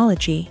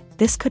technology,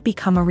 this could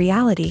become a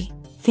reality.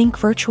 Think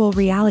virtual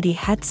reality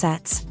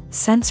headsets,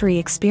 sensory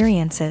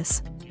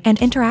experiences, and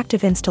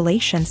interactive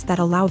installations that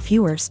allow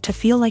viewers to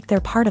feel like they're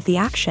part of the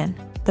action.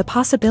 The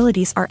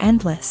possibilities are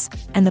endless,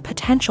 and the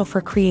potential for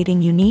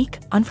creating unique,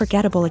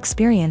 unforgettable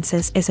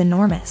experiences is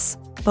enormous.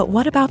 But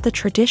what about the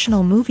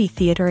traditional movie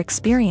theater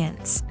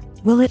experience?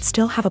 Will it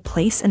still have a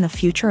place in the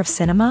future of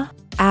cinema?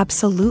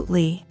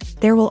 Absolutely.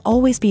 There will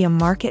always be a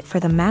market for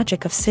the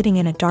magic of sitting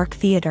in a dark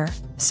theater,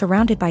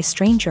 surrounded by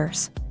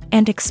strangers,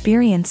 and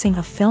experiencing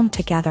a film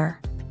together.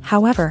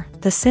 However,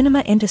 the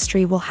cinema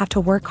industry will have to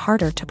work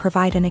harder to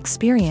provide an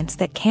experience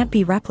that can't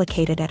be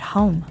replicated at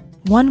home.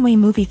 One way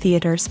movie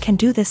theaters can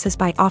do this is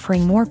by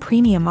offering more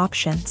premium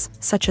options,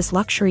 such as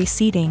luxury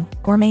seating,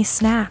 gourmet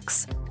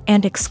snacks,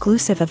 and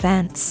exclusive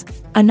events.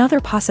 Another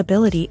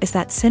possibility is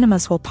that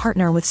cinemas will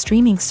partner with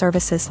streaming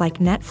services like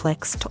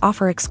Netflix to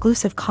offer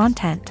exclusive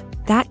content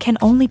that can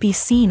only be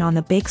seen on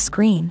the big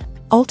screen.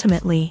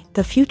 Ultimately,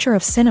 the future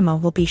of cinema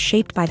will be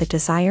shaped by the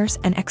desires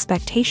and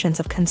expectations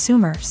of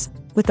consumers.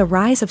 With the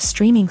rise of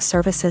streaming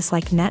services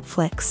like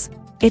Netflix,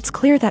 it's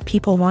clear that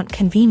people want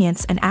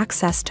convenience and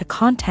access to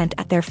content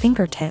at their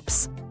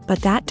fingertips.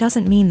 But that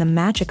doesn't mean the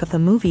magic of the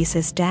movies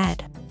is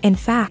dead. In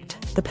fact,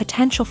 the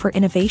potential for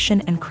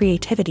innovation and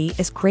creativity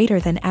is greater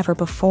than ever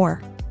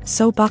before.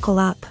 So buckle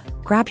up,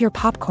 grab your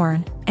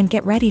popcorn, and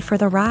get ready for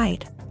the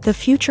ride. The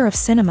future of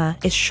cinema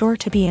is sure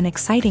to be an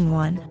exciting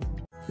one.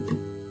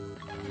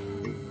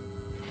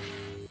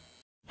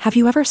 Have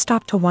you ever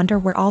stopped to wonder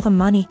where all the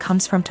money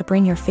comes from to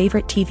bring your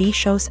favorite TV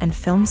shows and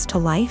films to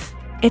life?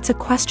 It's a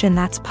question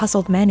that's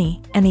puzzled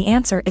many, and the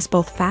answer is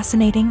both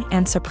fascinating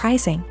and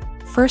surprising.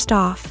 First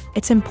off,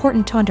 it's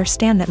important to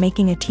understand that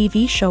making a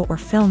TV show or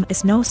film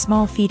is no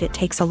small feat. It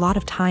takes a lot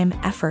of time,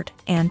 effort,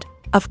 and,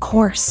 of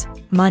course,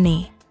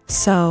 money.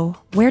 So,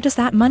 where does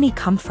that money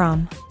come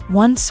from?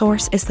 One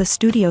source is the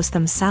studios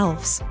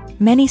themselves.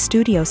 Many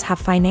studios have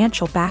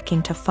financial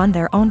backing to fund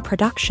their own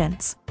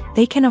productions.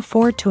 They can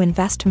afford to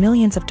invest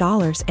millions of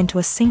dollars into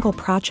a single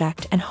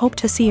project and hope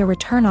to see a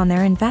return on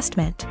their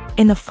investment,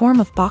 in the form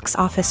of box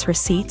office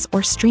receipts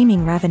or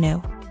streaming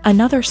revenue.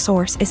 Another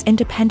source is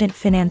independent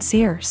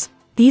financiers.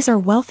 These are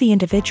wealthy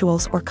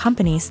individuals or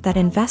companies that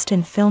invest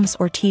in films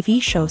or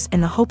TV shows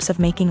in the hopes of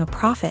making a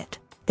profit.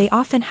 They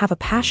often have a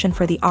passion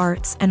for the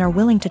arts and are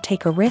willing to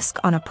take a risk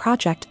on a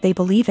project they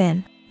believe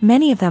in.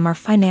 Many of them are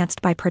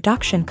financed by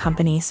production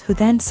companies who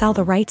then sell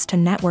the rights to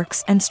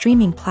networks and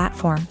streaming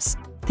platforms.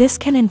 This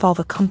can involve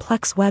a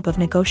complex web of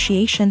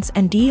negotiations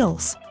and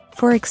deals.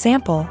 For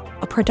example,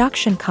 a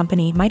production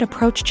company might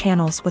approach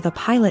channels with a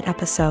pilot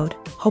episode,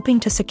 hoping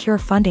to secure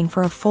funding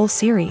for a full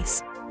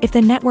series. If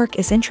the network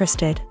is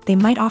interested, they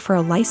might offer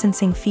a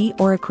licensing fee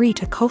or agree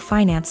to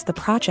co-finance the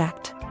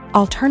project.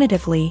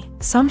 Alternatively,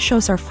 some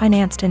shows are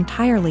financed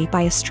entirely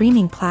by a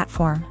streaming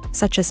platform,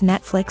 such as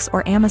Netflix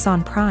or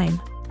Amazon Prime,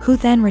 who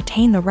then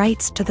retain the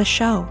rights to the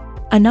show.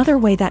 Another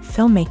way that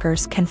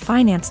filmmakers can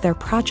finance their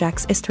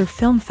projects is through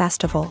film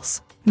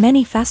festivals.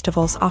 Many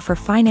festivals offer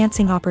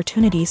financing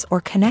opportunities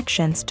or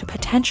connections to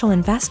potential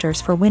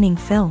investors for winning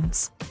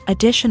films.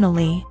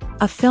 Additionally,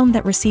 a film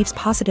that receives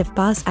positive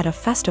buzz at a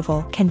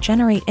festival can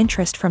generate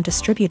interest from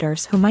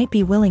distributors who might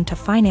be willing to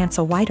finance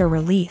a wider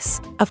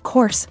release. Of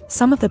course,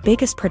 some of the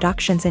biggest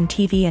productions in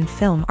TV and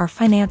film are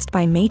financed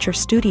by major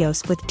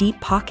studios with deep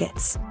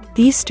pockets.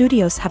 These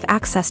studios have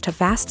access to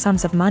vast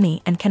sums of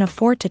money and can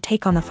afford to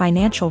take on the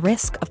financial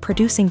risk of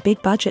producing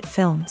big-budget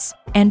films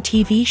and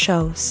TV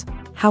shows.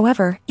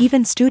 However,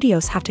 even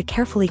studios have to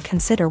carefully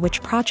consider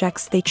which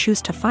projects they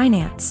choose to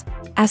finance,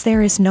 as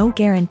there is no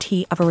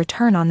guarantee of a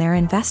return on their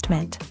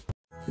investment.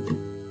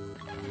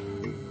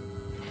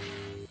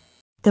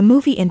 The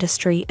movie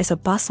industry is a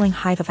bustling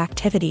hive of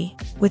activity,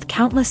 with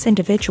countless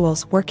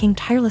individuals working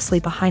tirelessly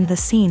behind the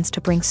scenes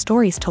to bring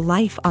stories to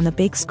life on the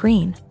big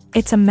screen.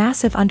 It's a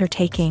massive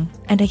undertaking,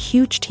 and a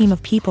huge team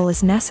of people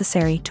is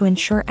necessary to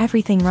ensure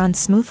everything runs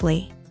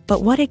smoothly.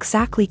 But what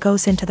exactly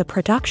goes into the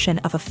production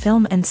of a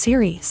film and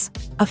series?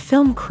 A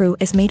film crew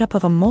is made up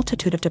of a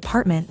multitude of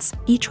departments,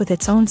 each with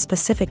its own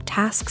specific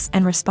tasks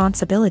and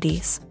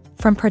responsibilities.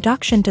 From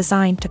production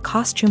design to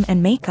costume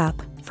and makeup,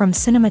 from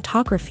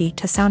cinematography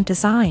to sound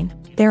design,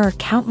 there are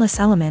countless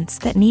elements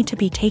that need to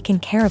be taken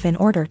care of in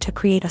order to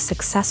create a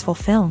successful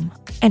film.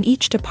 And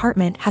each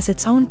department has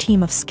its own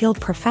team of skilled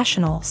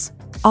professionals,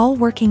 all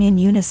working in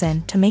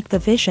unison to make the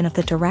vision of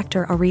the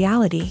director a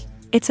reality.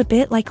 It's a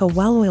bit like a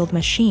well-oiled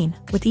machine,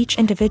 with each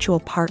individual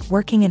part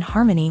working in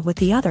harmony with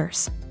the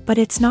others. But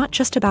it's not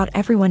just about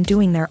everyone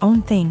doing their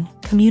own thing.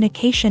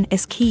 Communication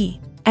is key.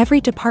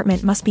 Every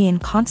department must be in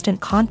constant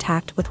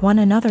contact with one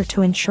another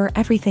to ensure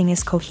everything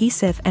is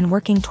cohesive and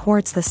working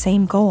towards the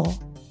same goal.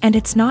 And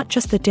it's not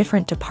just the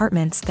different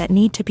departments that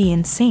need to be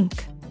in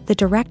sync. The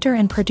director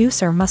and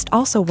producer must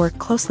also work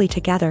closely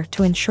together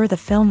to ensure the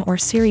film or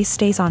series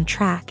stays on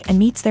track and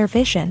meets their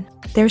vision.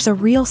 There's a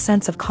real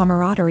sense of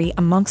camaraderie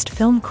amongst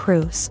film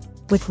crews.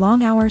 With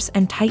long hours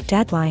and tight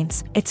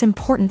deadlines, it's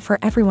important for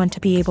everyone to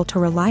be able to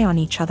rely on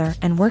each other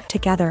and work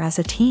together as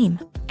a team.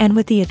 And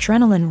with the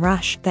adrenaline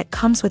rush that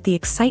comes with the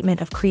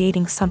excitement of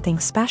creating something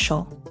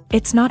special,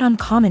 it's not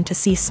uncommon to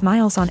see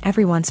smiles on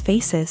everyone's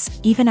faces,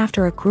 even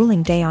after a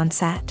grueling day on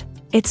set.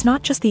 It's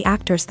not just the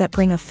actors that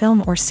bring a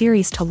film or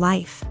series to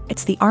life,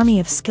 it's the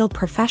army of skilled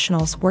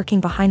professionals working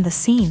behind the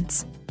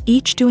scenes,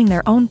 each doing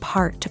their own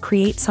part to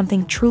create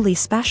something truly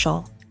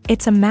special.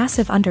 It's a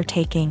massive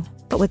undertaking,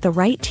 but with the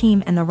right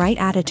team and the right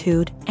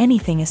attitude,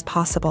 anything is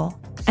possible.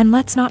 And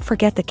let's not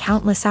forget the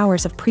countless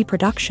hours of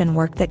pre-production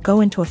work that go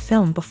into a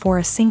film before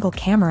a single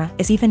camera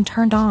is even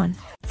turned on.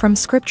 From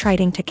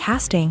scriptwriting to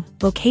casting,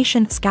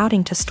 location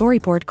scouting to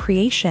storyboard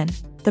creation,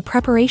 the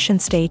preparation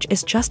stage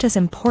is just as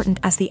important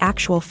as the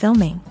actual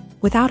filming.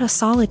 Without a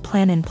solid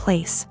plan in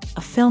place,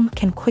 a film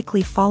can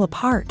quickly fall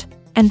apart.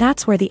 And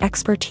that's where the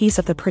expertise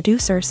of the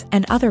producers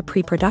and other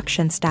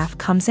pre-production staff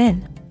comes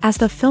in. As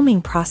the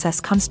filming process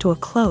comes to a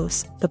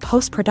close, the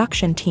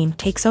post-production team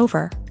takes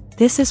over.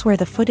 This is where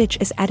the footage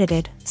is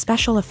edited,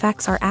 special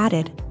effects are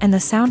added, and the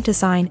sound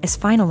design is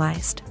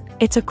finalized.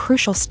 It's a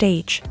crucial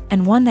stage,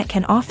 and one that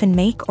can often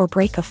make or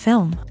break a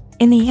film.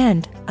 In the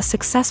end, a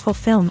successful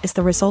film is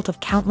the result of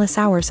countless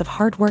hours of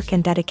hard work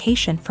and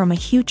dedication from a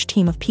huge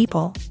team of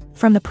people.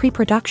 From the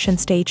pre-production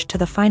stage to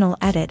the final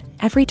edit,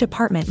 every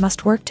department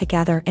must work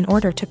together in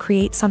order to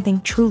create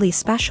something truly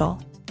special.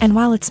 And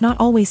while it's not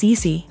always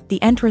easy, the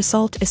end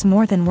result is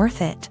more than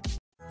worth it.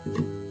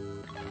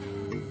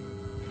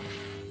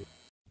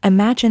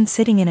 Imagine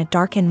sitting in a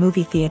darkened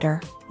movie theater,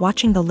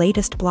 watching the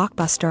latest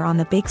blockbuster on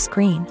the big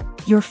screen.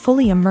 You're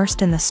fully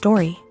immersed in the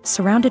story,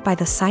 surrounded by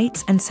the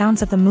sights and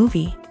sounds of the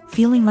movie,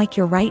 feeling like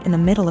you're right in the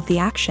middle of the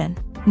action.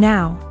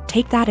 Now,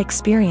 take that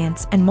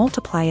experience and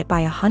multiply it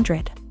by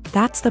 100.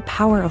 That's the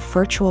power of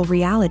virtual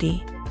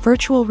reality.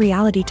 Virtual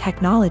reality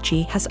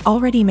technology has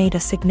already made a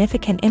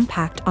significant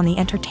impact on the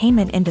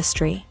entertainment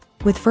industry.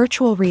 With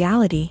virtual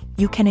reality,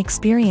 you can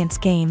experience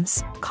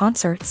games,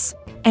 concerts,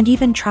 and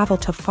even travel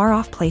to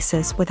far-off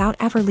places without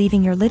ever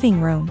leaving your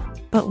living room.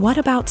 But what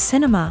about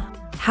cinema?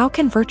 How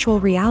can virtual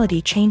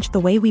reality change the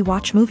way we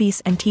watch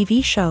movies and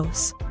TV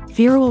shows?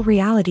 Virtual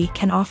reality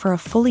can offer a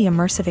fully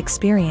immersive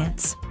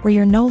experience, where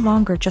you're no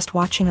longer just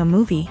watching a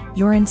movie,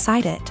 you're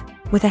inside it.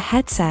 With a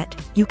headset,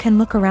 you can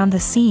look around the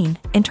scene,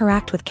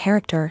 interact with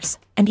characters,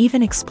 and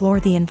even explore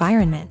the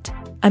environment.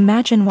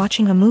 Imagine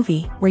watching a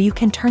movie where you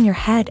can turn your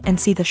head and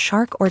see the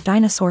shark or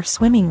dinosaur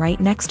swimming right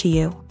next to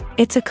you.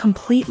 It's a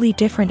completely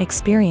different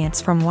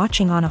experience from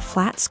watching on a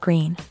flat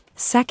screen.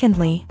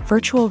 Secondly,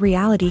 virtual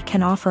reality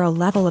can offer a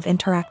level of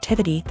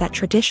interactivity that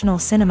traditional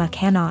cinema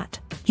cannot.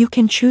 You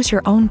can choose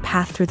your own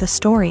path through the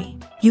story.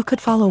 You could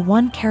follow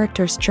one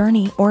character's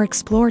journey or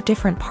explore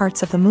different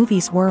parts of the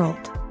movie's world.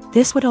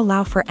 This would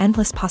allow for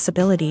endless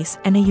possibilities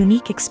and a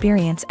unique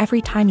experience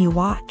every time you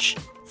watch.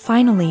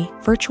 Finally,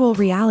 virtual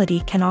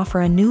reality can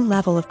offer a new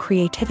level of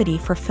creativity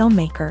for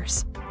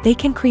filmmakers. They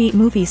can create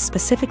movies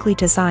specifically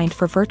designed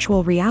for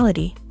virtual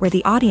reality, where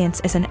the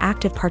audience is an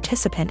active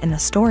participant in the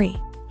story.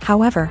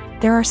 However,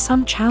 there are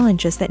some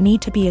challenges that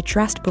need to be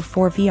addressed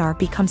before VR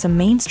becomes a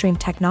mainstream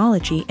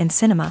technology in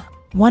cinema.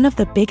 One of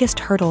the biggest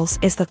hurdles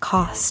is the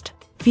cost.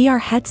 VR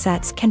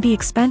headsets can be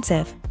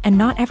expensive, and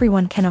not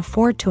everyone can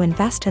afford to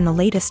invest in the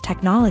latest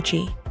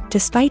technology.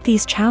 Despite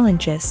these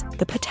challenges,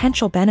 the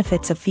potential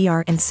benefits of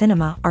VR in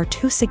cinema are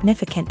too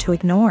significant to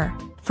ignore.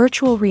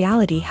 Virtual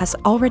reality has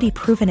already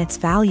proven its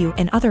value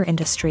in other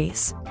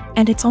industries,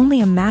 and it's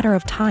only a matter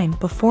of time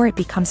before it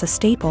becomes a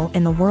staple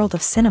in the world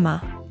of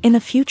cinema. In the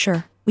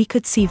future, we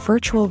could see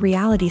virtual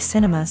reality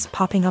cinemas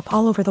popping up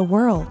all over the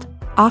world,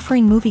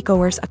 offering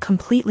moviegoers a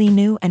completely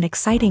new and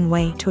exciting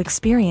way to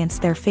experience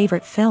their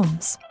favorite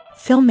films.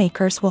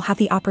 Filmmakers will have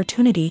the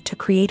opportunity to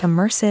create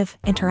immersive,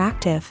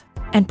 interactive,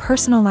 and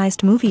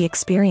personalized movie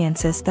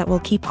experiences that will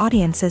keep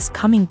audiences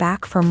coming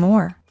back for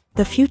more.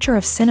 The future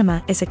of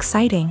cinema is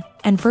exciting,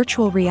 and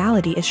virtual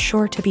reality is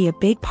sure to be a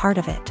big part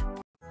of it.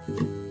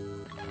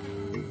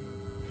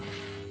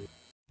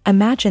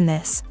 Imagine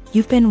this.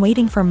 You've been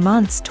waiting for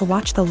months to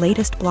watch the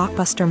latest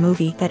blockbuster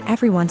movie that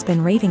everyone's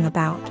been raving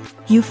about.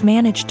 You've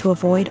managed to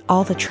avoid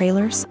all the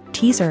trailers,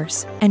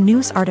 teasers, and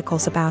news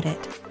articles about it,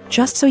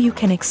 just so you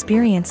can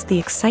experience the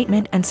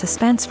excitement and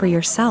suspense for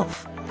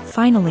yourself.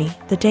 Finally,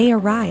 the day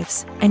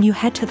arrives, and you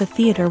head to the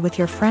theater with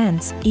your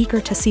friends, eager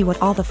to see what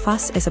all the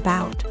fuss is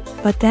about.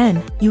 But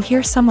then, you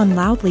hear someone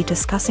loudly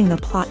discussing the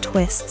plot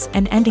twists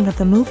and ending of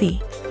the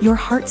movie. Your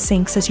heart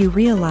sinks as you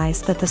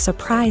realize that the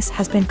surprise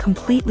has been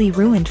completely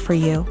ruined for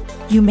you.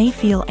 You may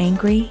feel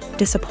angry,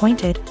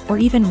 disappointed, or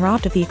even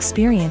robbed of the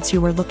experience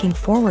you were looking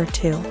forward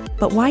to.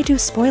 But why do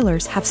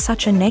spoilers have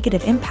such a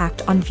negative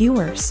impact on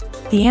viewers?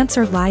 The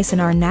answer lies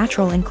in our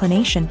natural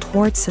inclination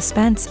towards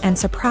suspense and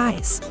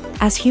surprise.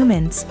 As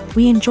humans,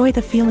 we enjoy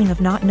the feeling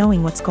of not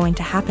knowing what's going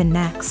to happen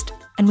next,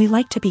 and we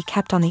like to be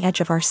kept on the edge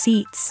of our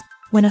seats.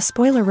 When a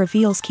spoiler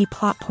reveals key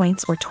plot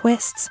points or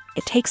twists,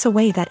 it takes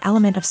away that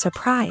element of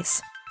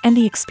surprise, and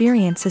the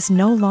experience is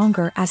no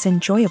longer as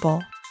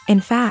enjoyable. In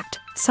fact,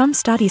 some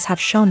studies have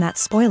shown that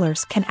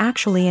spoilers can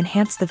actually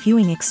enhance the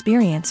viewing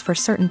experience for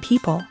certain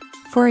people.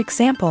 For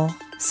example,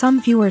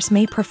 some viewers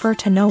may prefer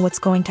to know what's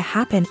going to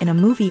happen in a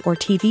movie or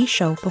TV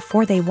show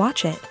before they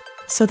watch it,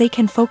 so they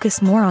can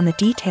focus more on the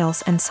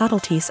details and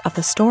subtleties of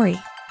the story.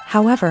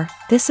 However,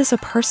 this is a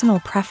personal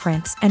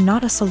preference and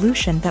not a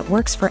solution that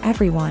works for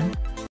everyone.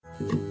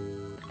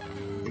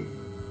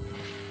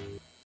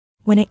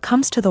 When it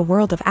comes to the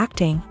world of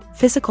acting,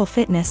 physical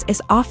fitness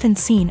is often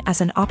seen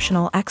as an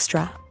optional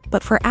extra.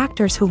 But for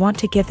actors who want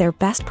to give their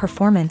best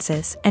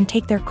performances and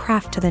take their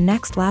craft to the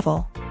next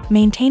level,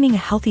 maintaining a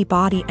healthy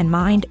body and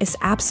mind is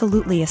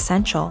absolutely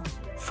essential.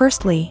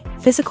 Firstly,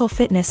 physical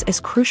fitness is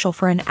crucial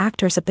for an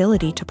actor's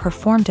ability to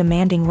perform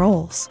demanding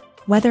roles.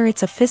 Whether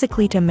it's a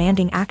physically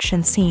demanding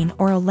action scene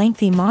or a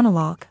lengthy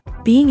monologue,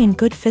 being in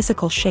good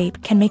physical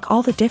shape can make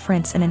all the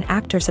difference in an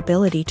actor's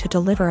ability to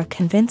deliver a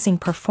convincing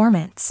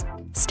performance.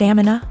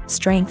 Stamina,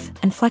 strength,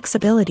 and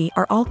flexibility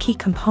are all key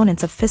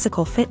components of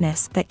physical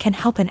fitness that can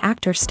help an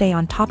actor stay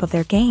on top of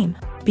their game.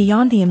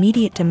 Beyond the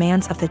immediate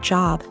demands of the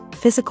job,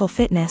 physical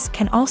fitness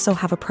can also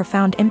have a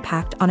profound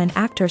impact on an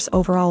actor's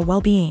overall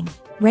well-being.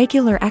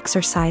 Regular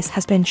exercise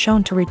has been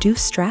shown to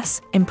reduce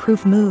stress,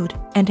 improve mood,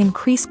 and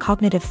increase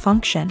cognitive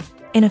function.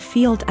 In a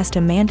field as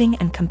demanding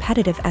and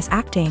competitive as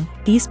acting,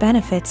 these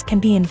benefits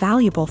can be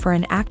invaluable for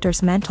an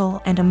actor's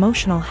mental and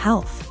emotional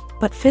health.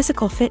 But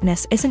physical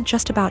fitness isn't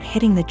just about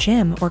hitting the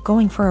gym or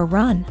going for a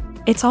run.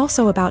 It's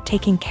also about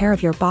taking care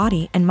of your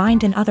body and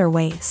mind in other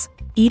ways.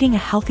 Eating a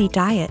healthy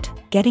diet,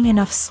 getting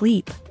enough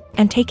sleep,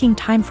 and taking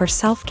time for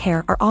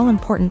self-care are all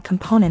important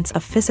components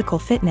of physical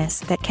fitness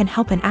that can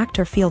help an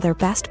actor feel their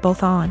best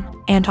both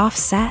on and off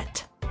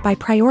set. By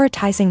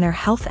prioritizing their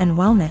health and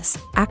wellness,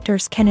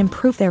 actors can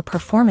improve their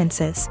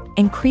performances,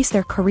 increase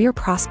their career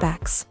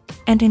prospects,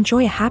 and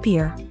enjoy a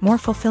happier, more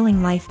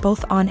fulfilling life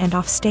both on and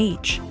off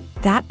stage.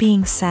 That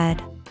being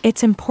said,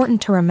 it's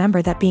important to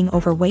remember that being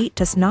overweight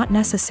does not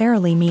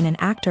necessarily mean an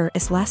actor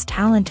is less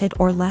talented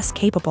or less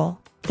capable.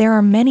 There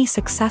are many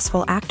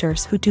successful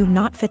actors who do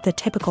not fit the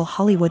typical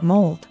Hollywood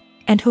mold,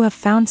 and who have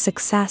found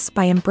success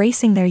by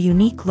embracing their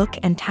unique look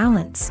and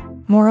talents.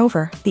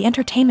 Moreover, the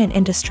entertainment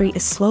industry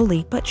is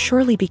slowly but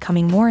surely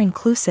becoming more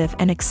inclusive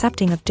and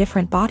accepting of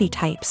different body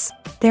types.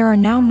 There are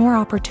now more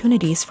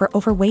opportunities for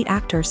overweight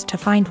actors to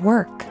find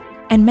work,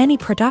 and many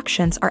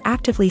productions are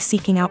actively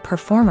seeking out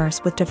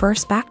performers with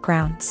diverse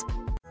backgrounds.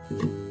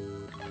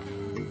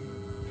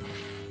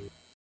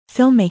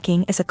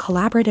 Filmmaking is a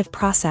collaborative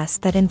process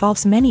that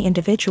involves many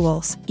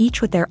individuals,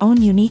 each with their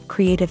own unique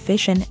creative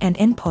vision and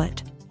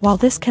input. While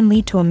this can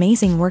lead to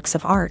amazing works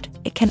of art,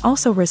 it can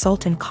also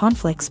result in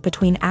conflicts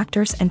between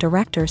actors and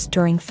directors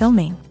during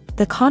filming.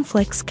 The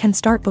conflicts can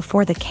start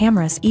before the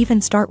cameras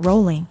even start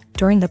rolling,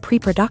 during the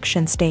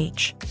pre-production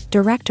stage.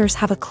 Directors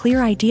have a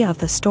clear idea of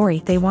the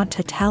story they want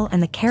to tell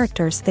and the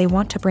characters they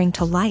want to bring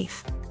to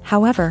life.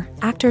 However,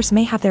 actors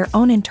may have their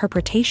own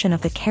interpretation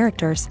of the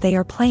characters they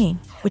are playing,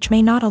 which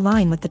may not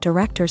align with the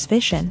director's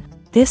vision.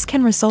 This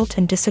can result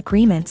in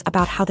disagreements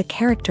about how the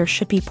character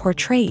should be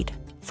portrayed,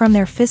 from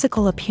their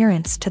physical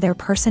appearance to their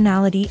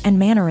personality and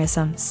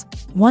mannerisms.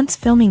 Once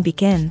filming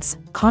begins,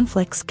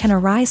 conflicts can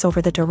arise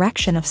over the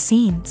direction of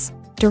scenes.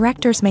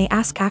 Directors may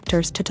ask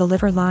actors to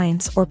deliver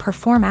lines or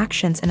perform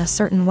actions in a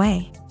certain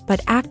way, but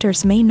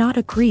actors may not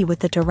agree with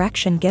the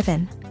direction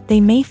given.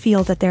 They may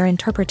feel that their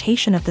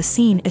interpretation of the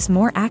scene is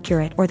more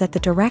accurate or that the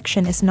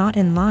direction is not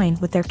in line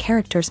with their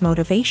character's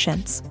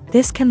motivations.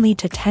 This can lead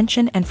to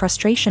tension and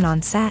frustration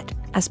on set,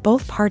 as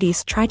both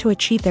parties try to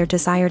achieve their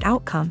desired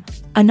outcome.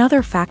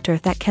 Another factor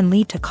that can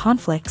lead to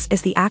conflicts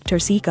is the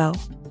actor's ego.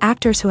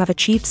 Actors who have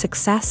achieved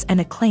success and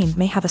acclaim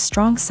may have a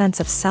strong sense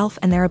of self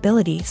and their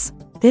abilities.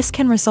 This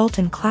can result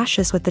in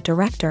clashes with the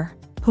director,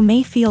 who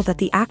may feel that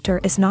the actor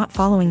is not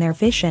following their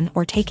vision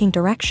or taking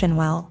direction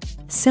well.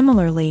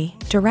 Similarly,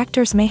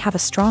 directors may have a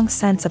strong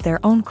sense of their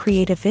own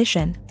creative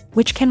vision,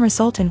 which can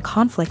result in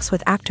conflicts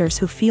with actors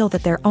who feel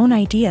that their own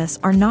ideas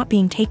are not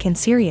being taken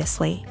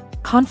seriously.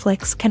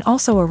 Conflicts can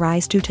also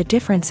arise due to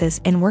differences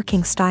in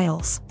working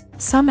styles.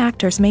 Some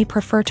actors may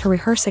prefer to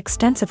rehearse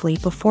extensively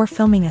before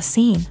filming a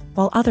scene,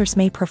 while others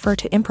may prefer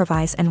to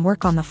improvise and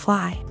work on the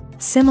fly.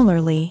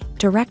 Similarly,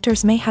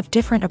 directors may have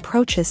different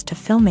approaches to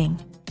filming,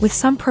 with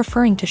some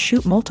preferring to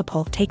shoot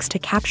multiple takes to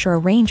capture a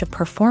range of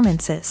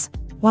performances,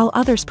 while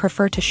others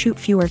prefer to shoot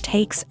fewer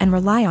takes and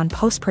rely on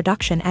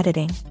post-production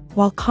editing.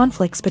 While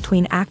conflicts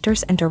between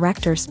actors and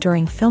directors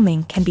during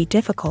filming can be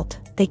difficult,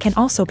 they can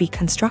also be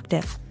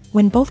constructive.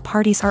 When both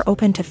parties are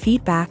open to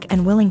feedback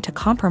and willing to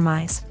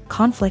compromise,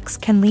 conflicts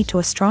can lead to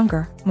a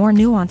stronger, more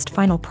nuanced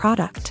final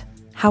product.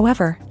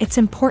 However, it's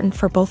important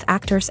for both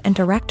actors and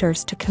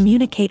directors to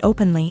communicate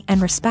openly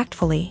and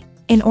respectfully,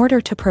 in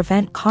order to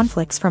prevent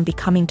conflicts from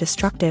becoming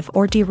destructive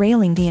or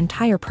derailing the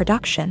entire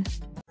production.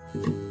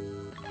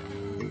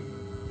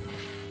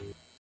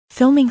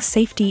 Filming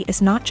safety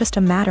is not just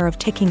a matter of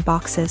ticking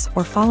boxes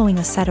or following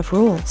a set of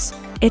rules.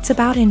 It's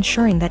about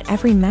ensuring that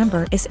every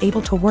member is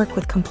able to work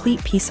with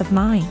complete peace of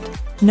mind,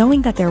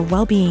 knowing that their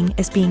well-being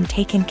is being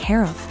taken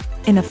care of.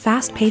 In a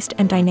fast-paced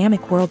and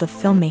dynamic world of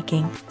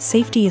filmmaking,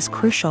 safety is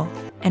crucial,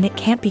 and it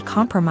can't be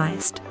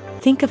compromised.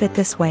 Think of it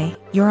this way: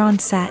 you're on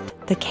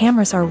set, the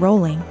cameras are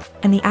rolling,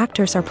 and the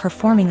actors are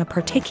performing a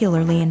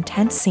particularly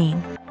intense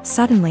scene.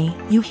 Suddenly,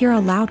 you hear a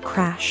loud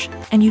crash,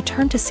 and you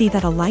turn to see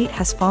that a light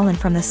has fallen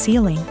from the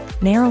ceiling,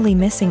 narrowly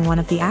missing one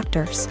of the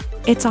actors.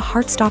 It's a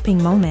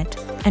heart-stopping moment,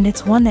 and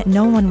it's one that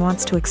no one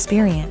wants to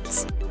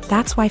experience.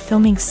 That's why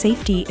filming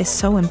safety is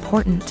so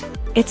important.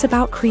 It's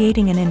about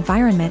creating an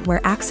environment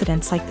where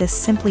accidents like this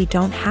simply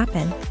don't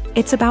happen.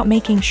 It's about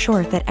making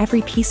sure that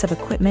every piece of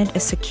equipment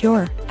is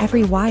secure,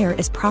 every wire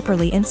is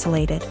properly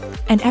insulated,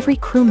 and every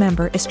crew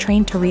member is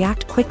trained to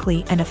react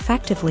quickly and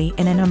effectively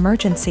in an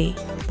emergency.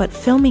 But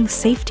filming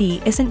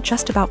safety isn't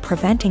just about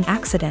preventing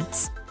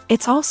accidents.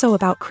 It's also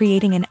about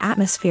creating an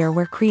atmosphere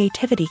where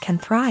creativity can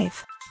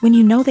thrive. When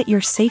you know that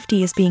your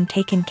safety is being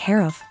taken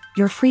care of,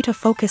 you're free to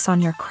focus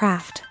on your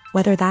craft,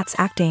 whether that's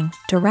acting,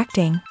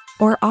 directing,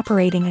 or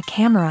operating a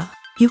camera.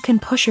 You can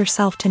push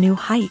yourself to new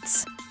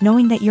heights,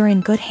 knowing that you're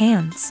in good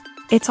hands.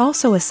 It's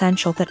also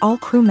essential that all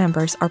crew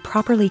members are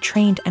properly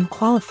trained and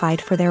qualified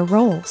for their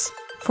roles.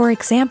 For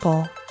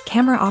example,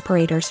 camera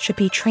operators should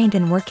be trained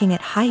in working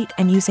at height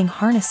and using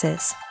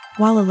harnesses,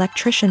 while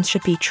electricians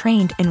should be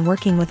trained in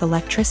working with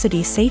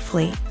electricity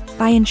safely.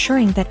 By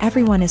ensuring that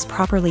everyone is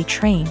properly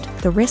trained,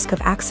 the risk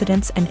of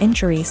accidents and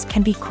injuries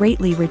can be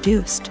greatly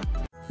reduced.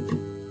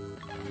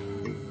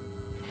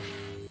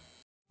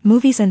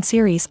 Movies and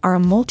series are a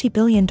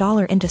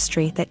multi-billion-dollar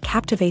industry that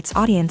captivates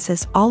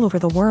audiences all over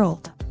the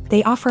world.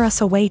 They offer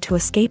us a way to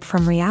escape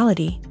from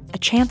reality, a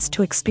chance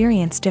to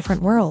experience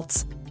different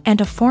worlds,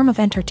 and a form of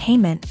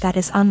entertainment that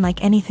is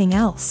unlike anything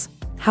else.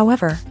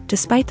 However,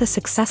 despite the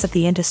success of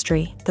the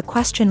industry, the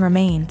question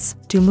remains: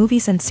 do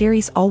movies and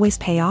series always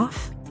pay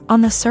off? On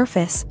the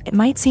surface, it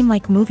might seem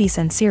like movies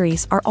and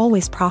series are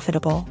always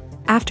profitable.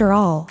 After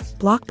all,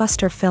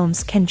 blockbuster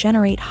films can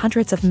generate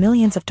hundreds of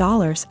millions of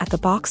dollars at the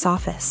box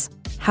office.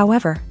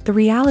 However, the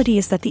reality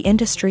is that the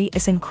industry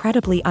is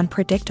incredibly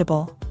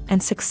unpredictable,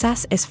 and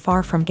success is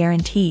far from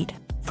guaranteed.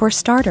 For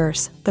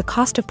starters, the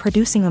cost of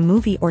producing a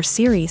movie or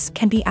series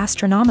can be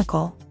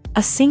astronomical.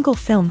 A single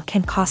film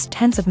can cost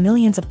tens of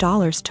millions of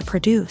dollars to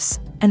produce,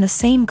 and the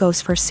same goes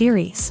for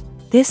series.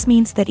 This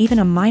means that even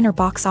a minor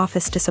box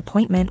office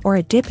disappointment or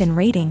a dip in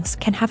ratings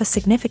can have a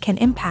significant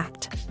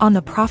impact on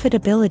the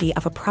profitability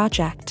of a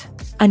project.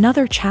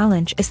 Another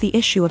challenge is the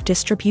issue of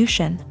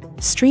distribution.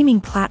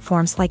 Streaming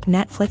platforms like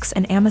Netflix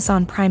and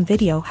Amazon Prime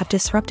Video have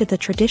disrupted the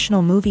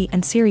traditional movie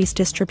and series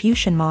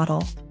distribution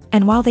model.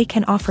 And while they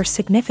can offer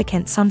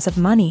significant sums of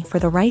money for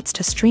the rights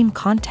to stream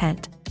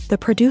content, the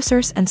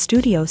producers and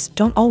studios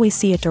don't always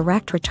see a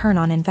direct return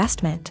on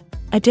investment.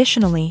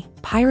 Additionally,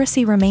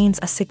 piracy remains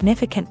a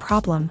significant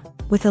problem,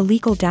 with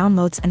illegal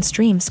downloads and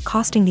streams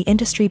costing the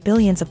industry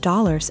billions of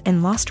dollars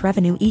in lost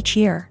revenue each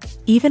year.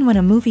 Even when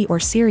a movie or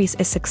series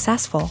is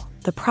successful,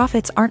 the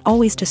profits aren't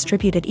always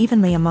distributed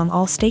evenly among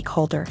all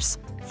stakeholders.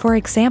 For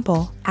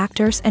example,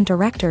 actors and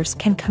directors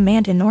can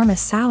command enormous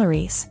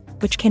salaries,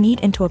 which can eat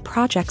into a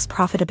project's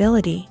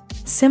profitability.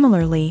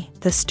 Similarly,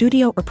 the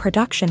studio or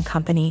production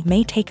company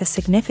may take a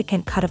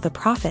significant cut of the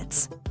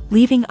profits,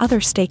 leaving other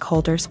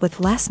stakeholders with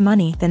less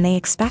money than they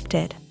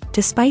expected.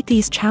 Despite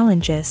these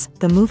challenges,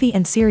 the movie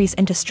and series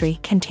industry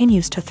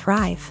continues to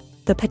thrive.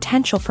 The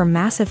potential for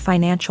massive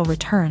financial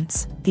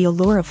returns, the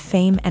allure of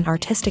fame and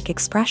artistic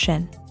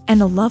expression, and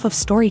the love of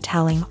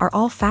storytelling are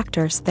all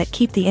factors that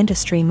keep the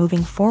industry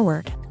moving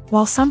forward.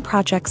 While some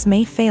projects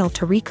may fail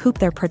to recoup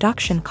their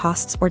production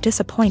costs or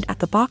disappoint at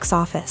the box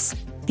office,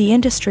 the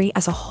industry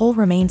as a whole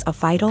remains a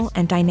vital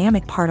and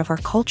dynamic part of our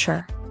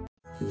culture.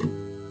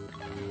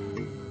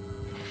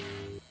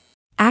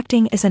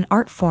 Acting is an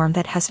art form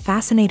that has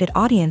fascinated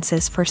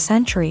audiences for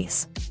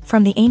centuries.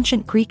 From the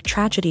ancient Greek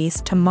tragedies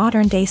to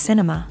modern-day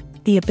cinema,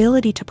 the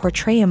ability to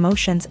portray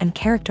emotions and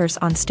characters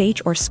on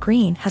stage or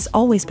screen has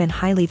always been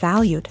highly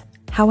valued.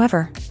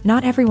 However,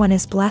 not everyone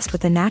is blessed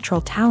with a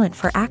natural talent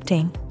for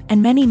acting,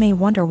 and many may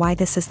wonder why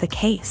this is the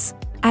case.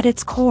 At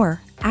its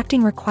core,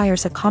 acting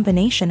requires a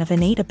combination of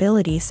innate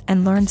abilities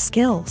and learned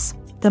skills.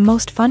 The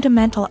most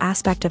fundamental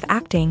aspect of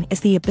acting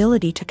is the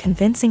ability to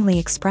convincingly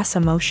express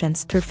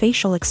emotions through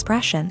facial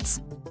expressions,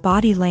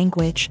 body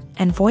language,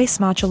 and voice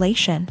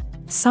modulation.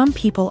 Some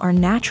people are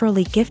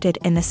naturally gifted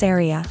in this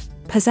area,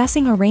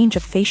 possessing a range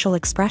of facial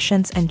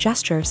expressions and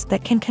gestures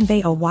that can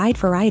convey a wide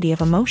variety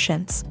of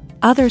emotions.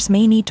 Others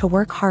may need to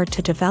work hard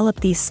to develop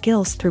these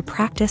skills through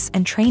practice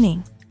and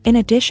training. In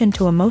addition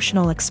to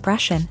emotional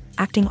expression,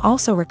 acting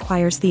also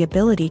requires the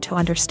ability to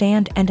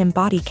understand and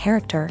embody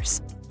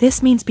characters.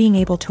 This means being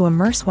able to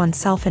immerse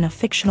oneself in a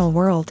fictional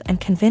world and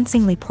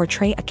convincingly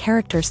portray a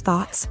character's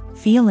thoughts,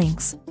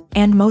 feelings,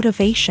 and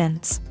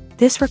motivations.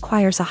 This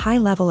requires a high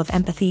level of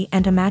empathy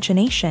and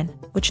imagination,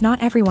 which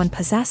not everyone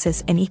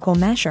possesses in equal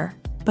measure.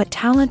 But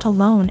talent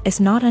alone is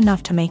not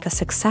enough to make a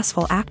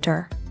successful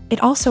actor.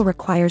 It also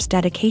requires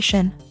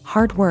dedication,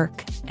 hard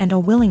work, and a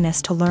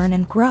willingness to learn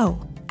and grow.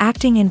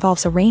 Acting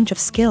involves a range of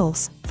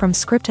skills, from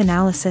script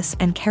analysis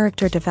and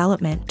character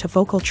development to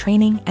vocal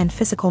training and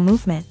physical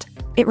movement.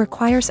 It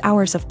requires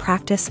hours of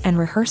practice and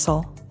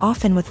rehearsal,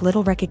 often with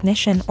little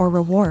recognition or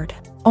reward.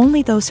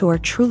 Only those who are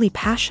truly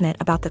passionate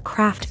about the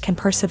craft can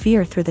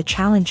persevere through the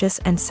challenges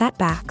and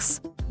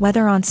setbacks.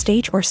 Whether on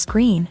stage or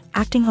screen,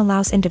 acting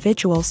allows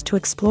individuals to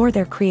explore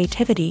their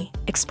creativity,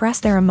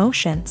 express their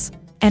emotions,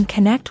 and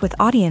connect with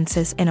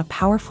audiences in a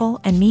powerful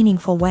and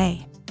meaningful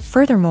way.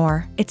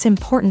 Furthermore, it's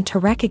important to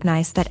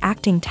recognize that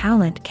acting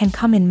talent can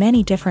come in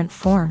many different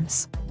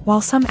forms.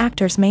 While some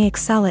actors may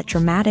excel at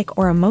dramatic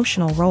or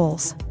emotional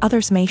roles,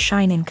 others may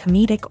shine in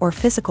comedic or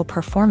physical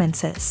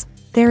performances.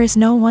 There is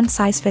no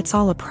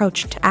one-size-fits-all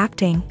approach to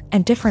acting,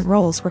 and different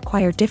roles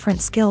require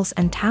different skills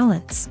and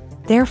talents.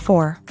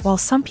 Therefore, while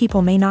some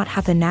people may not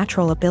have the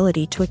natural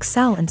ability to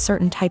excel in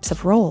certain types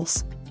of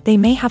roles, they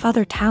may have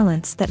other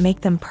talents that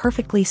make them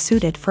perfectly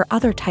suited for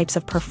other types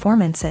of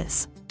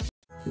performances.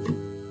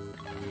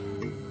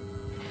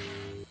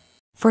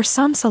 For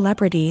some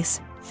celebrities,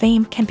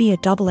 fame can be a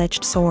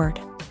double-edged sword.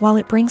 While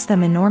it brings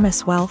them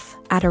enormous wealth,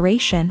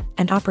 adoration,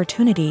 and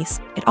opportunities,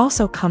 it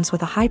also comes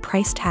with a high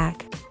price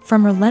tag.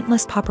 From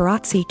relentless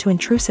paparazzi to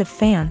intrusive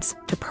fans,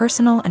 to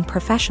personal and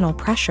professional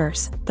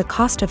pressures, the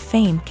cost of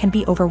fame can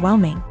be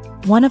overwhelming.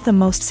 One of the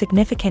most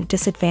significant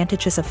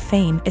disadvantages of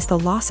fame is the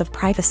loss of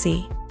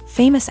privacy.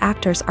 Famous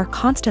actors are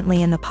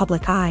constantly in the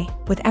public eye,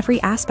 with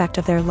every aspect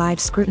of their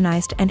lives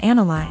scrutinized and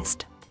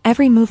analyzed.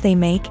 Every move they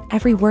make,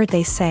 every word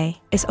they say,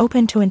 is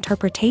open to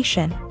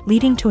interpretation,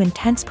 leading to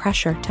intense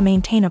pressure to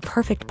maintain a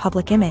perfect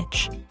public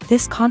image.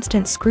 This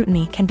constant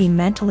scrutiny can be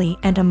mentally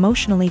and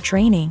emotionally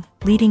draining,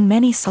 leading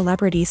many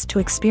celebrities to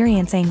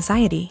experience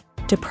anxiety,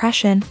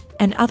 depression,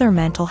 and other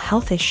mental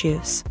health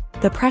issues.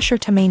 The pressure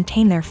to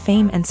maintain their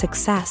fame and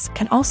success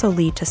can also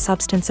lead to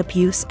substance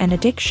abuse and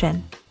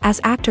addiction,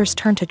 as actors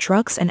turn to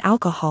drugs and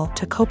alcohol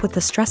to cope with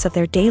the stress of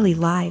their daily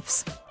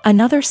lives.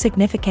 Another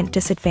significant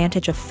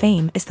disadvantage of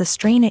fame is the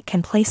strain it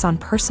can place on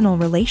personal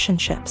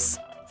relationships.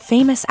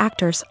 Famous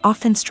actors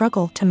often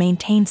struggle to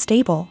maintain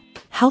stable,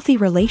 healthy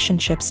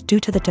relationships due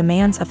to the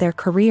demands of their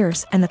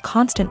careers and the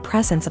constant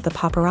presence of the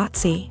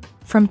paparazzi.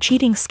 From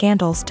cheating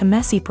scandals to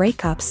messy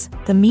breakups,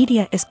 the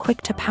media is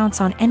quick to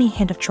pounce on any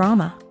hint of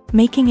drama.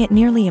 making it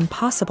nearly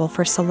impossible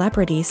for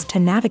celebrities to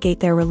navigate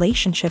their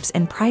relationships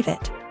in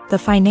private. The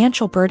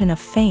financial burden of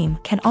fame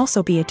can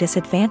also be a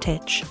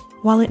disadvantage.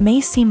 While it may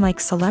seem like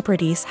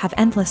celebrities have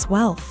endless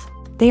wealth,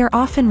 they are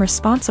often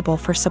responsible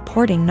for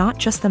supporting not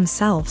just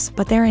themselves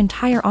but their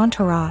entire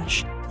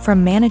entourage.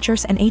 From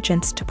managers and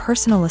agents to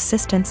personal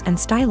assistants and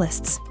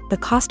stylists, the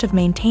cost of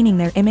maintaining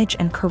their image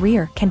and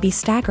career can be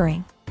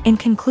staggering. In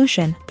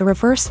conclusion, the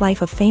reverse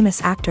life of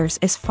famous actors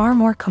is far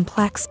more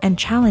complex and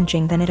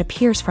challenging than it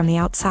appears from the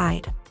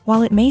outside.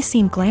 While it may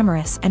seem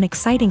glamorous and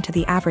exciting to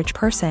the average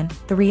person,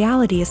 the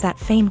reality is that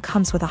fame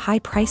comes with a high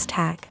price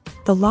tag.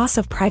 The loss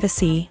of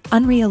privacy,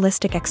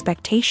 unrealistic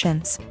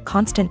expectations,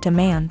 constant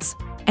demands,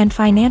 and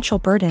financial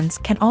burdens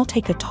can all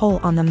take a toll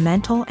on the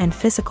mental and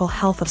physical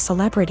health of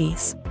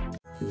celebrities.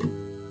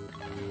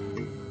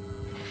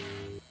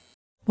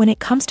 When it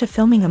comes to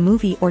filming a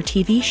movie or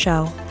TV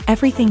show,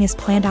 everything is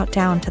planned out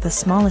down to the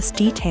smallest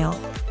detail.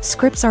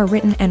 Scripts are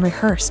written and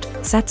rehearsed,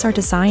 sets are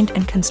designed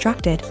and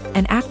constructed,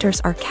 and actors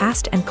are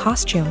cast and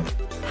costumed.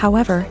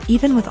 However,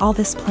 even with all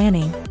this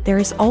planning, there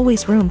is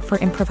always room for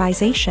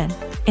improvisation.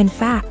 In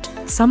fact,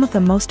 some of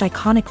the most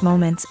iconic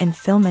moments in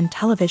film and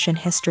television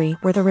history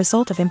were the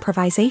result of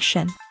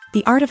improvisation.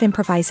 The art of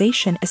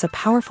improvisation is a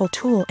powerful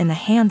tool in the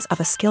hands of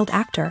a skilled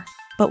actor.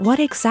 But what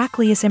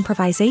exactly is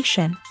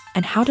improvisation,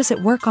 and how does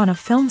it work on a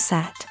film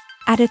set?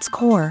 At its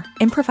core,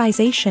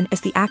 improvisation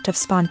is the act of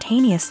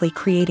spontaneously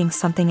creating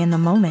something in the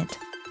moment,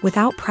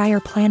 without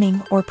prior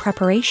planning or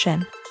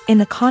preparation. In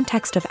the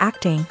context of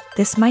acting,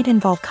 this might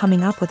involve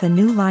coming up with a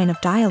new line of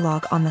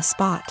dialogue on the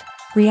spot,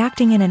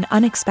 reacting in an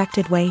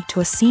unexpected way to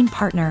a scene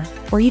partner,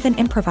 or even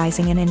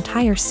improvising an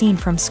entire scene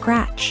from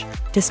scratch.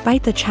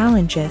 Despite the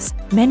challenges,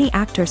 many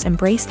actors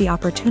embrace the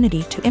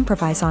opportunity to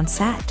improvise on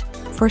set.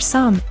 For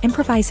some,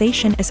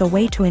 improvisation is a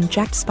way to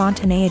inject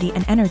spontaneity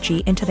and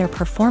energy into their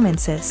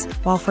performances,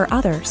 while for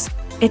others,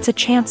 it's a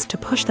chance to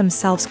push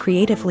themselves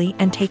creatively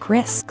and take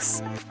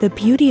risks. The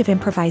beauty of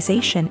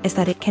improvisation is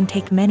that it can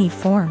take many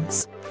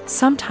forms.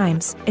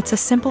 Sometimes, it's a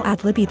simple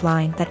ad-libbed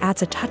line that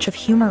adds a touch of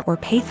humor or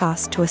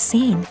pathos to a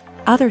scene.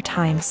 Other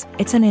times,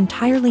 it's an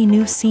entirely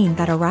new scene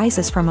that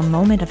arises from a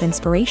moment of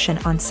inspiration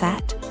on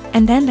set.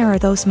 And then there are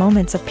those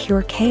moments of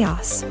pure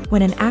chaos,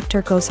 when an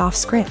actor goes off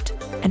script,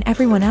 and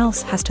everyone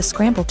else has to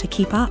scramble to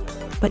keep up.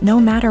 But no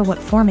matter what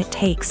form it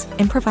takes,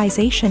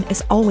 improvisation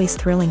is always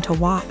thrilling to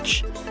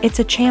watch. It's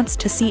a chance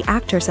to see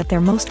actors at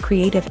their most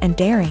creative and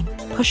daring,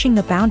 pushing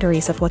the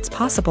boundaries of what's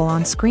possible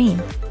on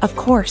screen. Of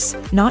course,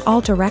 not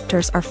all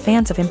directors are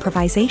fans of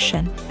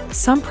improvisation.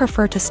 Some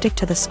prefer to stick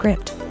to the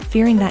script,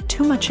 fearing that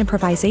too much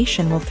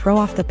improvisation will throw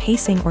off the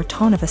pacing or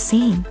tone of a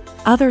scene.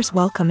 Others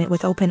welcome it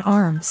with open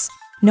arms,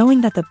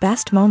 knowing that the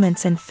best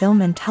moments in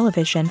film and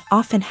television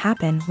often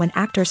happen when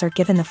actors are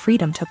given the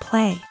freedom to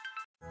play.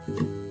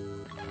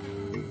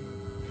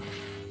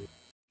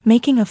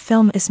 Making a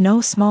film is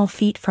no small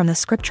feat. From the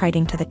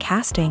scriptwriting to the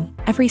casting,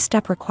 every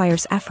step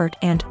requires effort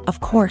and, of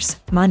course,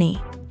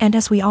 money. And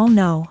as we all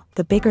know,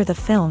 the bigger the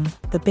film,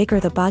 the bigger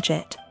the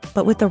budget.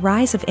 But with the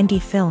rise of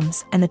indie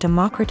films and the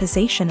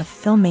democratization of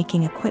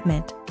filmmaking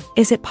equipment,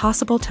 is it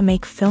possible to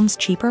make films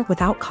cheaper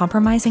without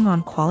compromising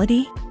on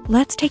quality?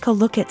 Let's take a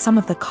look at some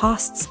of the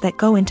costs that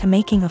go into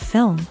making a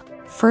film.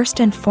 First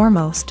and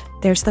foremost,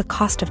 there's the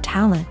cost of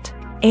talent.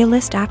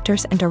 A-list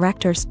actors and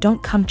directors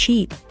don't come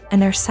cheap,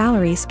 and their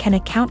salaries can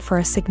account for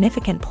a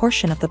significant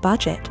portion of the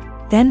budget.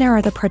 Then there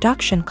are the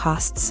production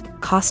costs,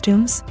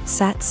 costumes,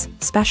 sets,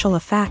 special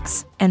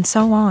effects, and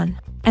so on.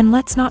 And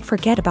let's not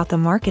forget about the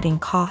marketing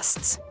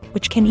costs,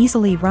 which can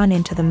easily run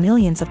into the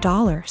millions of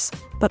dollars.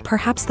 But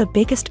perhaps the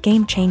biggest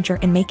game changer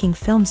in making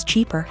films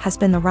cheaper has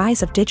been the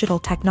rise of digital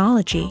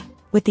technology.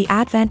 With the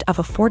advent of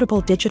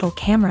affordable digital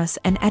cameras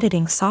and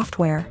editing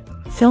software,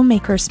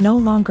 filmmakers no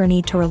longer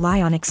need to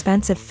rely on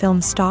expensive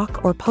film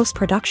stock or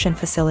post-production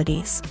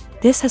facilities.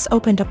 This has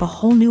opened up a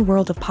whole new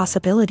world of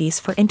possibilities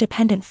for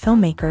independent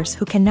filmmakers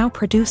who can now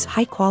produce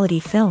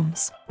high-quality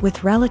films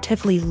with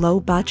relatively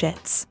low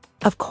budgets.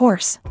 Of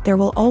course, there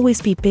will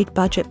always be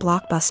big-budget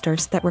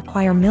blockbusters that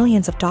require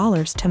millions of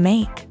dollars to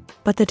make.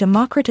 But the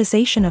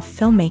democratization of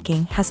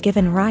filmmaking has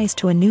given rise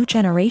to a new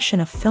generation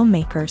of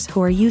filmmakers who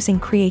are using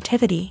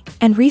creativity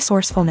and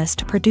resourcefulness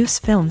to produce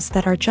films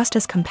that are just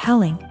as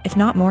compelling, if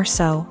not more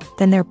so,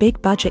 than their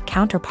big-budget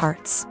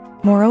counterparts.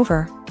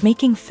 Moreover,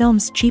 making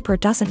films cheaper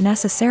doesn't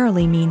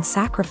necessarily mean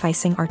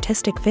sacrificing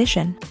artistic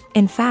vision.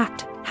 In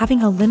fact,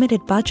 having a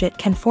limited budget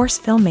can force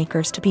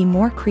filmmakers to be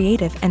more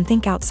creative and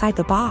think outside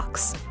the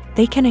box.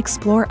 They can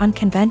explore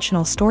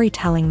unconventional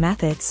storytelling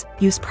methods,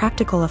 use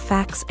practical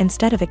effects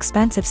instead of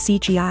expensive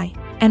CGI,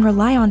 and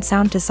rely on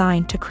sound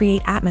design to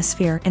create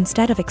atmosphere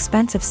instead of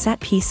expensive set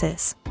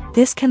pieces.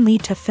 This can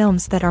lead to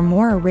films that are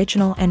more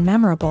original and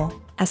memorable,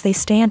 as they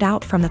stand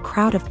out from the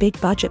crowd of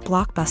big-budget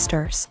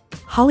blockbusters.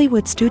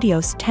 Hollywood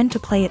studios tend to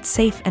play it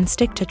safe and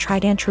stick to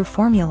tried-and-true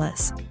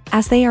formulas,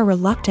 as they are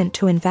reluctant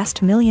to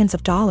invest millions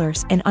of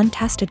dollars in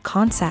untested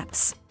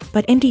concepts.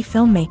 But indie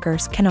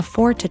filmmakers can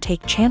afford to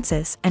take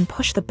chances and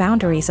push the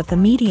boundaries of the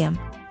medium.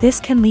 This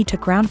can lead to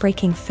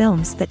groundbreaking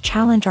films that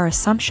challenge our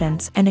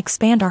assumptions and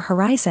expand our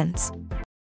horizons.